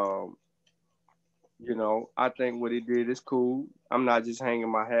 And I think what he did is cool. I'm not just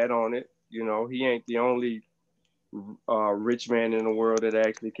hanging my hat on it. He ain't the only rich man in the world that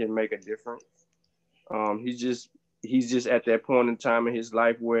actually can make a difference. He's just at that point in time in his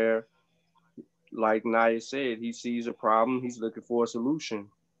life where, like Naya said, he sees a problem, he's looking for a solution.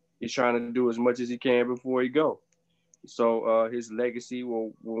 He's trying to do as much as he can before he go. So his legacy,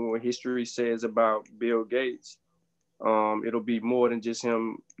 what history says about Bill Gates, it'll be more than just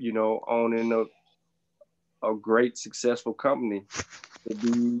him, owning a great successful company.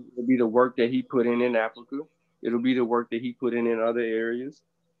 It'll be the work that he put in Africa. It'll be the work that he put in other areas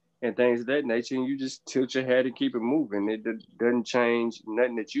and things of that nature. And you just tilt your head and keep it moving. It doesn't change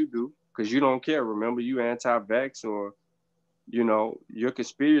nothing that you do because you don't care. Remember, you anti-vax or, your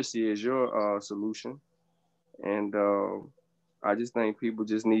conspiracy is your solution. And I just think people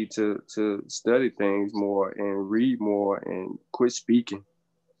just need to study things more and read more and quit speaking.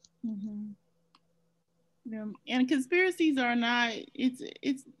 Mm-hmm. And conspiracies are not,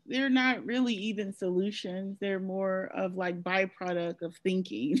 they're not really even solutions. They're more of like byproduct of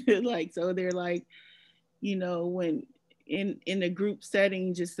thinking. So they're like, when in a group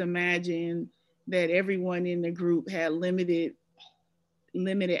setting, just imagine that everyone in the group had limited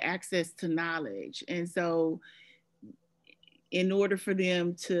access to knowledge. And so in order for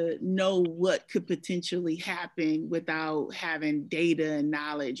them to know what could potentially happen without having data and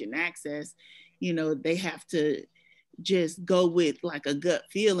knowledge and access, they have to just go with like a gut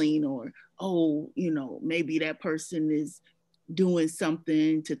feeling or, maybe that person is doing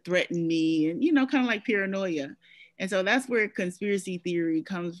something to threaten me and, kind of like paranoia. And so that's where conspiracy theory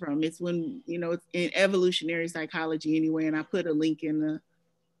comes from. It's when, it's in evolutionary psychology anyway, and I put a link in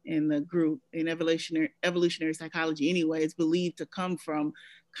the group in evolutionary psychology anyway. It's believed to come from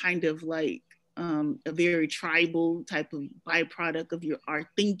kind of like a very tribal type of byproduct of our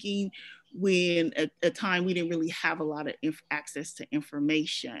thinking when at a time we didn't really have a lot of access to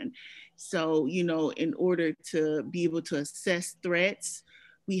information. So, in order to be able to assess threats,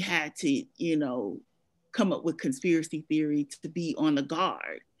 we had to, come up with conspiracy theory to be on the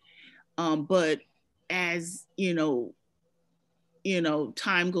guard. But as,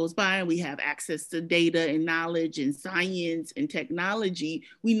 time goes by and we have access to data and knowledge and science and technology,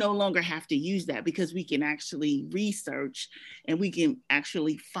 we no longer have to use that because we can actually research and we can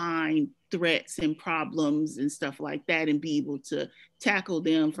actually find threats and problems and stuff like that, and be able to tackle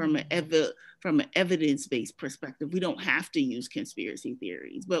them from an evidence-based perspective. We don't have to use conspiracy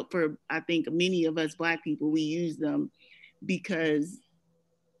theories, but for, I think, many of us Black people, we use them because,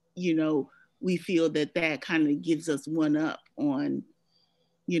 you know, we feel that that kind of gives us one up on,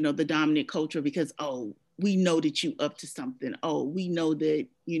 you know, the dominant culture, because, oh, we know that you up to something. Oh, we know that,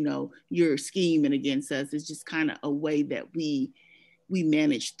 you know, you're scheming against us. It's just kind of a way that we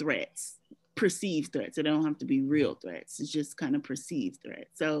manage threats, perceived threats. They don't have to be real threats. It's just kind of perceived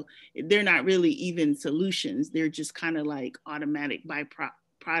threats. So they're not really even solutions. They're just kind of like automatic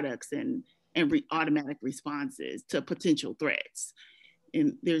byproducts and automatic responses to potential threats.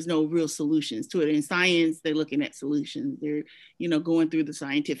 And there's no real solutions to it. In science, they're looking at solutions. They're, you know, going through the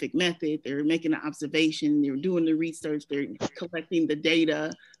scientific method. They're making an observation. They're doing the research. They're collecting the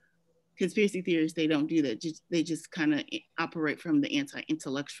data. Conspiracy theorists, they don't do that. They just kind of operate from the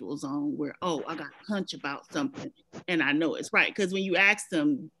anti-intellectual zone where, oh, I got a hunch about something and I know it's right. Because when you ask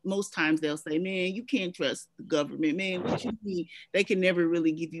them, most times they'll say, man, you can't trust the government. Man, what you mean? They can never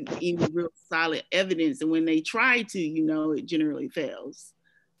really give you any real solid evidence. And when they try to, you know, it generally fails.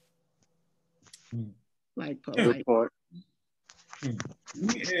 Like polite. Let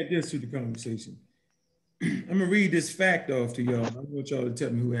me add this to the conversation. I'm gonna read this fact off to y'all. I want y'all to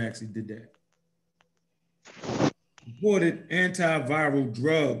tell me who actually did that. Reported antiviral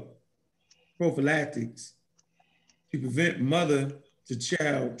drug prophylactics to prevent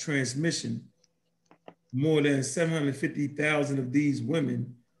mother-to-child transmission. More than 750,000 of these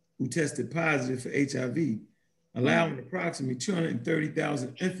women who tested positive for HIV, allowing approximately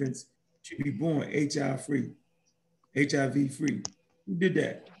 230,000 infants to be born HIV-free. Who did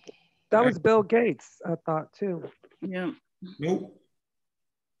that? That was Bill Gates, I thought, too. Yeah. Nope.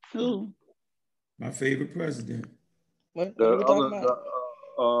 Who? My favorite president. What are we talking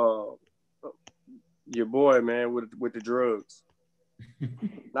about? Your boy, man, with the drugs.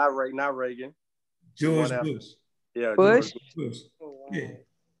 not Reagan. George Bush. Yeah, Bush. Bush. Yeah.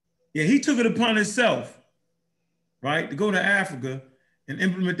 Yeah, he took it upon himself, right, to go to Africa and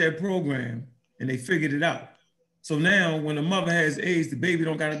implement that program, and they figured it out. So now when a mother has AIDS, the baby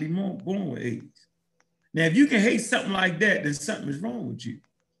don't gotta be born with AIDS. Now, if you can hate something like that, then something is wrong with you.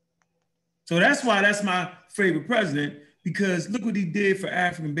 So that's why that's my favorite president, because look what he did for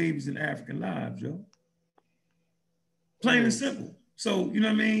African babies and African lives, yo. Plain and simple. So, you know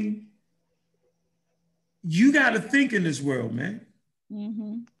what I mean? You gotta think in this world, man.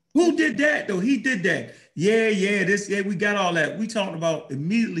 Mm-hmm. Who did that though? He did that. Yeah, we got all that. We talking about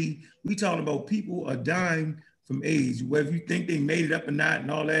people are dying from AIDS, whether you think they made it up or not and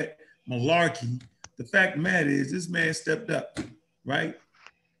all that malarkey. The fact of the matter is this man stepped up, right?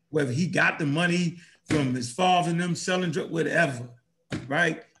 Whether he got the money from his father and them selling drugs, whatever,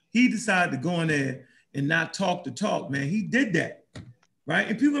 right? He decided to go in there and not talk the talk, man. He did that, right?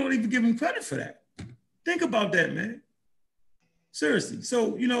 And people don't even give him credit for that. Think about that, man. Seriously.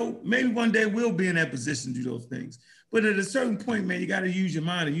 So, you know, maybe one day we'll be in that position to do those things. But at a certain point, man, you got to use your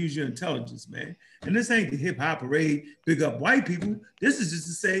mind and use your intelligence, man. And this ain't the hip hop parade, big up white people. This is just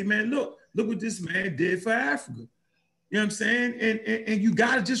to say, man, look what this man did for Africa. You know what I'm saying? And you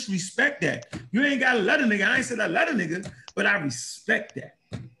got to just respect that. You ain't got to let a nigga. I ain't said I let a nigga, but I respect that.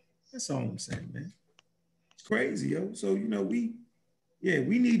 That's all I'm saying, man. It's crazy, yo. So, you know, we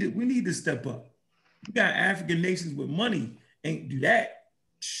need to step up. We got African nations with money ain't do that.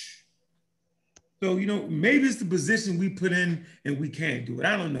 So, you know, maybe it's the position we put in and we can't do it.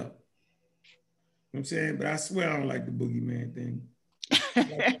 I don't know. You know what I'm saying? But I swear I don't like the boogeyman thing.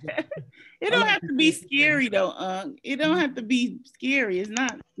 It don't have to be scary though, It don't have to be scary. It's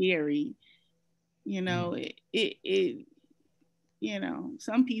not scary. You know, it you know,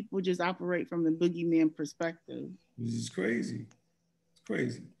 some people just operate from the boogeyman perspective. This is crazy. It's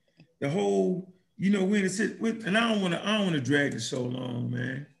crazy. The whole, you know, and I don't want to drag the show long,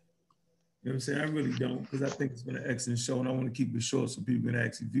 man. You know what I'm saying? I really don't, because I think it's been an excellent show, and I want to keep it short so people can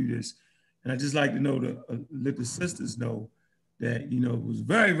actually view this. And I just like to know let the sisters know that, you know, it was a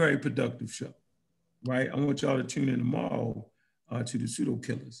very, very productive show, right? I want y'all to tune in tomorrow to the Pseudo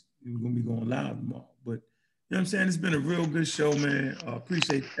Killers. We're gonna be going live tomorrow, but you know what I'm saying? It's been a real good show, man.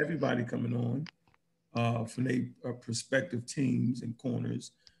 Appreciate everybody coming on from their prospective teams and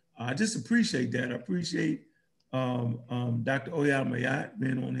corners. I just appreciate that. I appreciate Dr. Oyal Mayat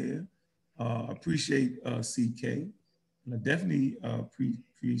being on here. Appreciate CK. And I definitely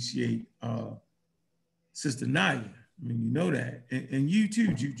appreciate Sister Naya. I mean, you know that. And you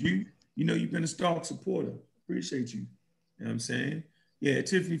too, Juju. You know, you've been a stalk supporter. Appreciate you. You know what I'm saying? Yeah,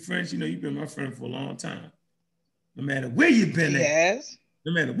 Tiffany French, you know, you've been my friend for a long time. No matter where you've been at. Yes.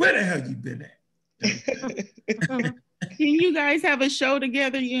 No matter where the hell you been at. Can you guys have a show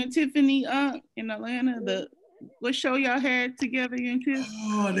together, you and Tiffany, in Atlanta? What show y'all had together, you and Tiff?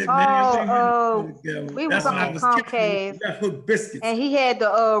 Oh, that man. We was on Comcast. Biscuits. And he had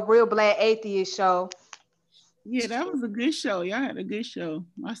the Real Black Atheist show. Yeah, that was a good show. Y'all had a good show.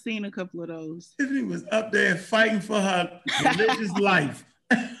 I seen a couple of those. Tiffany was up there fighting for her religious life.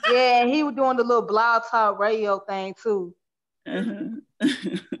 Yeah, and he was doing the little Blog Talk Radio thing too.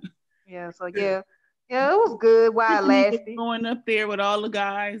 Yeah, so yeah, it was good while it lasted. Going up there with all the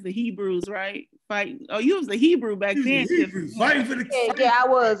guys, the Hebrews, right? Fighting. Oh, you was the Hebrew back then. Hebrew, fighting for the I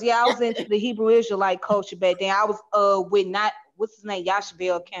was. Yeah, I was into the Hebrew Israelite culture back then. I was with what's his name,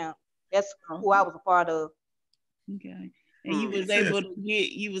 Yashabel Camp. That's who I was a part of. Okay. And you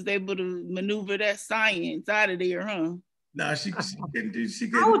was able to maneuver that science out of there, huh? Nah, she couldn't do.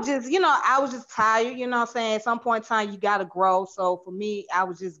 I was just tired. You know what I'm saying? At some point in time, you gotta grow. So for me, I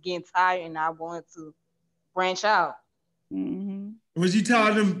was just getting tired, and I wanted to branch out. Mm-hmm. Was you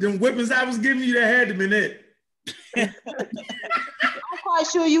tired of them whippings I was giving you? That had to been it. I'm quite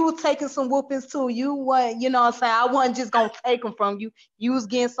sure you was taking some whoopings too. You wasn't, you know what I'm saying? I wasn't just gonna take them from you. You was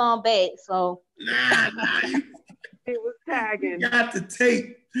getting some back. So It was tagging. You got the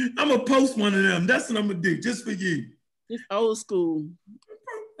tape. I'm gonna post one of them. That's what I'm gonna do, just for you. It's old school.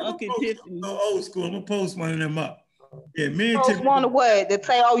 Okay, Tiffany. No, old school. I'm gonna post one of them up. Yeah, me and post Tiffany. One of what? They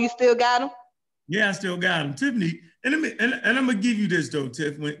say, oh, you still got them? Yeah, I still got them. Tiffany, and I'm gonna give you this though,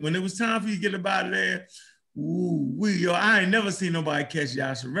 Tiff. When it was time for you to get up out of there, yo, I ain't never seen nobody catch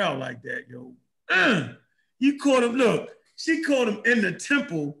Yasharel like that, yo. You caught him. Look, she caught him in the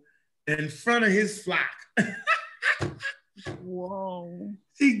temple in front of his flock. Whoa.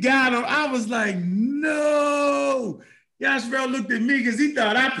 She got him. I was like, no. Yasharel looked at me because he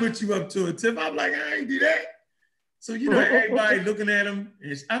thought I put you up to a tip. I'm like, I ain't do that. So, you know, everybody looking at him.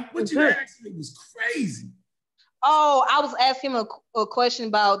 And what you asked me was crazy. Oh, I was asking him a question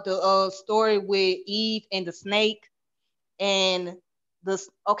about the story with Eve and the snake. And the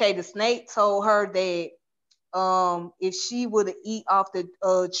snake told her that if she would eat off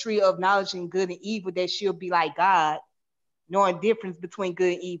the tree of knowledge and good and evil, that she'll be like God, knowing difference between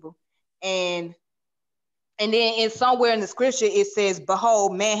good and evil. And then in somewhere in the scripture, it says,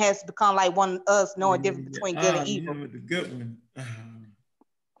 behold, man has become like one of us, knowing difference between good and evil. The good one.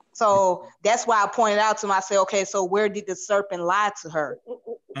 So that's why I pointed out to him, I said, okay, so where did the serpent lie to her?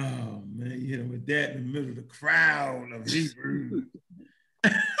 Oh, man, you hit him with that in the middle of the crowd of Hebrews.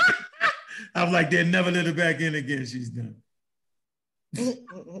 I was like, they'll never let her back in again. She's done. Yeah,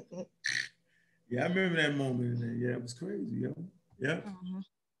 I remember that moment. Yeah, it was crazy, yo. Yeah. Mm-hmm.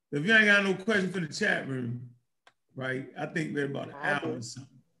 If you ain't got no question for the chat room, right? I think we're about an hour or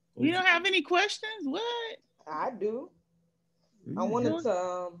something. You don't have any questions? What? I do. I wanted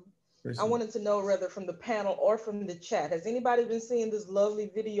to know whether from the panel or from the chat, has anybody been seeing this lovely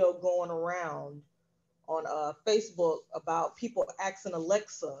video going around on Facebook about people asking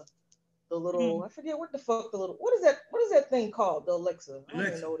Alexa, the little, I forget what the fuck what is that thing called? The Alexa. I don't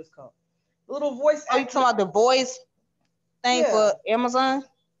even know what it's called. The little voice. Are you talking about the voice thing for Amazon?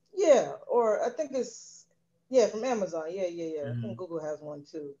 Yeah, or I think it's, from Amazon. Yeah. Mm-hmm. I think Google has one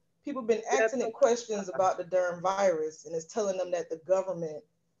too. People have been asking it questions about the darn virus, and it's telling them that the government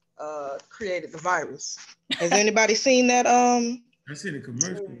created the virus. Has anybody seen that? I seen a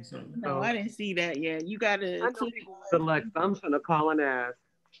commercial or something. No, I didn't see that yet. You gotta click. Alexa, I'm trying to call and ask.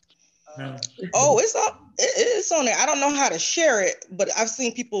 Oh, it's on there. I don't know how to share it, but I've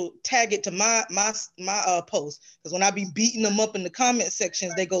seen people tag it to my post, because when I be beating them up in the comment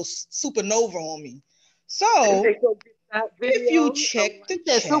sections, they go supernova on me. So if you check the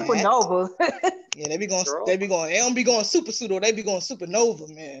chat, supernova, yeah, they be going. They don't be going super pseudo. They be going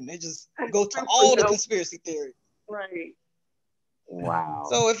supernova, man. They just go to all the conspiracy theories. Right. Wow.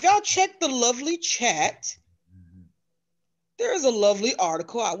 So if y'all check the lovely chat, there is a lovely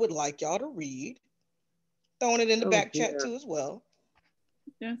article I would like y'all to read. Throwing it in the back chat too as well.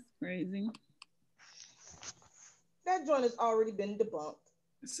 That's crazy. That joint has already been debunked.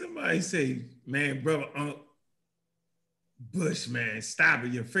 Somebody say, man, brother, Bush, man, stop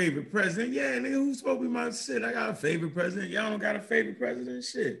it. Your favorite president? Yeah, nigga, who's supposed to be my shit? I got a favorite president. Y'all don't got a favorite president?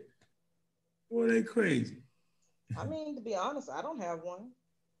 Shit. Boy, they crazy. I mean, to be honest, I don't have one.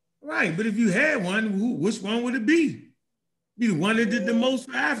 Right, but if you had one, which one would it be? Be the one that did the most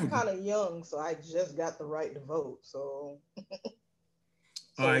for Africa. I'm kind of young, so I just got the right to vote. So,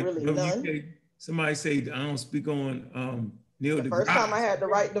 all right, really none. Somebody say I don't speak on Neil deGrasse. The first time I had the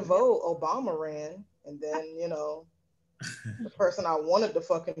right to vote, Obama ran, and then the person I wanted to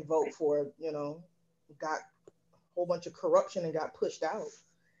fucking vote for, got whole bunch of corruption and got pushed out.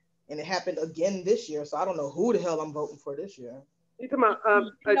 And it happened again this year. So I don't know who the hell I'm voting for this year. You talking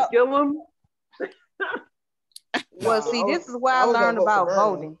about Gillum? Well, see, this is why I learned about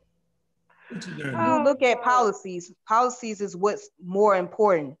voting. You look at policies. Policies is what's more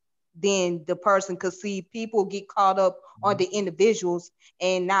important than the person, because see, people get caught up on the individuals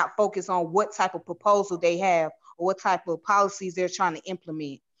and not focus on what type of proposal they have or what type of policies they're trying to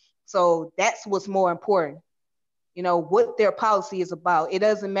implement. So that's what's more important. You know, what their policy is about. It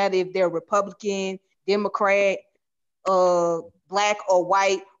doesn't matter if they're Republican, Democrat, black or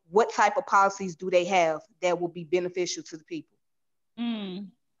white. What type of policies do they have that will be beneficial to the people?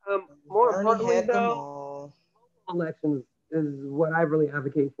 More importantly, though, elections is what I really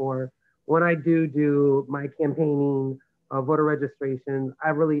advocate for. When I do my campaigning, voter registration, I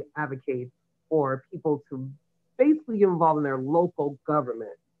really advocate for people to basically get involved in their local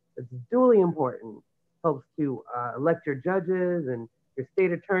government. It's duly important. Helps to elect your judges and your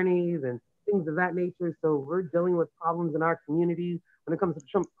state attorneys and things of that nature. So we're dealing with problems in our communities when it comes to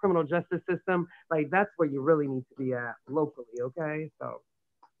the criminal justice system. Like, that's where you really need to be at locally, okay? So,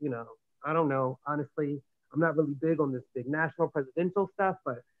 you know, I don't know. Honestly, I'm not really big on this big national presidential stuff,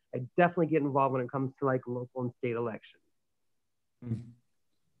 but I definitely get involved when it comes to like local and state elections.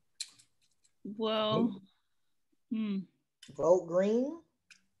 Well, vote green.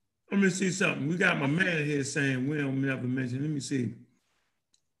 Let me see something. We got my man here saying we don't never mention. Let me see.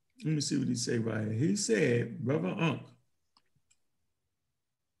 Let me see what he say right here. He said, Brother Unc.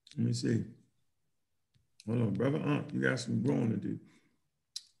 Let me see. Hold on, Brother Unc, you got some growing to do.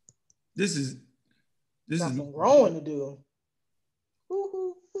 This is some growing to do.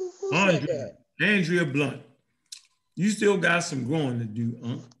 Who said that? Andrea Blunt. You still got some growing to do,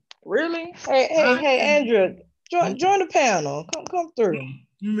 Unc. Really? Hey, Andrea, join the panel. Come through.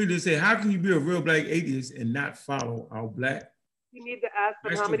 You mean to say, how can you be a real black atheist and not follow our black? You need to ask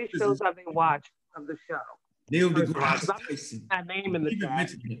them how many shows have they watched of the show. Neil deGrasse Tyson. That name in the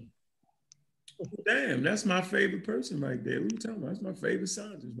chat. Damn, that's my favorite person right there. What are you talking about? That's my favorite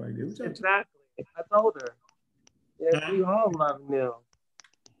scientist right there. Exactly. I told her. Yeah, we all love Neil.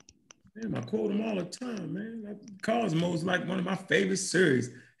 Damn, I quote him all the time, man. Cosmo's like one of my favorite series.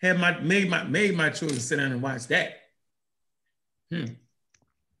 Made my children sit down and watch that. What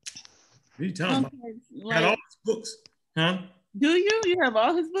are you talking about? Like, got all his books, huh? Do you? You have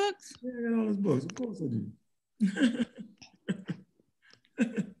all his books? Yeah, I got all his books. Of course I do.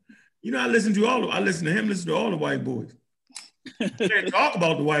 You know, I listen to him, listen to all the white boys. I can't talk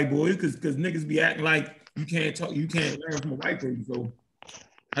about the white boys because niggas be acting like you can't learn from a white person. So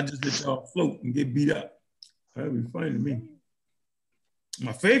I just let y'all float and get beat up. That'd be funny to me.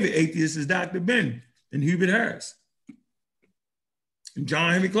 My favorite atheist is Dr. Ben and Hubert Harris and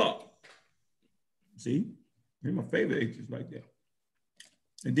John Henry Clark. See, they're my favorite atheists right there.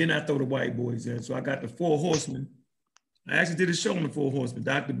 And then I throw the white boys in. So I got the Four Horsemen. I actually did a show on the Four Horsemen.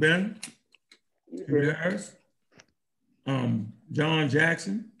 Dr. Ben, Hubert Harris, John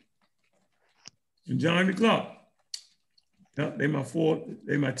Jackson, and John Henry Clark. Yep, they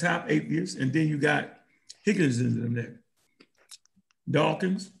my top atheists. And then you got Higgins in them there.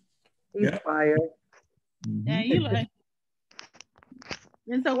 Dawkins. He's fire. Yeah, you like.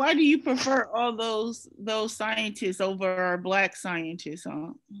 And so why do you prefer all those scientists over our black scientists?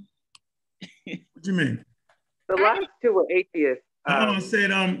 Huh? What do you mean? The last two were atheists. I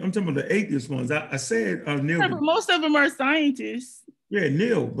said I'm talking about the atheist ones. I said Neil. Yeah, but most of them are scientists. Yeah,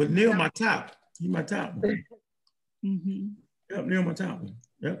 Neil, but Neil my top. He's my top one. Yep, Neil my top one.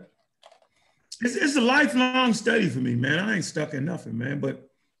 Yep. It's a lifelong study for me, man. I ain't stuck in nothing, man. But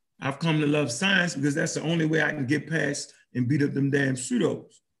I've come to love science because that's the only way I can get past and beat up them damn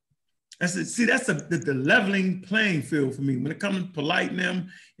pseudos. That's the leveling playing field for me. When it comes to Polite and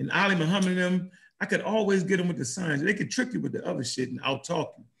them and Ali Muhammad and them, I could always get them with the science. They could trick you with the other shit and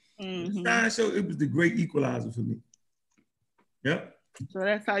out-talk you. The science show, it was the great equalizer for me. Yep. So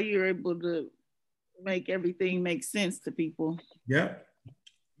that's how you're able to make everything make sense to people. Yep.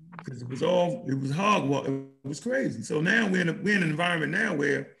 Because it was hogwash. It was crazy. So now we're in an environment now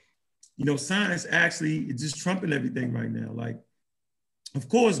where, you know, science actually is just trumping everything right now. Like, of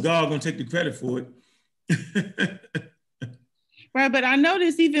course, God gonna take the credit for it. Right, but I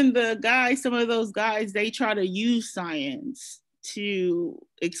noticed even some of those guys, they try to use science to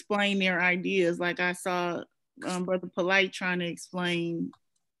explain their ideas. Like I saw Brother Polite trying to explain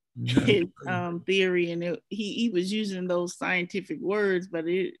his theory, and he was using those scientific words, but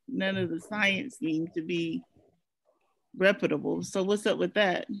none of the science seemed to be reputable. So what's up with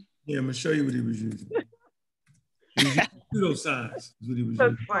that? Yeah, I'm gonna show you what he was using. He was using pseudoscience is what he was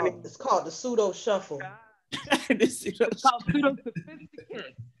using. It's called the pseudo shuffle. It's called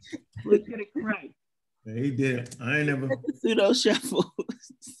pseudo-sophisticates. Let's get it correct. Yeah, he did. I ain't never. Pseudo shuffle.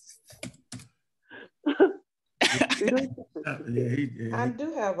 Yeah, he did. I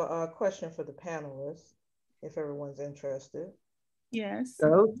do have a question for the panelists, if everyone's interested. Yes.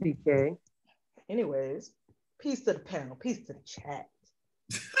 Go, CK. Anyways, peace to the panel, peace to the chat.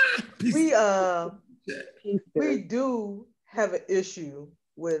 We do have an issue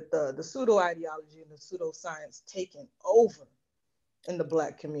with the pseudo ideology and the pseudoscience taking over in the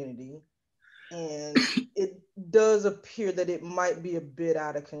Black community. And it does appear that it might be a bit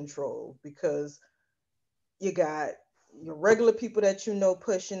out of control, because you got your regular people that you know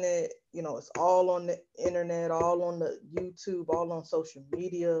pushing it. You know, it's all on the internet, all on the YouTube, all on social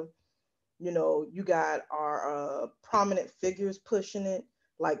media. You know, you got our prominent figures pushing it.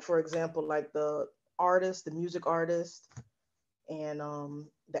 Like, for example, like the artists, the music artists, and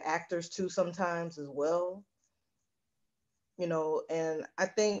the actors too sometimes as well. You know, and I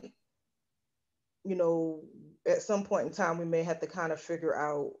think, you know, at some point in time, we may have to kind of figure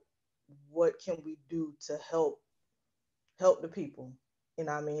out what can we do to help the people. You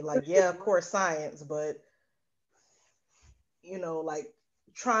know what I mean? Like, yeah, of course, science, but, you know, like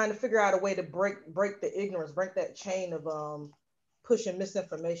trying to figure out a way to break the ignorance, break that chain of pushing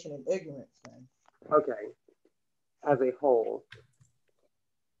misinformation and ignorance, man. Okay. As a whole.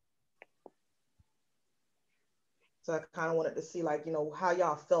 So I kind of wanted to see, like, you know, how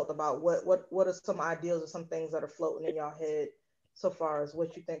y'all felt about what are some ideas or some things that are floating in y'all head so far as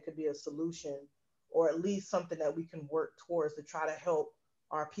what you think could be a solution, or at least something that we can work towards to try to help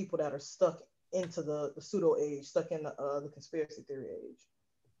our people that are stuck into the pseudo age, stuck in the conspiracy theory age.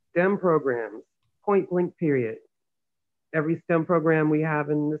 STEM programs, point blank period. Every STEM program we have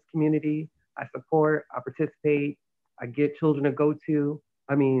in this community, I support, I participate, I get children to go to.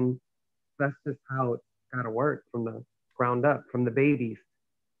 I mean, that's just how it's gotta work from the ground up, from the babies,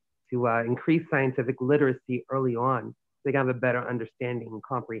 to increase scientific literacy early on. So they can have a better understanding and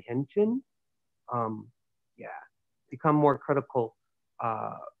comprehension. Become more critical,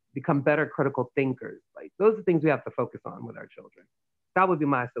 become better critical thinkers. Like, those are things we have to focus on with our children. That would be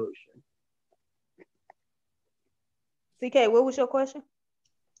my solution. CK, what was your question?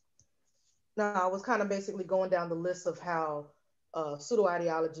 No, I was kind of basically going down the list of how pseudo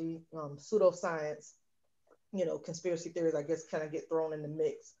ideology, pseudoscience, you know, conspiracy theories, I guess, kind of get thrown in the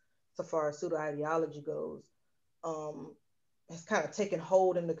mix so far as pseudo ideology goes. It's kind of taken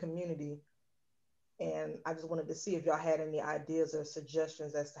hold in the community. And I just wanted to see if y'all had any ideas or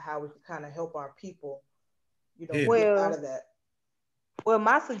suggestions as to how we could kind of help our people, you know, get out of that. Well,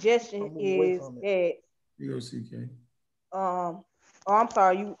 my suggestion is that. You go, CK. I'm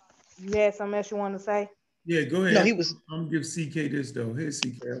sorry, you had something else you wanted to say? Yeah, go ahead. No, he was. I'm gonna give CK this though. Here,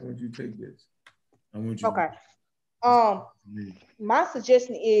 CK, I want you to take this. I want you. Okay. My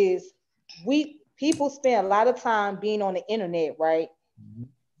suggestion is people spend a lot of time being on the internet, right? Mm-hmm.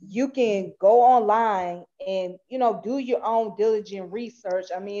 You can go online and, you know, do your own diligent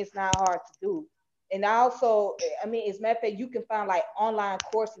research. I mean, it's not hard to do. And also, I mean, as a matter of fact, you can find like online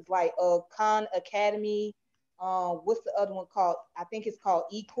courses like Khan Academy. What's the other one called? I think it's called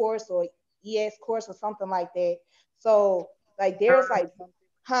eCourse or ES Course or something like that. So like there's like,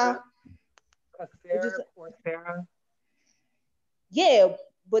 Coursera. Yeah,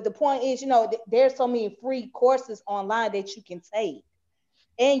 but the point is, you know, there's so many free courses online that you can take.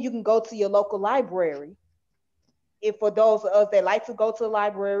 And you can go to your local library. If for those of us that like to go to the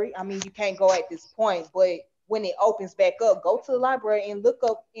library, I mean, you can't go at this point, but when it opens back up, go to the library and look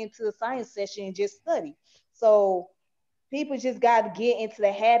up into the science section and just study. So people just got to get into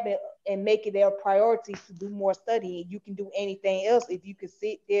the habit and make it their priority to do more studying. You can do anything else. If you can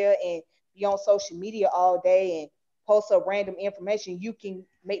sit there and be on social media all day and post up random information, you can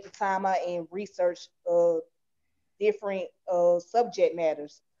make the time out and research different subject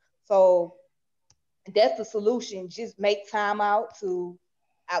matters. So that's the solution. Just make time out to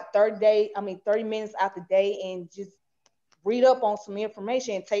 30 minutes out the day and just read up on some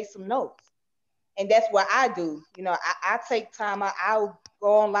information and take some notes. And that's what I do. You know, I take time out. I'll go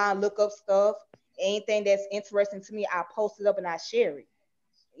online, look up stuff. Anything that's interesting to me, I post it up and I share it.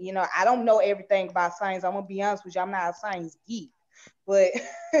 You know, I don't know everything about science. I'm gonna be honest with you, I'm not a science geek, but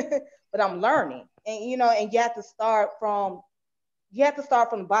but I'm learning. And you know, and you have to start from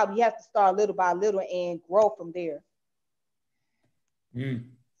the bottom. You have to start little by little and grow from there. Hey,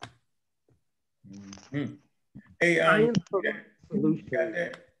 solution. Got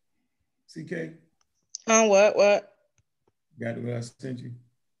that? CK? What? Got what I sent you?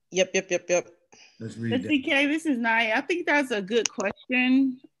 Yep. Let's read that. CK, this is Naya. I think that's a good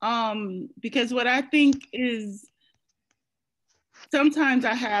question. Because what I think is sometimes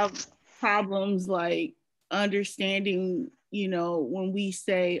I have problems like understanding, you know, when we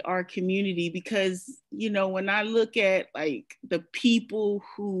say our community, because, you know, when I look at like the people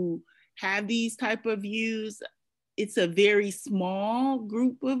who have these type of views, it's a very small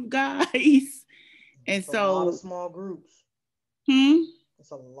group of guys. And it's so a lot of small groups.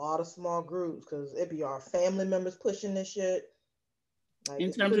 It's a lot of small groups because it be our family members pushing this shit. Like,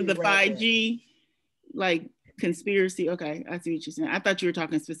 in terms of the rampant. 5G, like conspiracy. Okay, I see what you're saying. I thought you were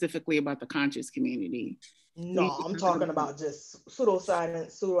talking specifically about the conscious community. No, I'm talking about just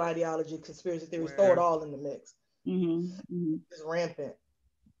pseudoscience, pseudo ideology, conspiracy theories. Throw it all in the mix. It's rampant.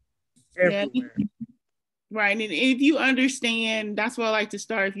 Everywhere. Yeah. Right, and if you understand, that's where I like to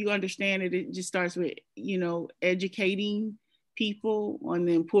start. If you understand it, it just starts with, you know, educating people on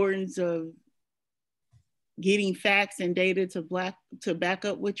the importance of getting facts and data to back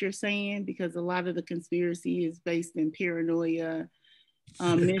up what you're saying, because a lot of the conspiracy is based in paranoia,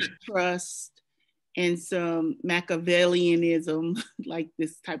 mistrust, and some Machiavellianism, like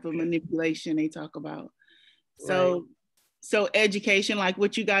this type of manipulation they talk about. So. Right. So education, like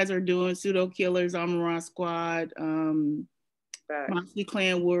what you guys are doing, Pseudo Killers, Amaran Squad, Monster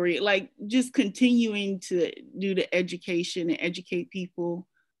Clan Warrior, like just continuing to do the education and educate people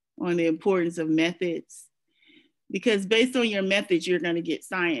on the importance of methods. Because based on your methods, you're going to get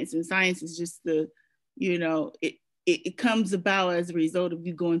science. And science is just the, you know, it comes about as a result of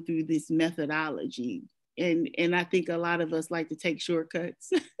you going through this methodology. And I think a lot of us like to take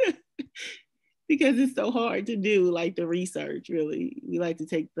shortcuts. Because it's so hard to do, like the research, really. We like to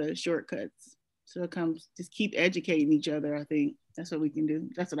take the shortcuts. So it comes, just keep educating each other, I think. That's what we can do.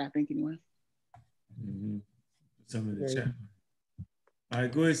 That's what I think anyway. Some of the chat. All right,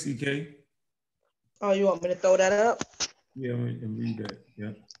 go ahead, CK. Oh, you want me to throw that up? Yeah, and read that,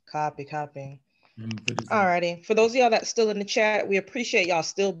 yeah. Copy. All righty. For those of y'all that's still in the chat, we appreciate y'all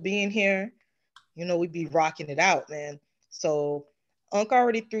still being here. You know, we be rocking it out, man. So, Unc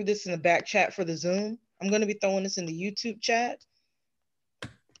already threw this in the back chat for the Zoom. I'm going to be throwing this in the YouTube chat.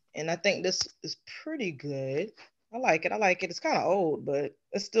 And I think this is pretty good. I like it. It's kind of old, but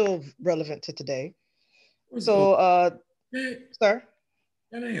it's still relevant to today. So, sir?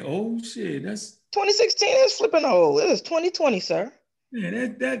 That ain't old shit. That's 2016 is flipping old. It is 2020, sir. Yeah,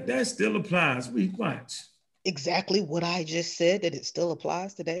 that still applies. We watch. Exactly what I just said, that it still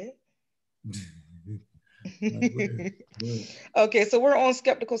applies today. Okay, so we're on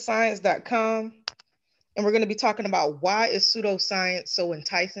skepticalscience.com, and we're going to be talking about why is pseudoscience so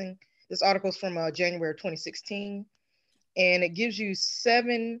enticing. This article is from January 2016, and it gives you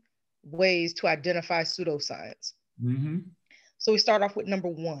 7 ways to identify pseudoscience. So we start off with number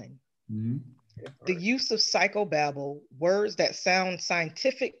 1. The use of psychobabble, words that sound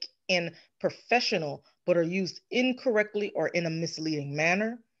scientific and professional, but are used incorrectly or in a misleading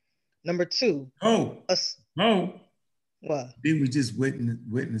manner. Number 2. What? Didn't we just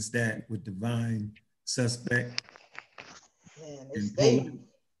witness that with Divine Suspect? Man, it's they.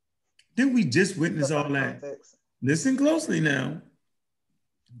 Didn't we just witness all that? Listen closely now.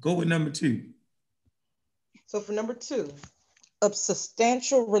 Go with number 2. So for number 2, a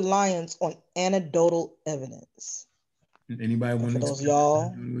substantial reliance on anecdotal evidence. Anybody want to? For those of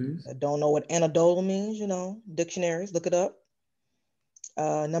y'all that don't know what anecdotal means, you know, dictionaries, look it up.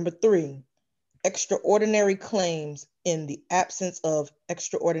 Number 3, extraordinary claims in the absence of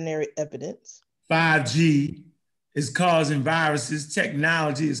extraordinary evidence. 5G is causing viruses.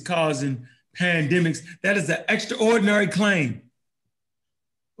 Technology is causing pandemics. That is an extraordinary claim.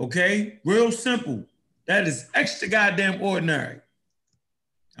 Okay? Real simple. That is extra goddamn ordinary.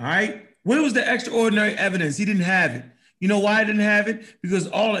 All right? Where was the extraordinary evidence? He didn't have it. You know why he didn't have it? Because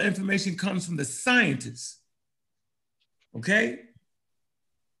all the information comes from the scientists. Okay?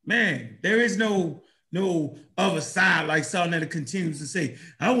 Man, there is no other side, like Sarnetta continues to say.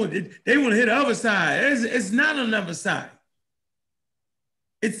 They want to hit the other side. It's not another side.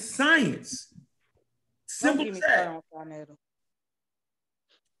 It's science. Simple as that.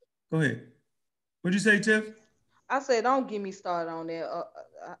 Go ahead. What'd you say, Tiff? I said, don't get me started on that.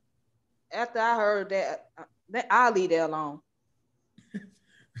 After I heard that, I'll leave that alone.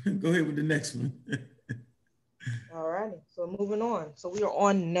 Go ahead with the next one. All righty. So moving on. So we are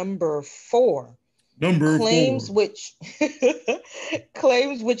on number 4. Claims 4.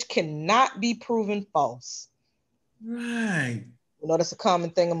 Claims which cannot be proven false. Right. You know, that's a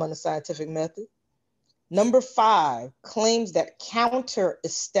common thing among the scientific method. Number 5, claims that counter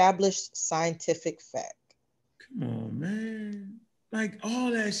established scientific fact. Come on, man. Like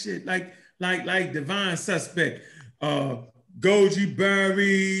all that shit. Like like Divine Suspect, goji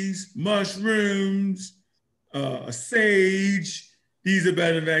berries, mushrooms, sage. These are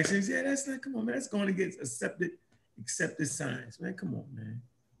better vaccines. Yeah, that's like, come on, man. That's going against accepted science, man. Come on, man.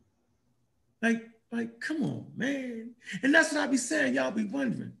 Like, come on, man. And that's what I be saying. Y'all be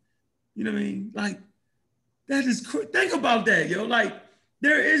wondering. You know what I mean? Like, that is, think about that, yo. Like,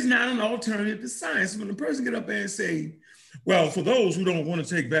 there is not an alternative to science. When a person get up there and say, well, for those who don't want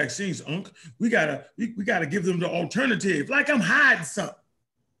to take vaccines, we gotta give them the alternative. Like I'm hiding something.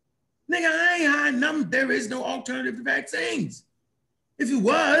 Nigga, I ain't hiding nothing. There is no alternative to vaccines. If it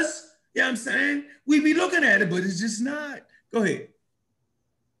was, you know what I'm saying? We'd be looking at it, but it's just not. Go ahead.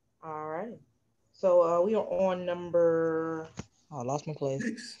 All right. So we are on number, I lost my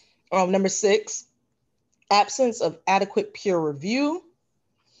place. Number 6, absence of adequate peer review,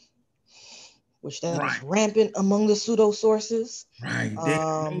 which that is rampant among the pseudo sources. Right.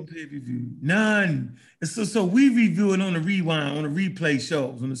 No peer review. None. And so we review it on the rewind, on the replay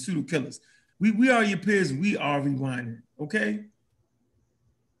shows, on the pseudo killers. We are your peers. We are rewinding. Okay.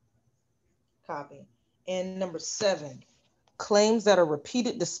 Copy. And number 7, claims that are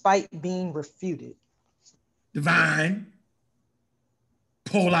repeated despite being refuted. Divine,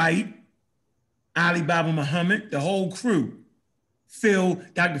 Polite, Alibaba Muhammad, the whole crew.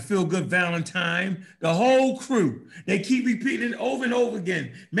 Dr. Phil Good Valentine, the whole crew. They keep repeating it over and over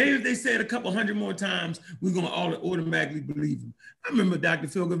again. Maybe if they say it a couple hundred more times, we're going to automatically believe them. I remember Dr.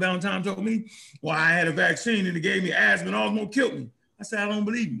 Phil Good Valentine told me, well, I had a vaccine and it gave me asthma and almost killed me. I said, I don't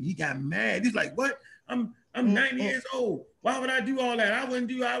believe you. He got mad. He's like, what? I'm 90 years old. Why would I do all that? I wouldn't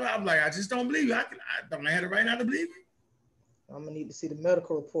do all that. I'm like, I just don't believe you. I don't have it right now to believe you. I'm going to need to see the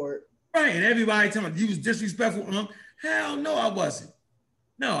medical report. Right, and everybody telling me you was disrespectful. Hell no, I wasn't.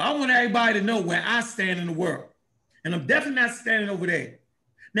 No, I want everybody to know where I stand in the world. And I'm definitely not standing over there.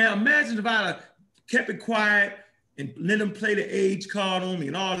 Now imagine if I kept it quiet and let them play the age card on me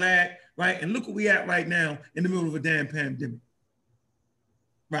and all that, right? And look where we at right now in the middle of a damn pandemic.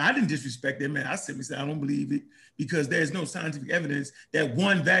 Right, I didn't disrespect them, man. I simply said I don't believe it because there's no scientific evidence that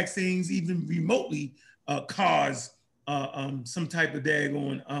one vaccines even remotely cause some type of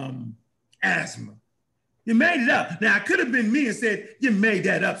daggone asthma. You made it up. Now, I could have been me and said, you made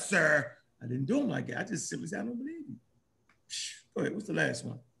that up, sir. I didn't do them like that. I just simply said, I don't believe you. Go ahead. What's the last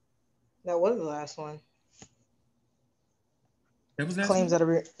one? That was the last one. That was that claims one? that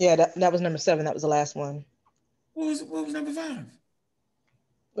are, yeah, that was number 7. That was the last one. What was number 5?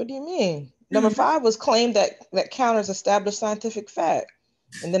 What do you mean? Number 5 was claimed that counters established scientific fact.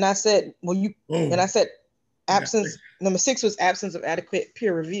 And then I said, absence. Number 6 was absence of adequate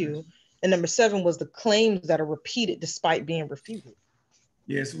peer review. And number 7 was the claims that are repeated despite being refuted.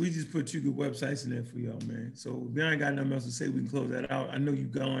 Yeah, so we just put 2 good websites in there for y'all, man. So if y'all ain't got nothing else to say, we can close that out. I know you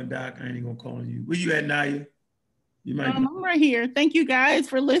gone, Doc. I ain't even gonna call on you. Where you at, Naya? You might I'm right here. Thank you guys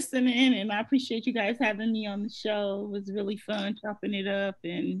for listening, and I appreciate you guys having me on the show. It was really fun chopping it up,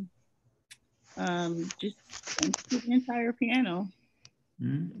 and just thanks to the entire panel.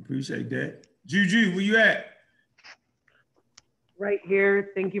 Appreciate that. Juju, where you at? Right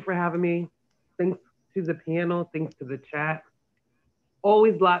here. Thank you for having me. Thanks to the panel. Thanks to the chat.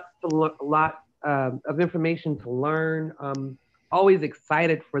 Always a lot of information to learn. Always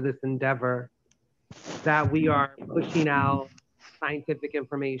excited for this endeavor that we are pushing out scientific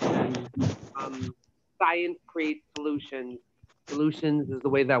information. Science creates solutions. Solutions is the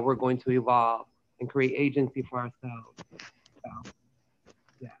way that we're going to evolve and create agency for ourselves. So,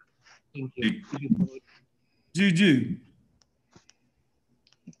 yeah. Thank you. Juju.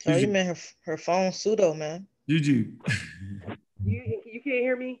 Tell you, man, her phone pseudo, man. Juju. You can't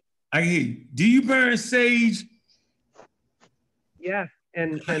hear me? I hear you. Do you burn sage? Yeah,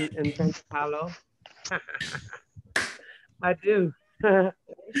 and Palo. I do.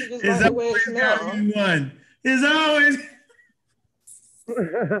 It's always got to be one. It's always.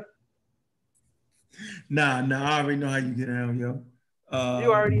 Nah, I already know how you get out, yo.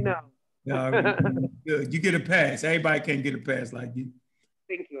 You already know. Good. You get a pass. Everybody can't get a pass like you.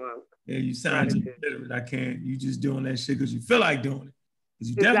 Thank you, Uncle. Yeah, you sound literate. I can't. You just doing that shit because you feel like doing it.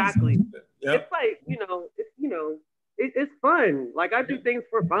 You exactly. Yep. It's like, it's fun. Like I do things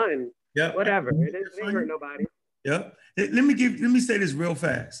for fun. Yep. Whatever. It ain't hurt nobody. Yep. Let me say this real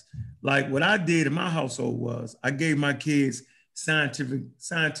fast. Like what I did in my household was I gave my kids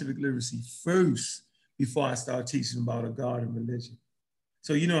scientific literacy first before I started teaching about a God and religion.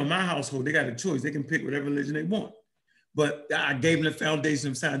 So, in my household, they got a choice. They can pick whatever religion they want. But I gave them the foundation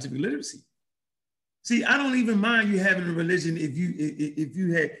of scientific literacy. See, I don't even mind you having a religion if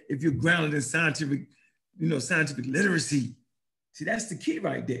you're grounded in scientific literacy. See, that's the key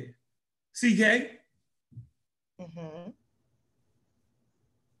right there. CK? Mm-hmm.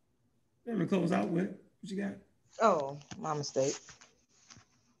 Let me close out with. What you got? Oh, my mistake.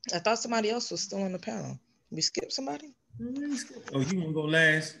 I thought somebody else was still on the panel. We skipped somebody? Oh, you want to go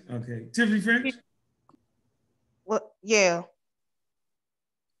last? Okay. Tiffany French? What? Yeah.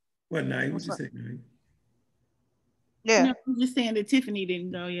 What, Naya? What you say, Naya? Yeah. No, I'm just saying that Tiffany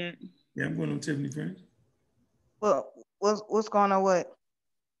didn't go yet. Yeah, I'm going on Tiffany French. Well, what's going on? What?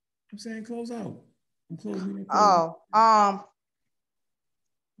 I'm saying close out. I'm closing. Oh,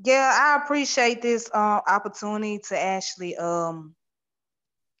 yeah, I appreciate this opportunity to actually to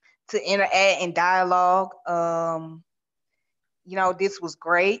interact and dialogue. You know, this was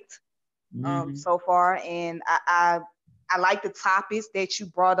great so far, and I like the topics that you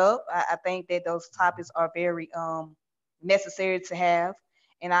brought up. I think that those topics are very necessary to have.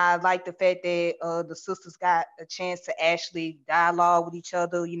 And I like the fact that the sisters got a chance to actually dialogue with each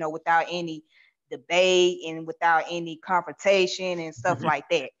other, you know, without any debate and without any confrontation and stuff like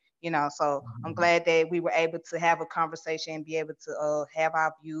that, you know. So I'm glad that we were able to have a conversation and be able to have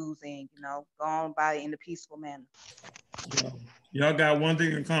our views and, you know, go on by it in a peaceful manner. Y'all got one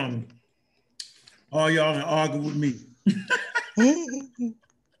thing in common. All y'all can argue with me.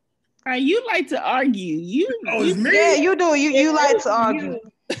 You like to argue. It's me? Yeah, you do. You like to argue.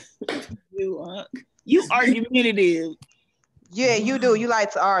 You argumentative. Yeah, you do. You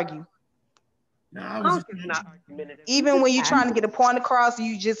like to argue. No, I was just not argumentative. Even when you're trying to get a point across,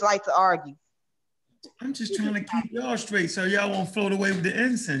 you just like to argue. I'm just trying to keep y'all straight so y'all won't float away with the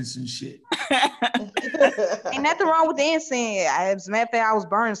incense and shit. Ain't nothing wrong with the incense. As a matter of fact, I was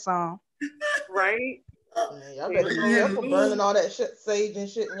burning some. Right? Man, y'all better be careful burning all that shit, sage and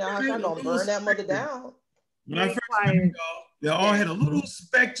shit in y'all house. Y'all gonna burn that mother down. When I first met y'all, they all had a little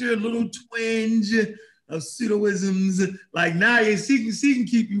specter, a little twinge of pseudoisms. Like Naya, she can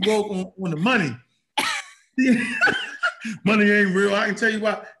keep you woke on the money. Money ain't real. I can tell you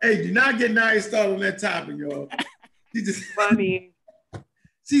why. Hey, do not get Naya started on that topic, y'all. She just money.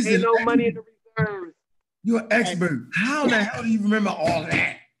 She's ain't no money in the reserves. You're an expert. How the hell do you remember all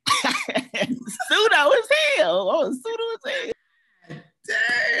that? Pseudo as hell. Oh, pseudo as hell.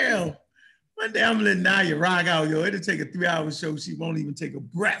 Damn. One day I'm gonna let Naya rock out, yo. It'll take a 3-hour show. She won't even take a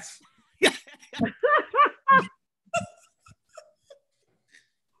breath.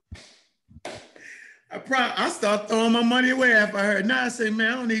 I start throwing my money away after I heard. Now I say,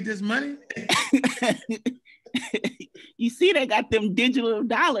 man, I don't need this money. You see, they got them digital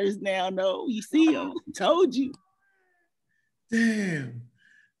dollars now, no? You see them. Told you. Damn.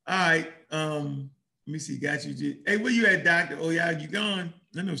 All right. Let me see. Got you. Hey, where you at, doctor? Oh, yeah, you gone?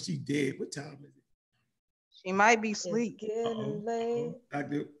 I know she dead. What time is it? She might be asleep. Late.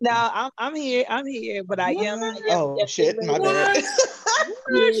 Doctor. No, I'm here. I'm here, but I am. Oh shit, my bad.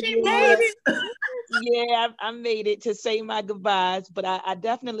 She made it. Yeah, I made it to say my goodbyes, but I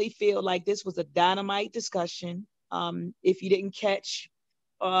definitely feel like this was a dynamite discussion. If you didn't catch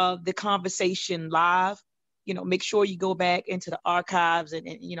the conversation live, you know, make sure you go back into the archives and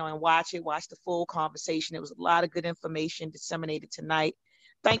you know, and watch the full conversation. There was a lot of good information disseminated tonight.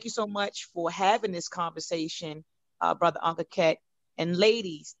 Thank you so much for having this conversation, Brother Uncle Ket. And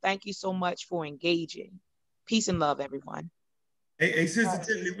ladies, thank you so much for engaging. Peace and love, everyone. Hey, Sister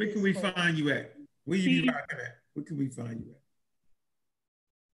Tiffany, where can we find you at? Where you be rocking at? Where can we find you at?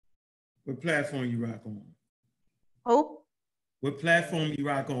 What platform you rock on? Who? What platform you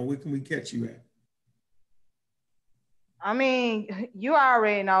rock on? Where can we catch you at? I mean, you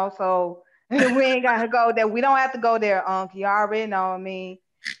already know, so we ain't gotta go there. We don't have to go there, Unc. You already know. I mean,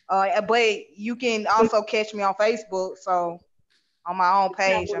 but you can also catch me on Facebook, so on my own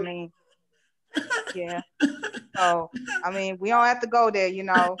page. I mean, yeah. So I mean, we don't have to go there, you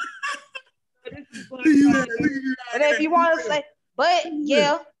know. But if you want to say, but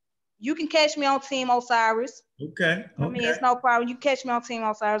yeah, you can catch me on Team Osiris. Okay. I mean, it's no problem. You catch me on Team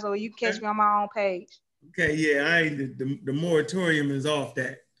Osiris, or you can catch me on my own page. Okay, yeah, I ain't the moratorium is off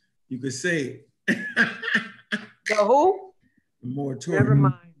that. You could say it. The who? The moratorium. Never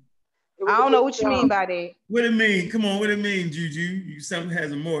mind. I don't know what you mean by that. What it mean? Come on, what it mean, Juju? You something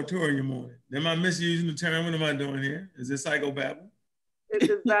has a moratorium on it. Am I misusing the term? What am I doing here? Is this psychobabble? Is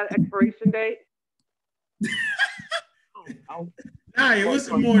that expiration date? Naya, what's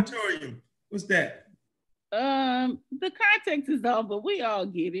the moratorium? What's that? The context is off, but we all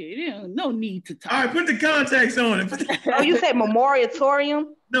get it. No need to talk. All right, put the context on it. Oh, you said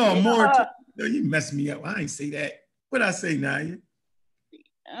moratorium? No, moratorium. No, you messed me up. I ain't say that. What I say, Naya?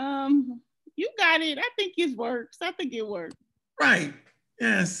 You got it. I think it works. I think it works. Right.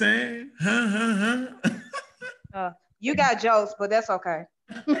 Yeah, I'm saying. You got jokes, but that's okay.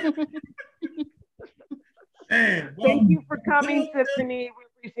 Man, Thank you for coming, Tiffany.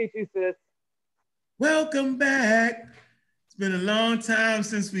 We appreciate you, sis. Welcome back. It's been a long time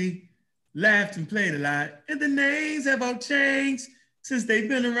since we laughed and played a lot, and the names have all changed since they've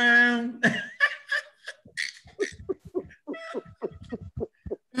been around.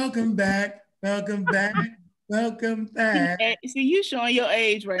 Welcome back. Welcome back. Welcome back. See, you showing your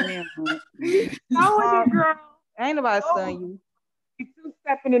age right now. How you, girl? Ain't nobody studying you. You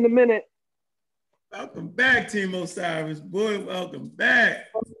two-stepping in a minute. Welcome back, Team Osiris. Boy, welcome back.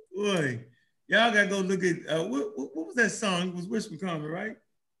 Boy, y'all gotta go look at what was that song? It was Wish McCormick, right?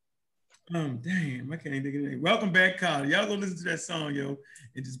 Damn, I can't think of the name. Welcome back, Carter. Y'all go listen to that song, yo,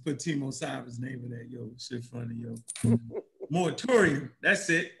 and just put Team Osiris' name in that, yo. Shit funny, yo. Moratorium. That's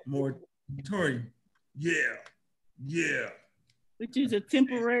it. Moratorium. Yeah. Yeah. Which is a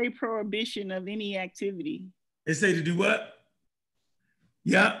temporary prohibition of any activity. They say to do what?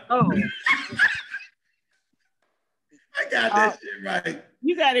 Yeah. Oh. I got that shit right.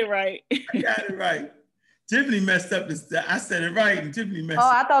 You got it right. I got it right. Tiffany messed up this. I said it right, and Tiffany messed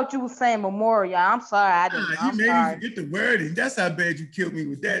up. I thought you were saying memorial. I'm sorry. I didn't. You made me forget the wording. That's how bad you killed me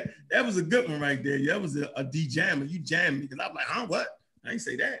with that. That was a good one right there. That was a D-jammer. You jammed me because I'm like, huh, what? I ain't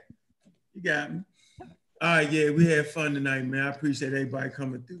say that. You got me. All right, yeah, we had fun tonight, man. I appreciate everybody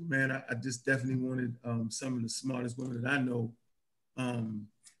coming through, man. I just definitely wanted some of the smartest women that I know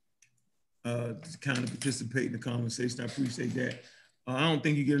to kind of participate in the conversation. I appreciate that. I don't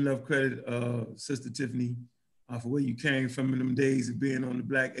think you get enough credit, Sister Tiffany, for where you came from in them days of being on the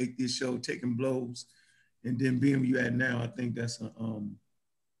Black Atheist Show, taking blows, and then being where you at now. I think that's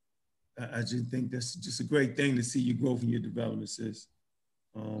I just think that's just a great thing to see your growth and your development, sis.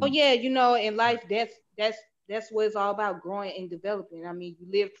 Yeah, you know, in life, that's what it's all about, growing and developing. I mean, you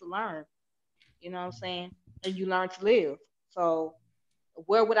live to learn, you know what I'm saying? And you learn to live. So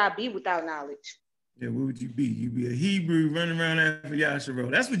where would I be without knowledge? Yeah, where would you be? You'd be a Hebrew running around after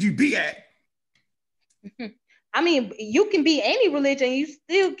Yahshua. That's what you be at. I mean, you can be any religion, you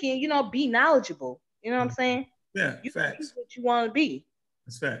still can, you know, be knowledgeable. You know what I'm saying? Yeah, you facts. What you want to be.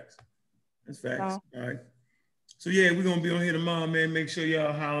 That's facts. That's facts. All right. So yeah, we're gonna be on here tomorrow, man. Make sure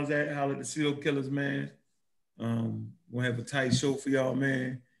y'all holler at the Serial Killers, man. We'll have a tight show for y'all,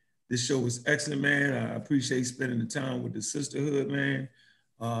 man. This show was excellent, man. I appreciate spending the time with the sisterhood, man.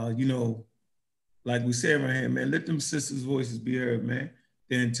 You know, like we said right here, man, let them sisters' voices be heard, man.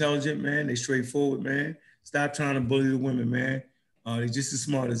 They're intelligent, man. They're straightforward, man. Stop trying to bully the women, man. They're just as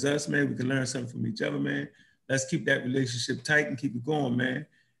smart as us, man. We can learn something from each other, man. Let's keep that relationship tight and keep it going, man.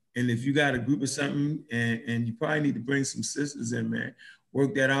 And if you got a group of something and you probably need to bring some sisters in, man,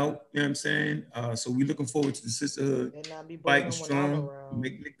 work that out, you know what I'm saying? So we're looking forward to the sisterhood, fighting strong,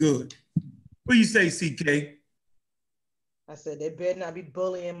 making it good. What do you say, CK? I said, they better not be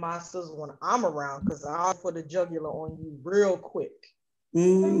bullying my sisters when I'm around, because I'll put a jugular on you real quick.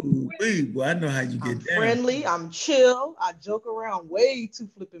 Ooh, well, I know how you get down. Friendly, I'm chill. I joke around way too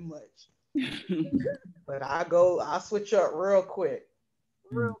flipping much. But I switch up real quick.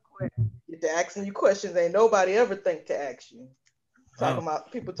 Real quick. Get to asking you questions ain't nobody ever think to ask you.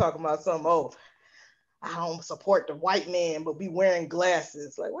 People talking about something, I don't support the white man, but be wearing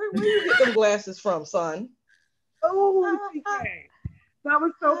glasses. Like, where you get them glasses from, son? Oh, that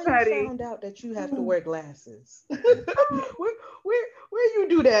was so petty. I found out that you have to wear glasses. where you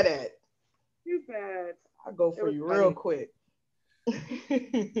do that at? You bad. I'll go for you real quick. But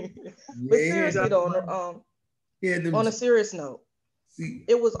seriously though, on a serious note,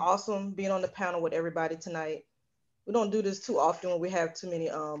 it was awesome being on the panel with everybody tonight. We don't do this too often when we have too many,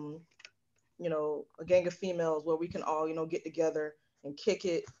 you know, a gang of females where we can all, you know, get together and kick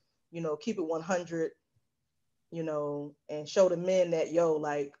it, you know, keep it 100, you know, and show the men that, yo,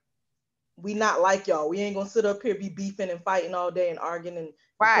 like, we not like y'all. We ain't gonna sit up here, be beefing and fighting all day and arguing and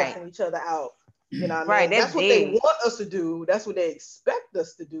cussing each other out. You know what I mean? That's what they want us to do. That's what they expect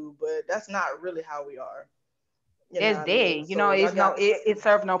us to do, but that's not really how we are. It's dead. You know, it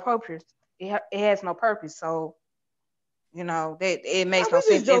serves no purpose. It has no purpose. So, you know, it makes no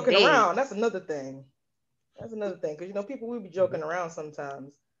sense. Just joking around. That's another thing. Because, you know, people will be joking around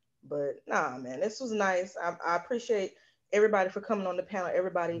sometimes. But nah, man, this was nice. I appreciate everybody for coming on the panel.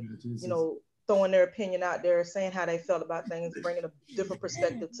 Everybody, you know, throwing their opinion out there, saying how they felt about things, bringing a different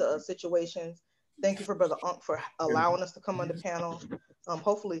perspective to situations. Thank you for Brother Unk for allowing us to come on the panel.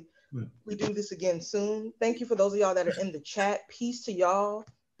 Hopefully we do this again soon. Thank you for those of y'all that are in the chat. Peace to y'all.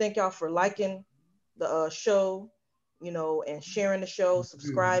 Thank y'all for liking the show, you know, and sharing the show,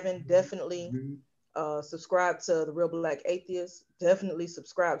 subscribing, definitely. Subscribe to The Real Black Atheist. Definitely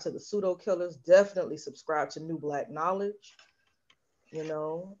subscribe to the Pseudo Killers. Definitely subscribe to New Black Knowledge. you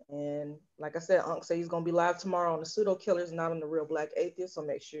know. And like I said, Unc said he's gonna be live tomorrow on the Pseudo Killers, not on the Real Black Atheist. So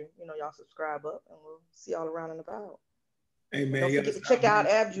make sure, you know, y'all subscribe up, and we'll see y'all around and about. Hey man, don't forget to check out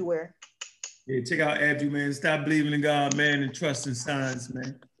Abjuware. Yeah, check out Abju, man. Stop believing in God, man, and trust in science,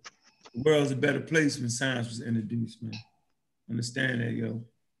 man. The world's a better place when science was introduced, man. Understand that, yo.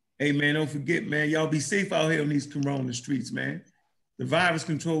 Hey man, don't forget, man, y'all be safe out here on these corona streets, man. The virus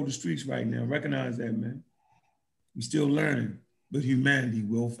control the streets right now. Recognize that, man. We're still learning, but humanity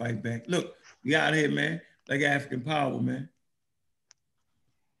will fight back. Look, we out here, man, like African power, man.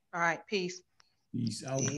 All right, peace. Peace out.